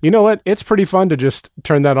 You know what? It's pretty fun to just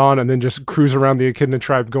turn that on and then just cruise around the Echidna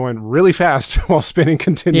tribe going really fast while spinning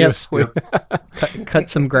continuously. Yep. Cut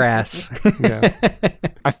some grass. Yeah.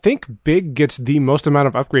 I think Big gets the most amount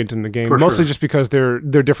of upgrades in the game, For mostly sure. just because they're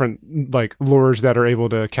different lures that are able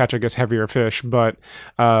to catch, I guess, heavier fish. But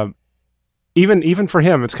even for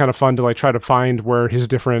him, it's kind of fun to try to find where his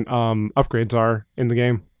different upgrades are in the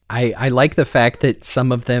game. I like the fact that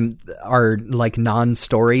some of them are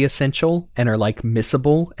non-story essential and are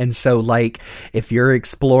missable. And so if you're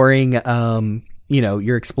exploring,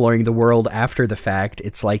 you're exploring the world after the fact,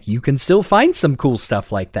 it's you can still find some cool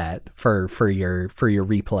stuff like that for your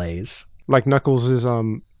replays. Like Knuckles is,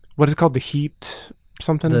 what is it called? The heat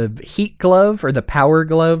something? The heat glove or the power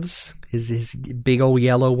gloves. His big old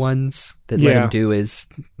yellow ones that let him do his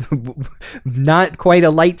not quite a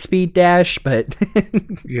light speed dash, but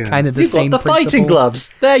kind of the same You've got the principle. fighting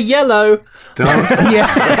gloves. They're yellow. Don't.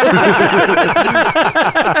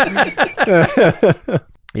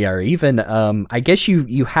 Yeah, or even I guess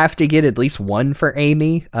you have to get at least one for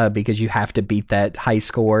Amy because you have to beat that high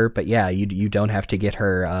score. But yeah, you don't have to get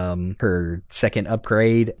her her second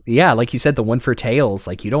upgrade. Yeah, like you said, the one for Tails,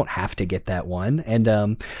 you don't have to get that one. And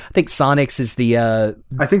I think Sonic's is the.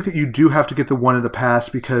 I think that you do have to get the one in the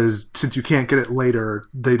past because since you can't get it later,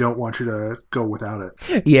 they don't want you to go without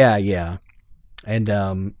it. Yeah.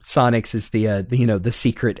 And Sonic's is the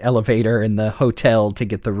secret elevator in the hotel to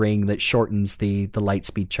get the ring that shortens the light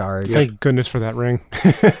speed charge. Thank goodness for that ring.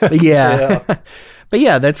 Yeah. But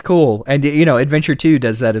yeah, that's cool. And Adventure 2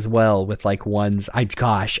 does that as well with ones. I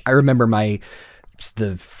remember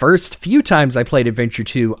the first few times I played Adventure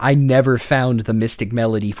 2, I never found the Mystic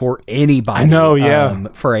Melody for anybody. I know, yeah.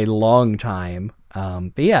 For a long time.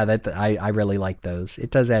 But yeah, that I really like those.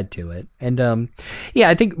 It does add to it. And yeah,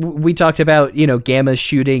 I think we talked about, Gamma's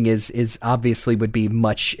shooting is obviously would be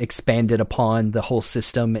much expanded upon the whole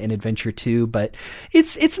system in Adventure 2, but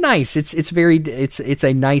it's nice. It's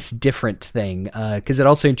a nice different thing because it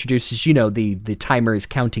also introduces, the timer is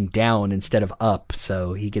counting down instead of up,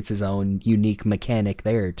 so he gets his own unique mechanic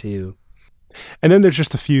there too. And then there's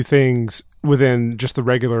just a few things within just the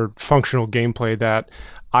regular functional gameplay that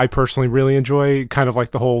I personally really enjoy, kind of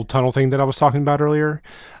like the whole tunnel thing that I was talking about earlier.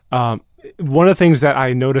 One of the things that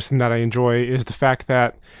I noticed and that I enjoy is the fact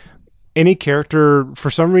that any character, for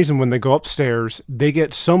some reason, when they go upstairs, they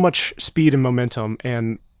get so much speed and momentum,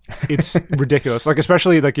 and it's ridiculous. Like,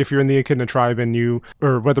 especially like if you're in the Echidna tribe and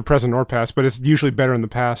or whether present or past, but it's usually better in the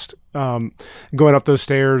past, going up those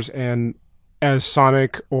stairs, and as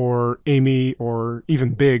Sonic or Amy or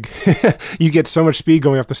even Big, you get so much speed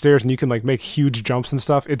going up the stairs and you can like make huge jumps and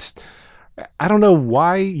stuff. I don't know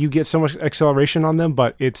why you get so much acceleration on them,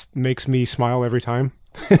 but it makes me smile every time.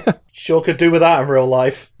 Sure could do with that in real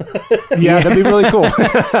life. Yeah, that'd be really cool.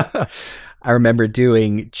 I remember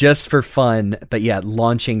doing, just for fun, but yeah,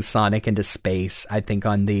 launching Sonic into space, I think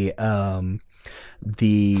on the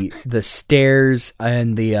stairs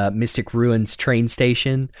and the Mystic Ruins train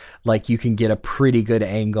station. Like, you can get a pretty good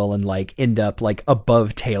angle and like end up like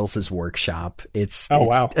above Tails' workshop.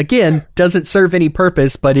 Wow. Again, doesn't serve any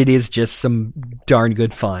purpose, but it is just some darn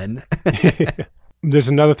good fun. There's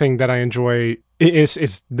another thing that I enjoy. This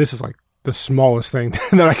is like the smallest thing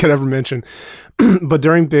that I could ever mention, but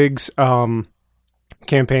during Big's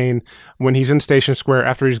campaign, when he's in Station Square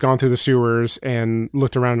after he's gone through the sewers and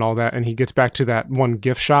looked around and all that, and he gets back to that one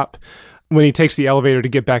gift shop, when he takes the elevator to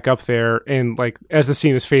get back up there, and like as the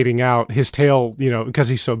scene is fading out, his tail, because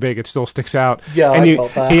he's so big, it still sticks out. Yeah, and I you,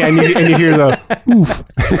 felt that. and you hear the oof.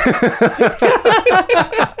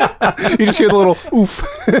 You just hear the little oof.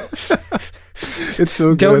 It's so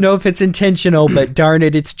good. Don't know if it's intentional, but darn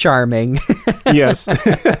it, it's charming. Yes.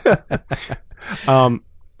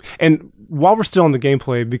 And while we're still on the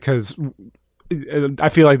gameplay, because I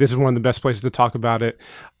feel like this is one of the best places to talk about it,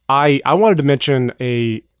 I wanted to mention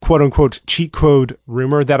a quote-unquote cheat code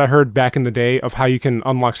rumor that I heard back in the day of how you can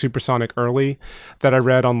unlock Supersonic early, that I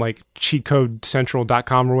read on like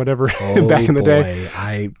cheatcodecentral.com or whatever back in the day.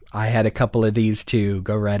 I had a couple of these too.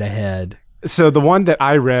 Go right ahead. So the one that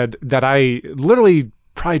I read that I literally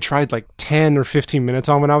probably tried like 10 or 15 minutes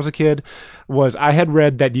on when I was a kid was, I had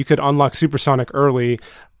read that you could unlock Supersonic early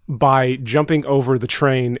by jumping over the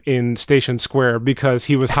train in Station Square because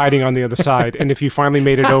he was hiding on the other side. And if you finally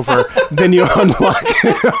made it over, then you unlock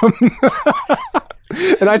him.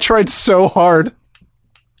 And I tried so hard.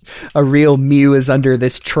 A real Mew is under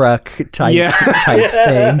this truck type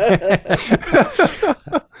thing.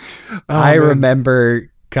 I remember,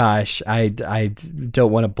 gosh, I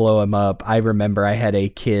don't want to blow him up. I remember I had a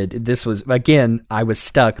kid. This was, again, I was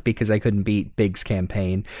stuck because I couldn't beat Big's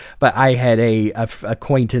campaign. But I had a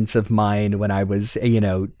acquaintance of mine when I was,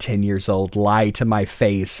 10 years old, lie to my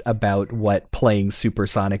face about what playing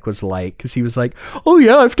Supersonic was like. Because he was like, oh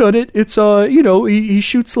yeah, I've done it. It's, he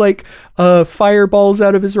shoots like fireballs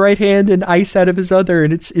out of his right hand and ice out of his other.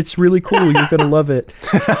 And it's really cool. You're going to love it.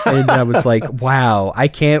 And I was like, wow, I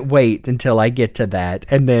can't wait until I get to that.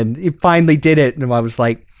 And then he finally did it, and I was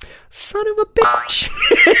like, son of a bitch.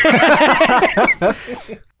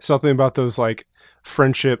 Something about those like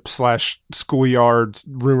friendship / schoolyard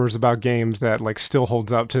rumors about games that like still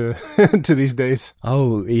holds up to to these days.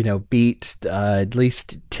 Oh, beat at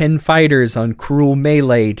least 10 fighters on Cruel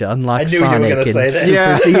Melee to unlock Sonic. I knew you were going to say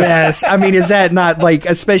that. Yes. I mean, is that not like,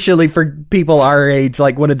 especially for people our age,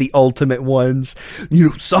 like one of the ultimate ones?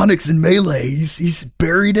 Sonic's in Melee. He's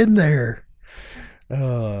buried in there.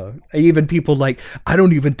 Even people like, I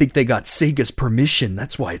don't even think they got Sega's permission.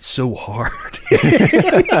 That's why it's so hard.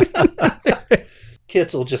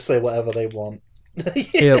 Kids will just say whatever they want.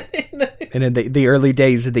 Yep. And in the early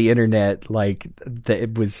days of the internet, like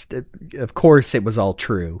it was, of course, it was all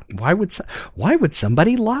true. Why would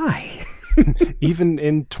somebody lie? Even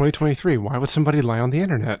in 2023, why would somebody lie on the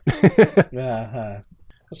internet? I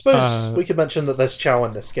suppose we could mention that there's Chow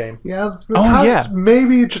in this game. Yeah. yeah.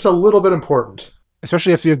 Maybe just a little bit important.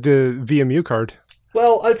 Especially if you have the VMU card.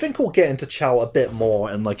 Well, I think we'll get into Chow a bit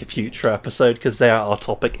more in like a future episode because they are our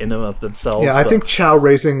topic in and of themselves. Yeah, I think Chow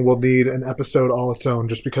Racing will need an episode all its own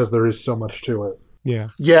just because there is so much to it. Yeah.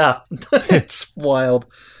 Yeah, it's wild.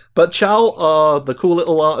 But Chow are the cool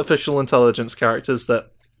little artificial intelligence characters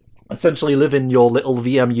that essentially live in your little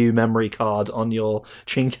VMU memory card on your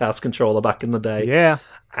Dreamcast controller back in the day. Yeah.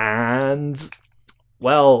 And,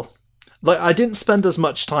 well, Like, I didn't spend as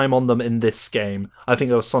much time on them in this game. I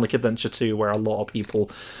think it was Sonic Adventure 2 where a lot of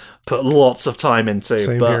people put lots of time into.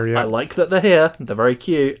 Same but here, yeah. I like that they're here. They're very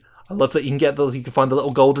cute. I love that you can find the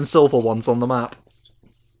little gold and silver ones on the map.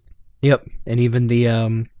 Yep, and even the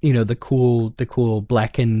the cool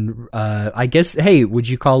black and I guess, hey, would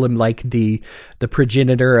you call him like the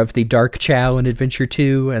progenitor of the Dark Chow in Adventure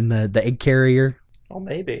 2 and the egg carrier? Oh,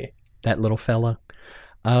 maybe. That little fella.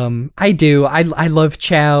 I do. I love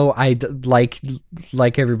Chow.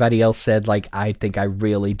 Like everybody else said, like, I think I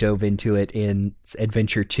really dove into it in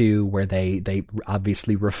Adventure 2, where they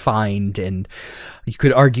obviously refined and you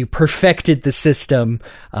could argue perfected the system,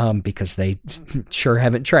 because they sure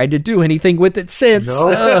haven't tried to do anything with it since.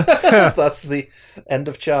 No. That's the end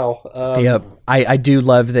of Chow. Yep. I do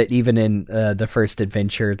love that even in the first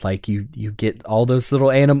adventure, like you get all those the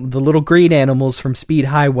little green animals from Speed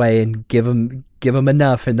Highway and give them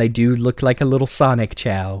enough, and they do look like a little Sonic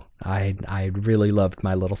Chow. I really loved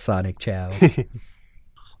my little Sonic Chow.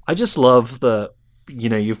 I just love that,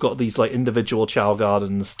 you've got these like individual Chow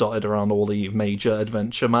Gardens dotted around all the major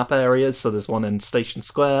adventure map areas. So there's one in Station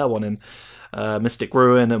Square, one in Mystic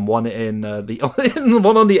Ruin, and one in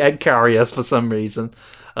one on the Egg Carriers for some reason.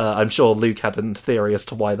 I'm sure Luke had a theory as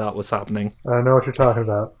to why that was happening. I know what you're talking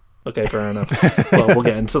about. Okay, fair enough. Well, we'll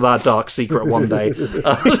get into that dark secret one day.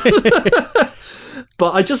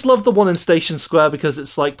 But I just love the one in Station Square because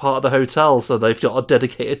it's like part of the hotel, so they've got a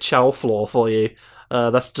dedicated Chow floor for you.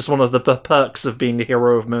 That's just one of the perks of being a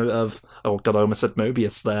hero of oh god, I almost said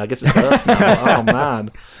Mobius there. I guess it's Earth now. Oh man.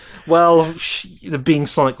 Well, being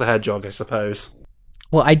Sonic the Hedgehog, I suppose.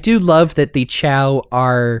 Well, I do love that the Chow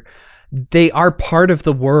are part of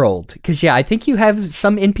the world, because I think you have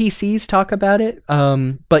some NPCs talk about it,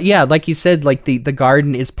 but yeah, like you said, like the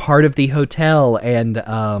garden is part of the hotel, and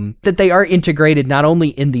that they are integrated not only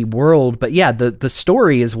in the world, but the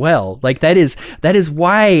story as well. Like that is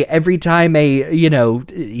why every time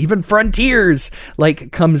even Frontiers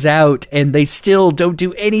like comes out and they still don't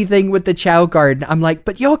do anything with the Chow garden, I'm like,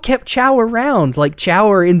 but y'all kept Chow around. Like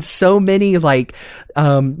Chow are in so many like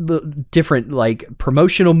different like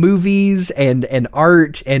promotional movies and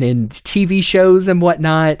art and in TV shows and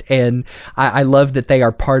whatnot, and I love that they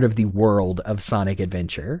are part of the world of Sonic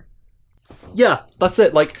Adventure. Yeah, that's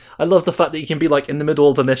it. Like, I love the fact that you can be like in the middle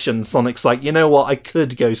of the mission, Sonic's like, you know what, I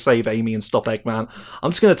could go save Amy and stop Eggman. I'm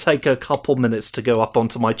just going to take a couple minutes to go up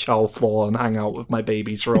onto my Chow floor and hang out with my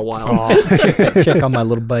babies for a while. Check on my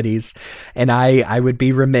little buddies. And I would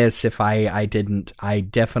be remiss if I didn't. I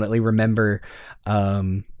definitely remember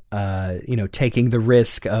taking the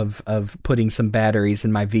risk of putting some batteries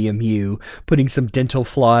in my VMU, putting some dental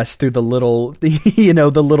floss through the little,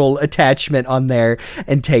 the little attachment on there,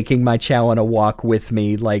 and taking my Chow on a walk with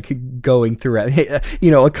me, like going through,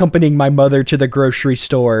 accompanying my mother to the grocery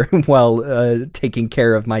store while taking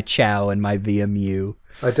care of my Chow and my VMU.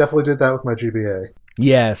 I definitely did that with my GBA.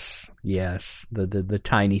 Yes. The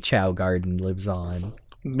tiny Chow garden lives on.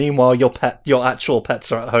 Meanwhile, your actual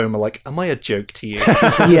pets are at home are like, am I a joke to you?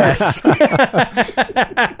 Yes.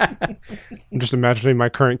 I'm just imagining my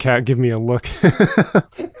current cat give me a look.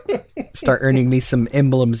 Start earning me some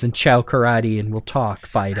emblems in Chow Karate and we'll talk,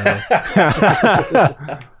 Fido.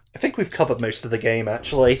 I think we've covered most of the game,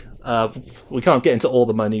 actually. We can't get into all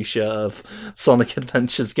the minutiae of Sonic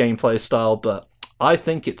Adventure's gameplay style, but I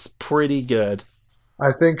think it's pretty good.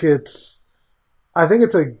 I think it's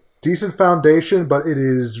a decent foundation, but it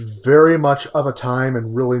is very much of a time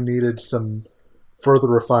and really needed some further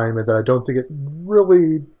refinement that I don't think it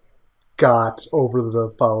really got over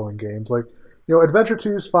the following games. Like, Adventure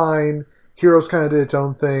 2 is fine. Heroes kind of did its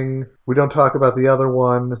own thing. We don't talk about the other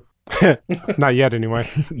one. Not yet, anyway.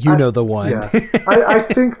 The one. Yeah. I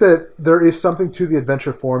think that there is something to the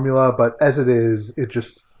adventure formula, but as it is, it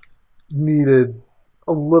just needed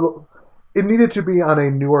a little... It needed to be on a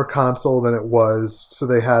newer console than it was, so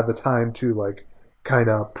they had the time to like kind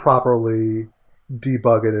of properly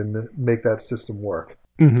debug it and make that system work.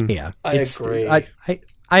 Mm-hmm. Yeah, I agree.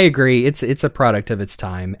 I agree. It's a product of its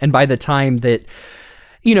time, and by the time that,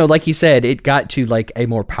 like you said, it got to like a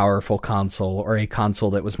more powerful console or a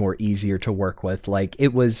console that was more easier to work with, like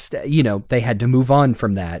it was, they had to move on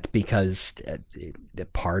from that because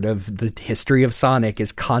part of the history of Sonic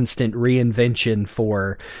is constant reinvention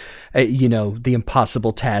for, the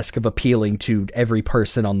impossible task of appealing to every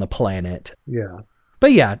person on the planet. Yeah.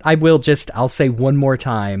 But yeah, I'll say one more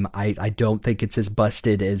time, I don't think it's as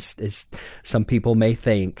busted as some people may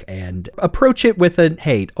think, and approach it with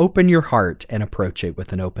open your heart and approach it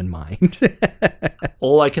with an open mind.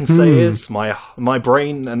 All I can say is my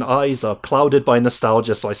brain and eyes are clouded by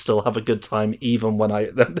nostalgia, so I still have a good time even when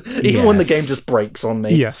when the game just breaks on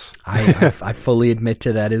me. Yes. I fully admit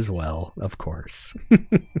to that as well, of course.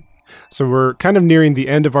 So we're kind of nearing the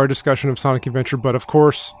end of our discussion of Sonic Adventure, but of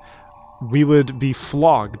course, we would be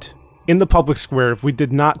flogged in the public square if we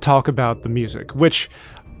did not talk about the music, which,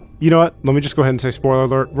 you know what? Let me just go ahead and say, spoiler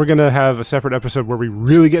alert, we're going to have a separate episode where we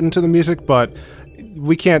really get into the music, but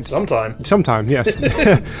we can't... Sometime, yes.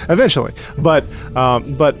 Eventually. But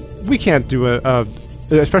we can't do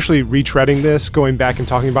especially retreading this, going back and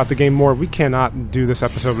talking about the game more, we cannot do this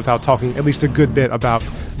episode without talking at least a good bit about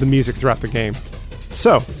the music throughout the game.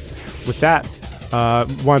 So, with that,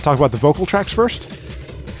 want to talk about the vocal tracks first?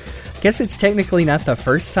 Guess it's technically not the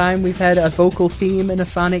first time we've had a vocal theme in a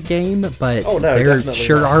Sonic game, but there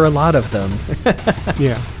sure are a lot of them.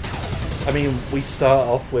 Yeah. I mean, we start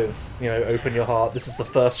off with, Open Your Heart. This is the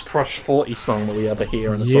first Crush 40 song that we ever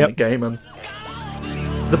hear in a Sonic game, and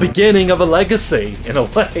the beginning of a legacy, in a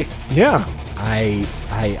way. Yeah. I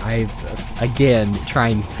again,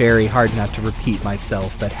 trying very hard not to repeat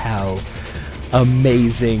myself, but how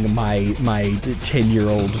amazing my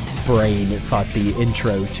 10-year-old brain thought the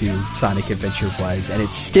intro to Sonic Adventure was, and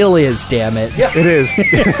it still is, damn it. Yeah. It is.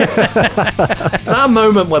 That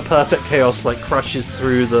moment where Perfect Chaos crushes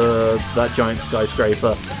through that giant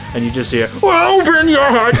skyscraper, and you just hear, "Open your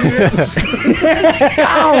heart!"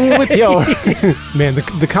 Down with your... Man,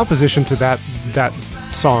 the composition to that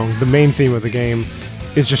song, the main theme of the game,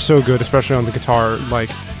 is just so good, especially on the guitar.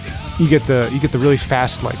 You get the really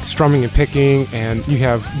fast strumming and picking, and you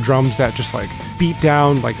have drums that just beat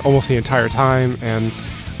down almost the entire time, and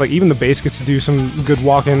even the bass gets to do some good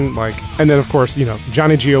walking, and then of course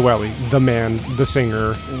Johnny Gioeli, the man, the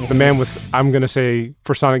singer, the man with, I'm gonna say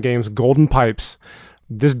for Sonic games, golden pipes.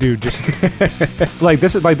 This dude just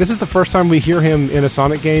this is the first time we hear him in a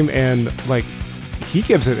Sonic game, and he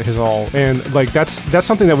gives it his all, and that's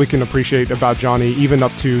something that we can appreciate about Johnny even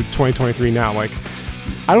up to 2023 now.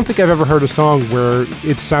 I don't think I've ever heard a song where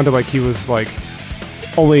it sounded like he was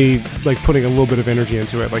only putting a little bit of energy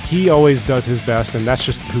into it. He always does his best, and that's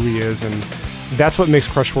just who he is, and that's what makes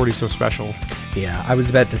Crush 40 so special. Yeah, I was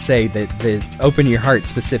about to say that the Open Your Heart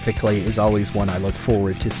specifically is always one I look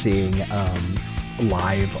forward to seeing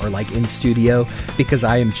live or in studio, because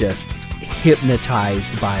I am just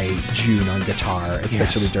hypnotized by June on guitar,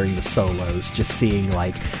 especially during the solos, just seeing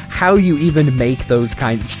how you even make those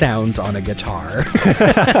kind of sounds on a guitar.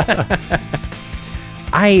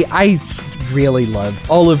 I really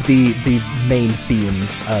love all of the main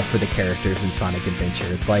themes for the characters in Sonic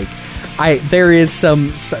Adventure. There is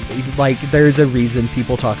there's a reason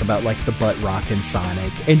people talk about the butt rock in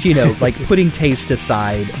Sonic, and putting taste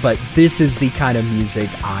aside, but this is the kind of music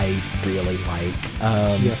I really like.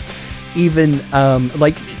 Yes. Even I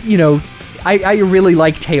really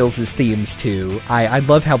like Tails' themes too. I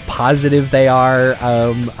love how positive they are.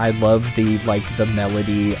 I love the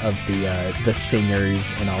melody of the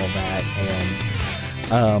singers and all that,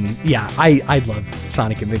 and I love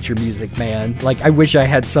Sonic Adventure music, man. I wish I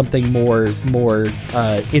had something more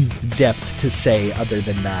in depth to say other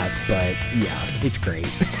than that, but yeah, it's great.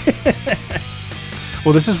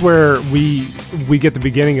 Well, this is where we get the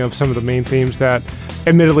beginning of some of the main themes that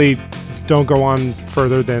admittedly don't go on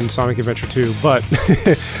further than Sonic Adventure 2, but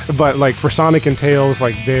but for Sonic and Tails,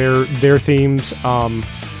 their themes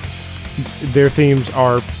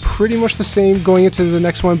are pretty much the same going into the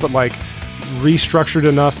next one, but restructured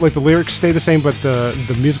enough. The lyrics stay the same, but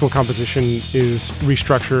the musical composition is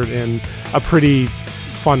restructured in a pretty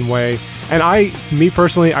fun way. And me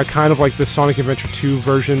personally, I kind of like the Sonic Adventure 2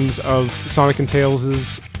 versions of Sonic and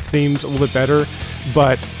Tails' themes a little bit better,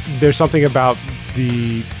 but there's something about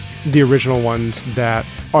the original ones that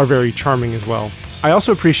are very charming as well. I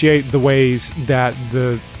also appreciate the ways that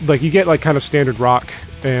you get kind of standard rock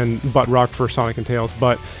and butt rock for Sonic and Tails,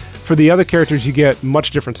 but for the other characters you get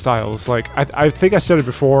much different styles. I think I said it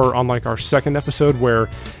before on our second episode,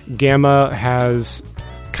 where Gamma has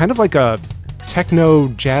kind of a techno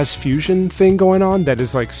jazz fusion thing going on that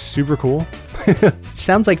is super cool.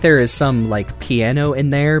 Sounds like there is some piano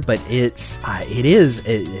in there, but I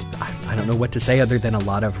don't know what to say other than a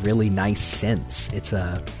lot of really nice synths.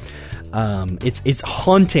 It's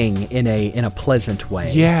haunting in a pleasant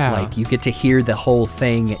way. Yeah, you get to hear the whole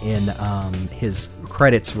thing in his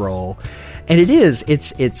credits roll, And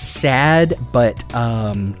it's sad but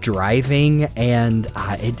driving, and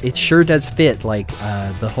it sure does fit like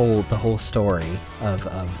the whole story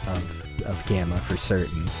of Gamma for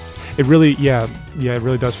certain. It really, it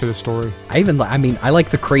really does fit the story. I like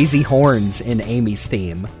the crazy horns in Amy's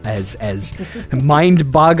theme, as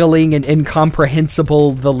mind-boggling and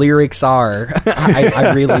incomprehensible the lyrics are.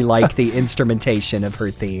 I really like the instrumentation of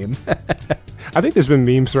her theme. I think there's been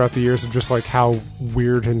memes throughout the years of just like how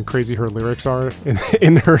weird and crazy her lyrics are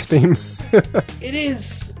in her theme. It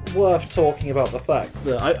is worth talking about the fact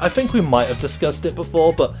that I think we might have discussed it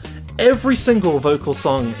before, but every single vocal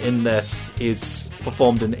song in this is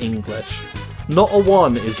performed in English. Not a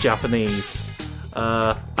one is Japanese.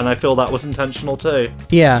 And I feel that was intentional too.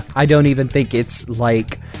 Yeah, I don't even think it's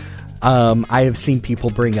like... I have seen people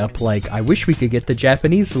bring up, like, I wish we could get the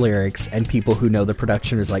Japanese lyrics, and people who know the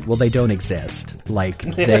production is like, well, they don't exist. Like,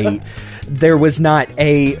 there was not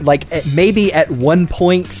maybe at one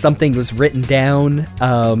point something was written down,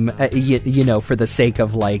 for the sake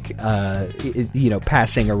of, like,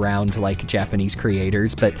 passing around, like, Japanese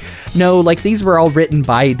creators. But no, like, these were all written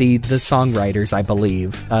by the songwriters, I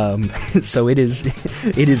believe. So it is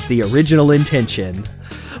the original intention.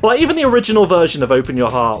 Well, even the original version of Open Your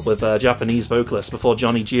Heart with a Japanese vocalist before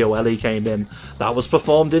Johnny Gioeli came in, that was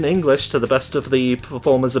performed in English to the best of the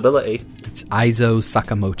performer's ability. It's Aizo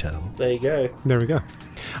Sakamoto. There you go. There we go.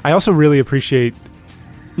 I also really appreciate,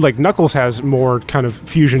 like, Knuckles has more kind of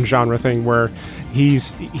fusion genre thing where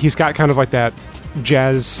he's got kind of like that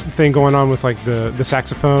jazz thing going on with like the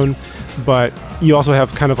saxophone, but you also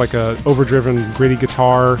have kind of like a overdriven gritty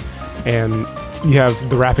guitar, and you have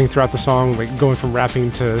the rapping throughout the song, like going from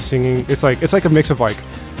rapping to singing. It's like a mix of like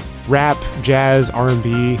rap, jazz,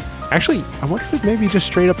 R&B. Actually, I wonder if it may be just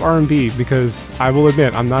straight up R&B, because I will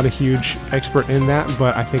admit I'm not a huge expert in that,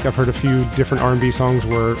 but I think I've heard a few different R&B songs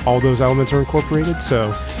where all those elements are incorporated,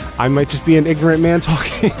 so I might just be an ignorant man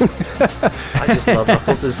talking. I just love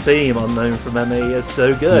Knuckles' theme, Unknown from ME. It's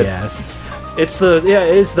so good. Yes. It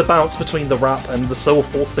is the bounce between the rap and the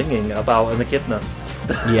soulful singing about an echidna.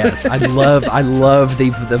 Yes, I love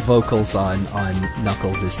the vocals on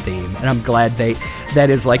Knuckles' theme, and I'm glad that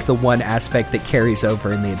is like the one aspect that carries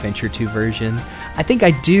over in the Adventure 2 version. I think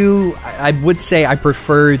I would say I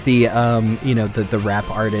prefer the rap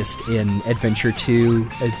artist in Adventure 2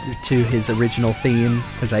 to his original theme,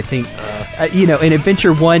 because I think in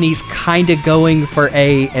Adventure 1 he's kind of going for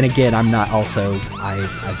and again, I'm not also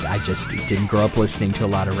I just didn't grow up listening to a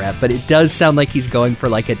lot of rap, but it does sound like he's going for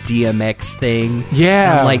like a DMX thing. Yeah.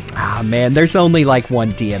 And I'm like, man, there's only like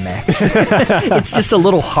one DMX. It's just a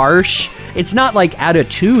little harsh. It's not like out of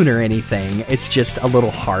tune or anything. It's just a little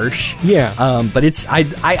harsh. Yeah. But it's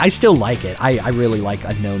I still like it. I really like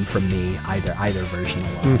Unknown from Me, either version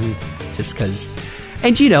a lot. Mm-hmm. Just because,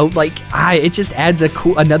 and it just adds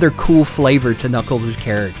another cool flavor to Knuckles'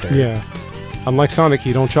 character. Yeah. Unlike Sonic,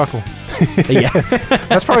 he don't chuckle. Yeah.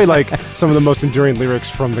 That's probably like some of the most enduring lyrics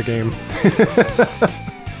from the game.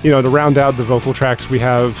 To round out the vocal tracks, we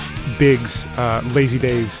have Big's Lazy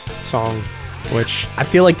Days song, which I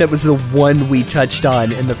feel like that was the one we touched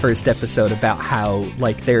on in the first episode about how,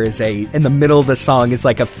 like, there is in the middle of the song is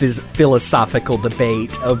like a philosophical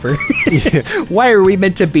debate over why are we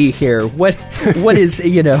meant to be here? What is,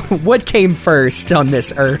 what came first on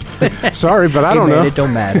this earth? Sorry, but I don't know. It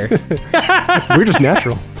don't matter. We're just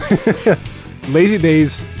natural. Lazy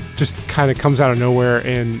Days just kind of comes out of nowhere,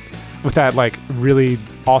 and with that like really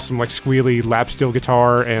awesome like squealy lap steel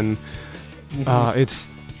guitar, and it's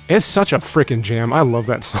such a freaking jam. I love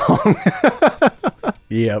that song.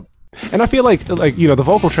 Yep. And I feel like the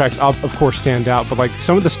vocal tracks of course stand out, but like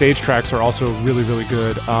some of the stage tracks are also really, really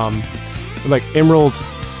good. Like Emerald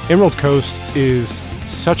Coast is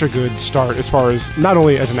such a good start as far as not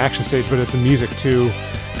only as an action stage but as the music too,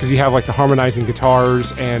 because you have like the harmonizing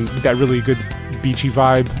guitars and that really good beachy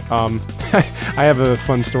vibe. I have a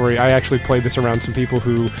fun story. I actually played this around some people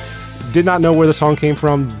who did not know where the song came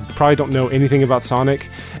from, probably don't know anything about Sonic,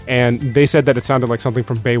 and they said that it sounded like something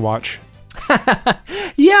from Baywatch.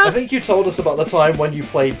 Yeah. I think you told us about the time when you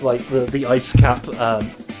played like the ice cap,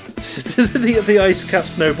 the ice cap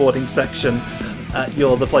snowboarding section at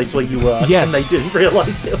the place where you were, yes. And they didn't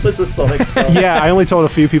realise it was a Sonic song. Yeah, I only told a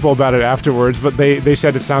few people about it afterwards, but they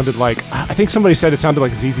said it sounded like, I think somebody said it sounded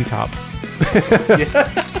like ZZ Top.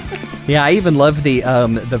 Yeah, I even love the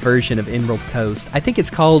version of Emerald Coast. I think it's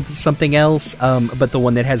called something else, but the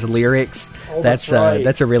one that has lyrics. Oh, that's right.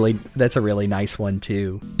 That's a really nice one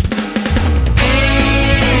too.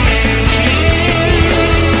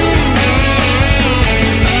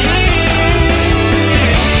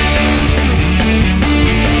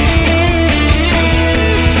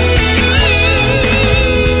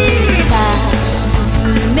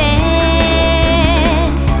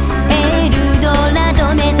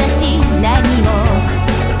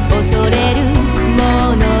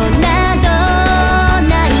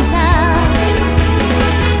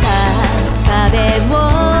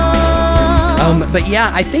 But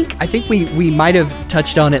yeah, I think we might have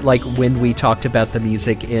touched on it like when we talked about the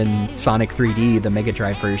music in Sonic 3D, the Mega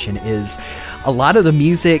Drive version. Is a lot of the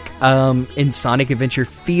music in Sonic Adventure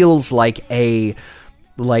feels like a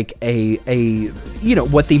you know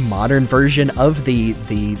what the modern version of the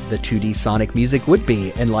 2D Sonic music would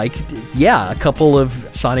be, and like yeah, a couple of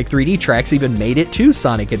Sonic 3D tracks even made it to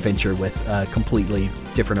Sonic Adventure with completely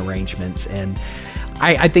different arrangements, and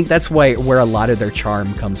I think that's where a lot of their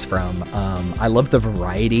charm comes from. I love the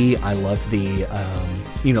variety. I love the,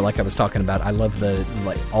 you know, like I was talking about, I love the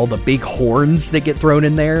all the big horns that get thrown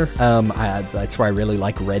in there. That's why I really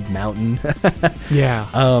like Red Mountain. Yeah.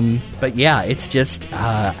 But yeah, it's just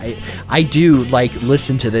I do like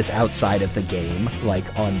listen to this outside of the game,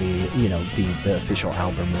 like on the you know the official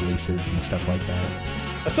album releases and stuff like that.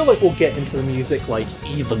 I feel like we'll get into the music like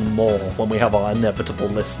even more when we have our inevitable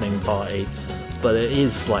listening party. But it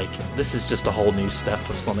is like, this is just a whole new step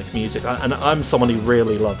of Sonic music. And I'm someone who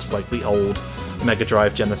really loves like the old Mega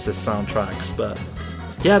Drive Genesis soundtracks, but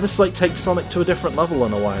yeah, this like takes Sonic to a different level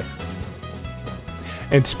in a way.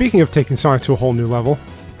 And speaking of taking Sonic to a whole new level,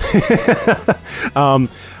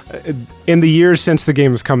 in the years since the game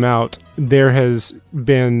has come out, there has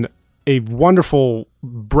been a wonderful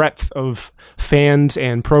breadth of fans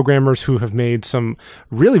and programmers who have made some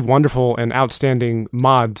really wonderful and outstanding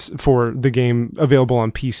mods for the game available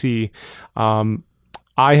on PC.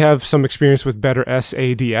 I have some experience with better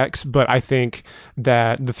SADX, but I think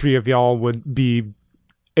that the three of y'all would be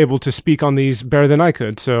able to speak on these better than I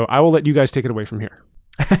could. So I will let you guys take it away from here.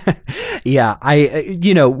 Yeah,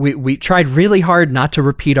 we tried really hard not to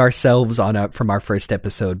repeat ourselves from our first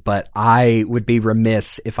episode, but I would be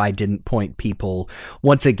remiss if I didn't point people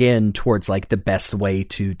once again towards like the best way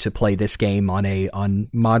to play this game on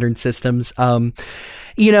modern systems.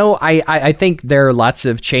 I think there are lots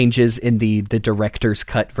of changes in the director's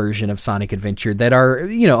cut version of Sonic Adventure that are,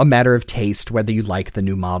 a matter of taste, whether you like the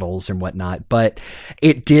new models and whatnot, but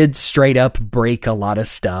it did straight up break a lot of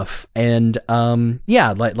stuff. And,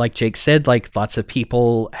 like Jake said, like lots of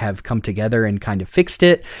people have come together and kind of fixed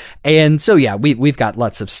it. And so, yeah, we've got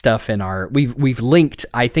lots of stuff in we've linked.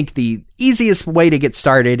 I think the easiest way to get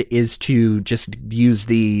started is to just use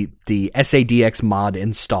the SADX mod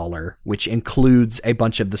installer, which includes a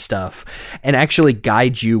bunch of the stuff and actually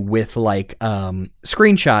guide you with like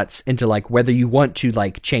screenshots into like whether you want to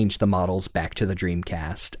like change the models back to the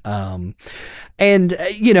Dreamcast.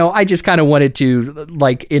 I just kind of wanted to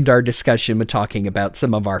like end our discussion with talking about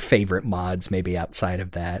some of our favorite mods, maybe outside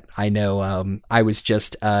of that. I know I was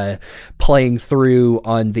just playing through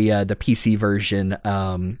on the PC version.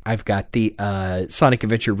 I've got the Sonic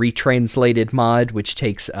Adventure retranslated mod, which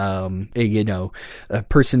takes a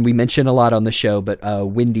person we mention a lot on the show, but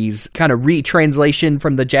Wendy's kind of retranslation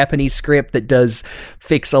from the Japanese script that does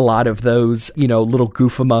fix a lot of those little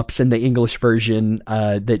goof 'em ups in the English version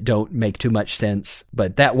that don't make too much sense,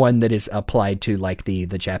 but that one that is applied to like the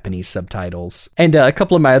Japanese subtitles. And a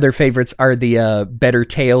couple of my other favorites are the Better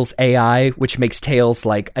Tails AI, which makes Tails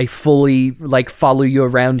like a fully like follow you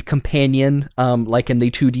around companion like in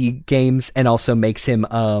the 2D games, and also makes him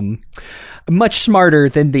much smarter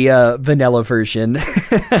than the vanilla version.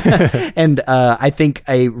 And I think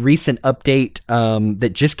a recent update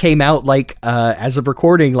that just came out like as of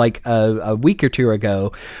recording like a week or two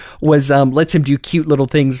ago was lets him do cute little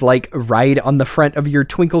things like ride on the front of your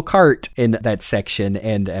Twinkle cart in that section,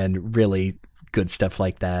 and really good stuff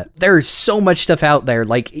like that. There's so much stuff out there,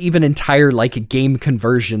 like even entire like game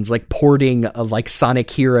conversions, like porting like Sonic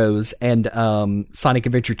Heroes and Sonic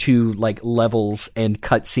Adventure 2 like levels and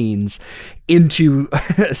cutscenes into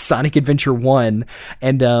Sonic Adventure 1,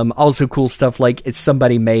 and also cool stuff like it's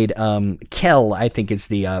somebody made Kel, I think is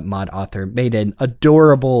the mod author, made an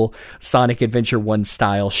adorable Sonic Adventure 1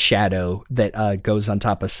 style shadow that goes on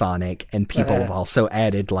top of Sonic, and people have also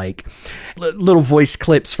added like little voice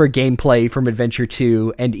clips for gameplay from Adventure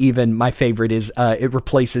 2, and even my favorite is it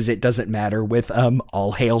replaces It Doesn't Matter with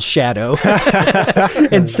All Hail Shadow.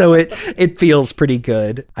 And so it feels pretty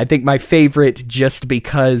good. I think my favorite just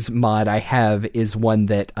because mod I have is one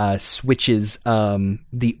that switches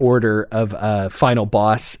the order of final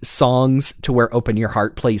boss songs to where Open Your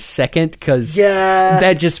Heart plays second, because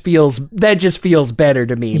that just feels better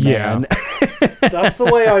to me, man. That's the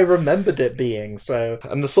way I remembered it being. So,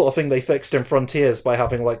 and the sort of thing they fixed in Frontiers by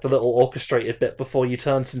having like the little orchestrated bit before you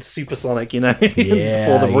turn into Supersonic,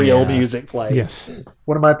 before the real music plays. Yes.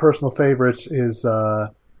 One of my personal favorites is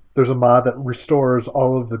there's a mod that restores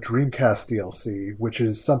all of the Dreamcast DLC, which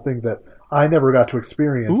is something that I never got to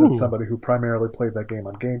experience as somebody who primarily played that game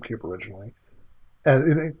on GameCube originally.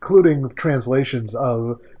 and including translations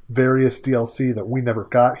of various DLC that we never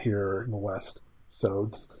got here in the West.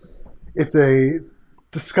 So it's a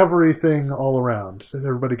discovery thing all around, and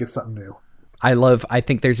everybody gets something new. I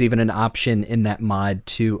think there's even an option in that mod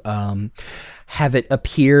to have it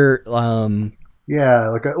appear. Yeah,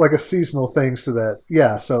 like a seasonal thing, so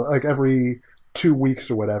that so like every 2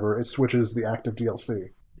 weeks or whatever, it switches the active DLC.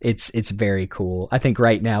 It's very cool. I think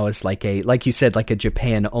right now is like you said, like a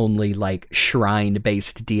Japan only like shrine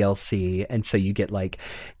based DLC, and so you get like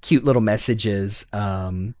cute little messages,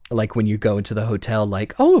 like when you go into the hotel,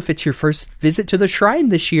 like, oh, if it's your first visit to the shrine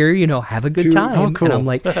this year, have a good time. Oh, cool. And I'm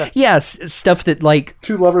like, yes, stuff that like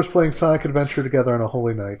two lovers playing Sonic Adventure together on a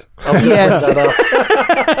holy night. Yes.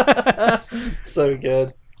 So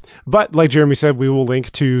good. But like Jeremy said, we will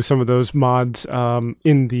link to some of those mods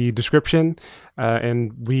in the description,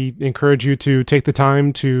 and we encourage you to take the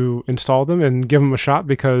time to install them and give them a shot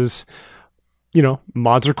because,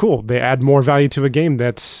 mods are cool. They add more value to a game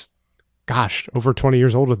that's, over 20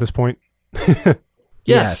 years old at this point.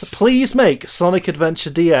 Yes, please make Sonic Adventure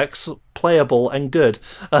DX playable and good.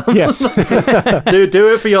 Yes.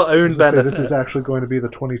 do it for your own benefit. This is actually going to be the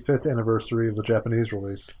 25th anniversary of the Japanese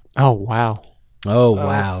release. Oh, wow. Oh,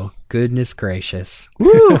 wow. Goodness gracious.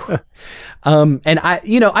 Woo! And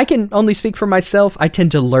I can only speak for myself. I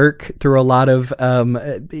tend to lurk through a lot of,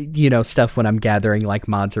 stuff when I'm gathering like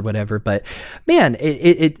mods or whatever. But man,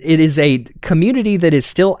 it is a community that is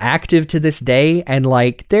still active to this day. And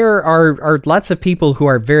like, there are lots of people who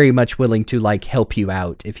are very much willing to like help you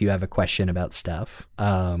out if you have a question about stuff.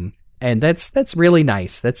 And that's really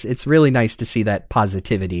nice. It's really nice to see that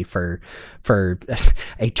positivity for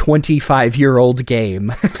a 25-year-old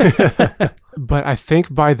game. But I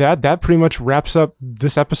think by that pretty much wraps up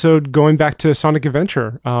this episode going back to Sonic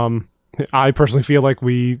Adventure. I personally feel like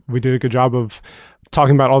we did a good job of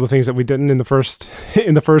talking about all the things that we didn't in the first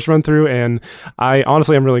run through, and I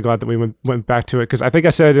honestly am really glad that we went back to it, because I think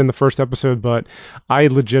I said it in the first episode, but I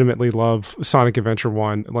legitimately love Sonic Adventure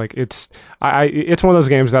 1. Like it's one of those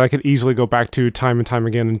games that I could easily go back to time and time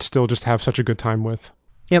again and still just have such a good time with.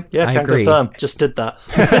 Yep, yeah, I can agree. confirm. Just did that.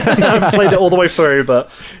 I haven't played it all the way through,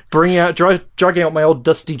 but dragging out my old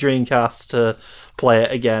dusty Dreamcast to play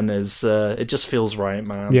it again is it just feels right,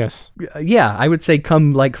 man. Yes. Yeah, I would say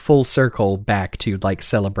come like full circle back to like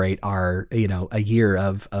celebrate our a year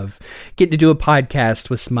of getting to do a podcast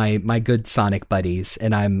with my good Sonic buddies,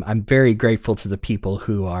 and I'm very grateful to the people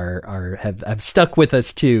who have stuck with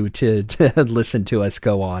us too to listen to us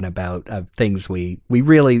go on about things we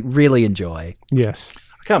really enjoy. Yes.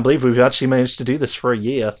 I can't believe we've actually managed to do this for a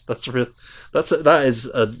year. That is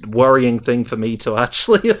a worrying thing for me to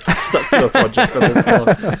actually have stuck to a project for this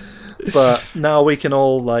long. But now we can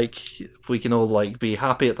all be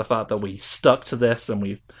happy at the fact that we stuck to this and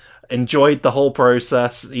we've enjoyed the whole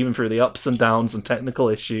process, even through the ups and downs and technical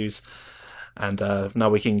issues. And now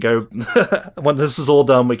we can go, when this is all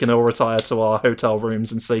done, we can all retire to our hotel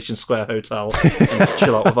rooms in Station Square Hotel and just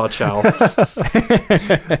chill out with our chow.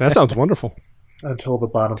 That sounds wonderful. Until the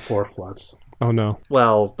bottom floor floods. Oh, no.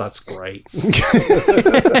 Well, that's great.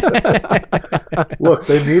 Look,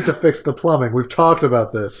 they need to fix the plumbing. We've talked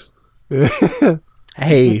about this.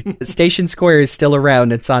 Hey, Station Square is still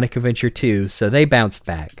around in Sonic Adventure 2, so they bounced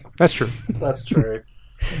back. That's true. That's true.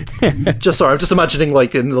 I'm just imagining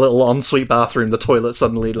like in the little ensuite bathroom, the toilet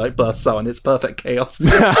suddenly like bursts out and it's perfect chaos.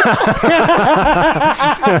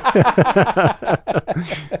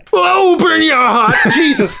 Open your heart,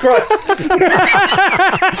 Jesus Christ!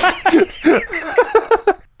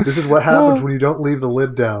 This is what happens when you don't leave the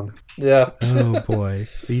lid down. Yeah. Oh boy!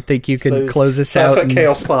 You think you can Those close this out? Perfect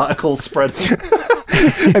chaos particles spreading.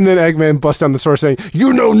 And then Eggman busts down the store saying,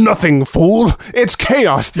 "You know nothing, fool! It's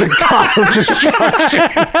chaos, the god of destruction."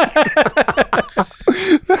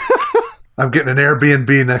 I'm getting an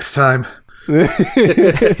Airbnb next time.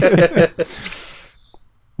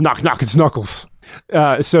 Knock, knock, it's Knuckles.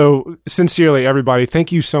 So sincerely, everybody,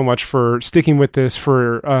 thank you so much for sticking with this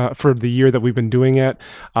for the year that we've been doing it.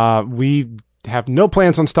 We have no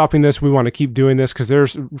plans on stopping this. We want to keep doing this because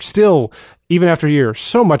there's still, even after a year,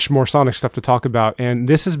 so much more Sonic stuff to talk about. And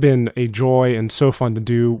this has been a joy and so fun to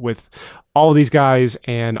do with all of these guys.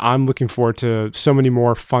 And I'm looking forward to so many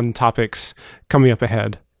more fun topics coming up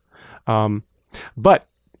ahead. But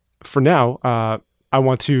for now, I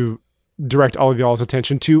want to direct all of y'all's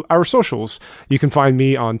attention to our socials. You can find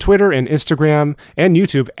me on Twitter and Instagram and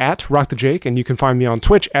YouTube at RockTheJake, and you can find me on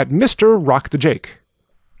Twitch at Mr. RockTheJake.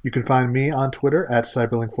 You can find me on Twitter at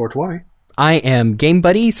Cyberlink420. I am Game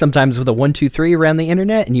Buddy, sometimes with a 123 around the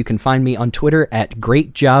internet, and you can find me on Twitter at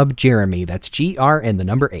GreatJobJeremy. That's GR and the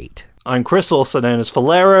number 8. I'm Chris, also known as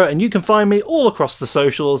Falero, and you can find me all across the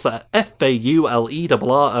socials at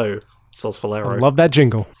F-A-U-L-E-R-R-O. Spells Falero. I love that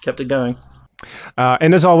jingle. Kept it going.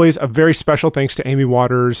 And as always, a very special thanks to Amy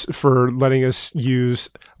Waters for letting us use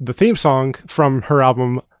the theme song from her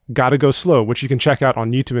album Gotta Go Slow, which you can check out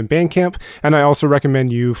on YouTube and Bandcamp. And I also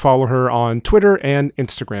recommend you follow her on Twitter and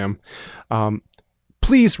Instagram.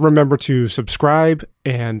 Please remember to subscribe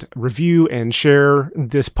and review and share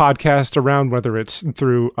this podcast around, whether it's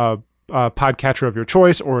through a podcatcher of your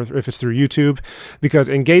choice or if it's through YouTube, because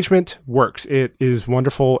engagement works. It is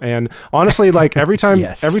wonderful. And honestly, like every time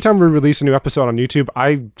we release a new episode on YouTube,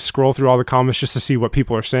 I scroll through all the comments just to see what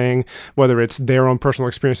people are saying, whether it's their own personal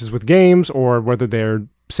experiences with games or whether they're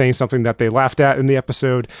saying something that they laughed at in the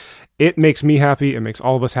episode. It makes me happy. It makes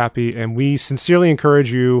all of us happy. And we sincerely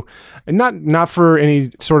encourage you, and not for any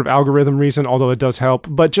sort of algorithm reason, although it does help,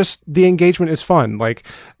 but just the engagement is fun. Like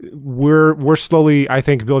we're slowly, I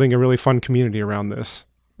think, building a really fun community around this.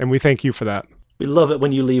 And we thank you for that. We love it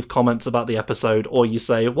when you leave comments about the episode or you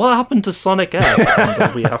say, what happened to Sonic F?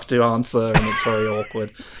 And we have to answer and it's very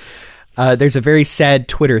awkward. There's a very sad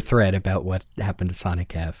Twitter thread about what happened to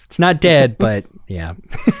Sonic F. It's not dead, but yeah.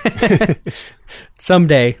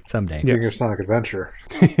 Someday. Speaking of Sonic Adventure.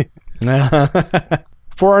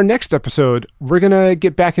 For our next episode, we're going to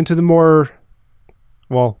get back into the more,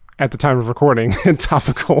 well, at the time of recording,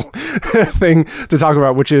 topical thing to talk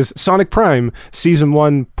about, which is Sonic Prime Season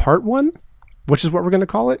 1, Part 1, which is what we're going to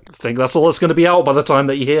call it. I think that's all that's going to be out by the time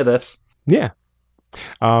that you hear this. Yeah.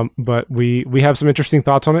 But we have some interesting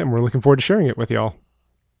thoughts on it, and we're looking forward to sharing it with y'all.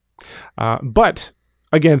 But,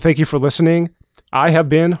 again, thank you for listening. I have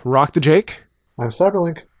been Rock the Jake. I'm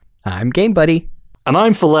Cyberlink. I'm Game Buddy. And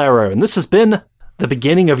I'm Falero, and this has been the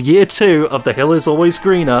beginning of Year 2 of The Hill is Always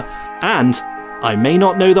Greener, and I may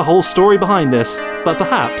not know the whole story behind this, but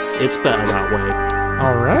perhaps it's better that way.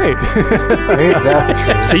 All right.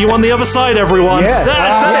 See you on the other side, everyone. Yeah.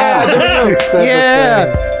 That's it.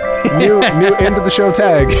 Yeah. New end of the show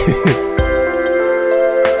tag.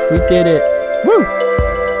 We did it. Woo!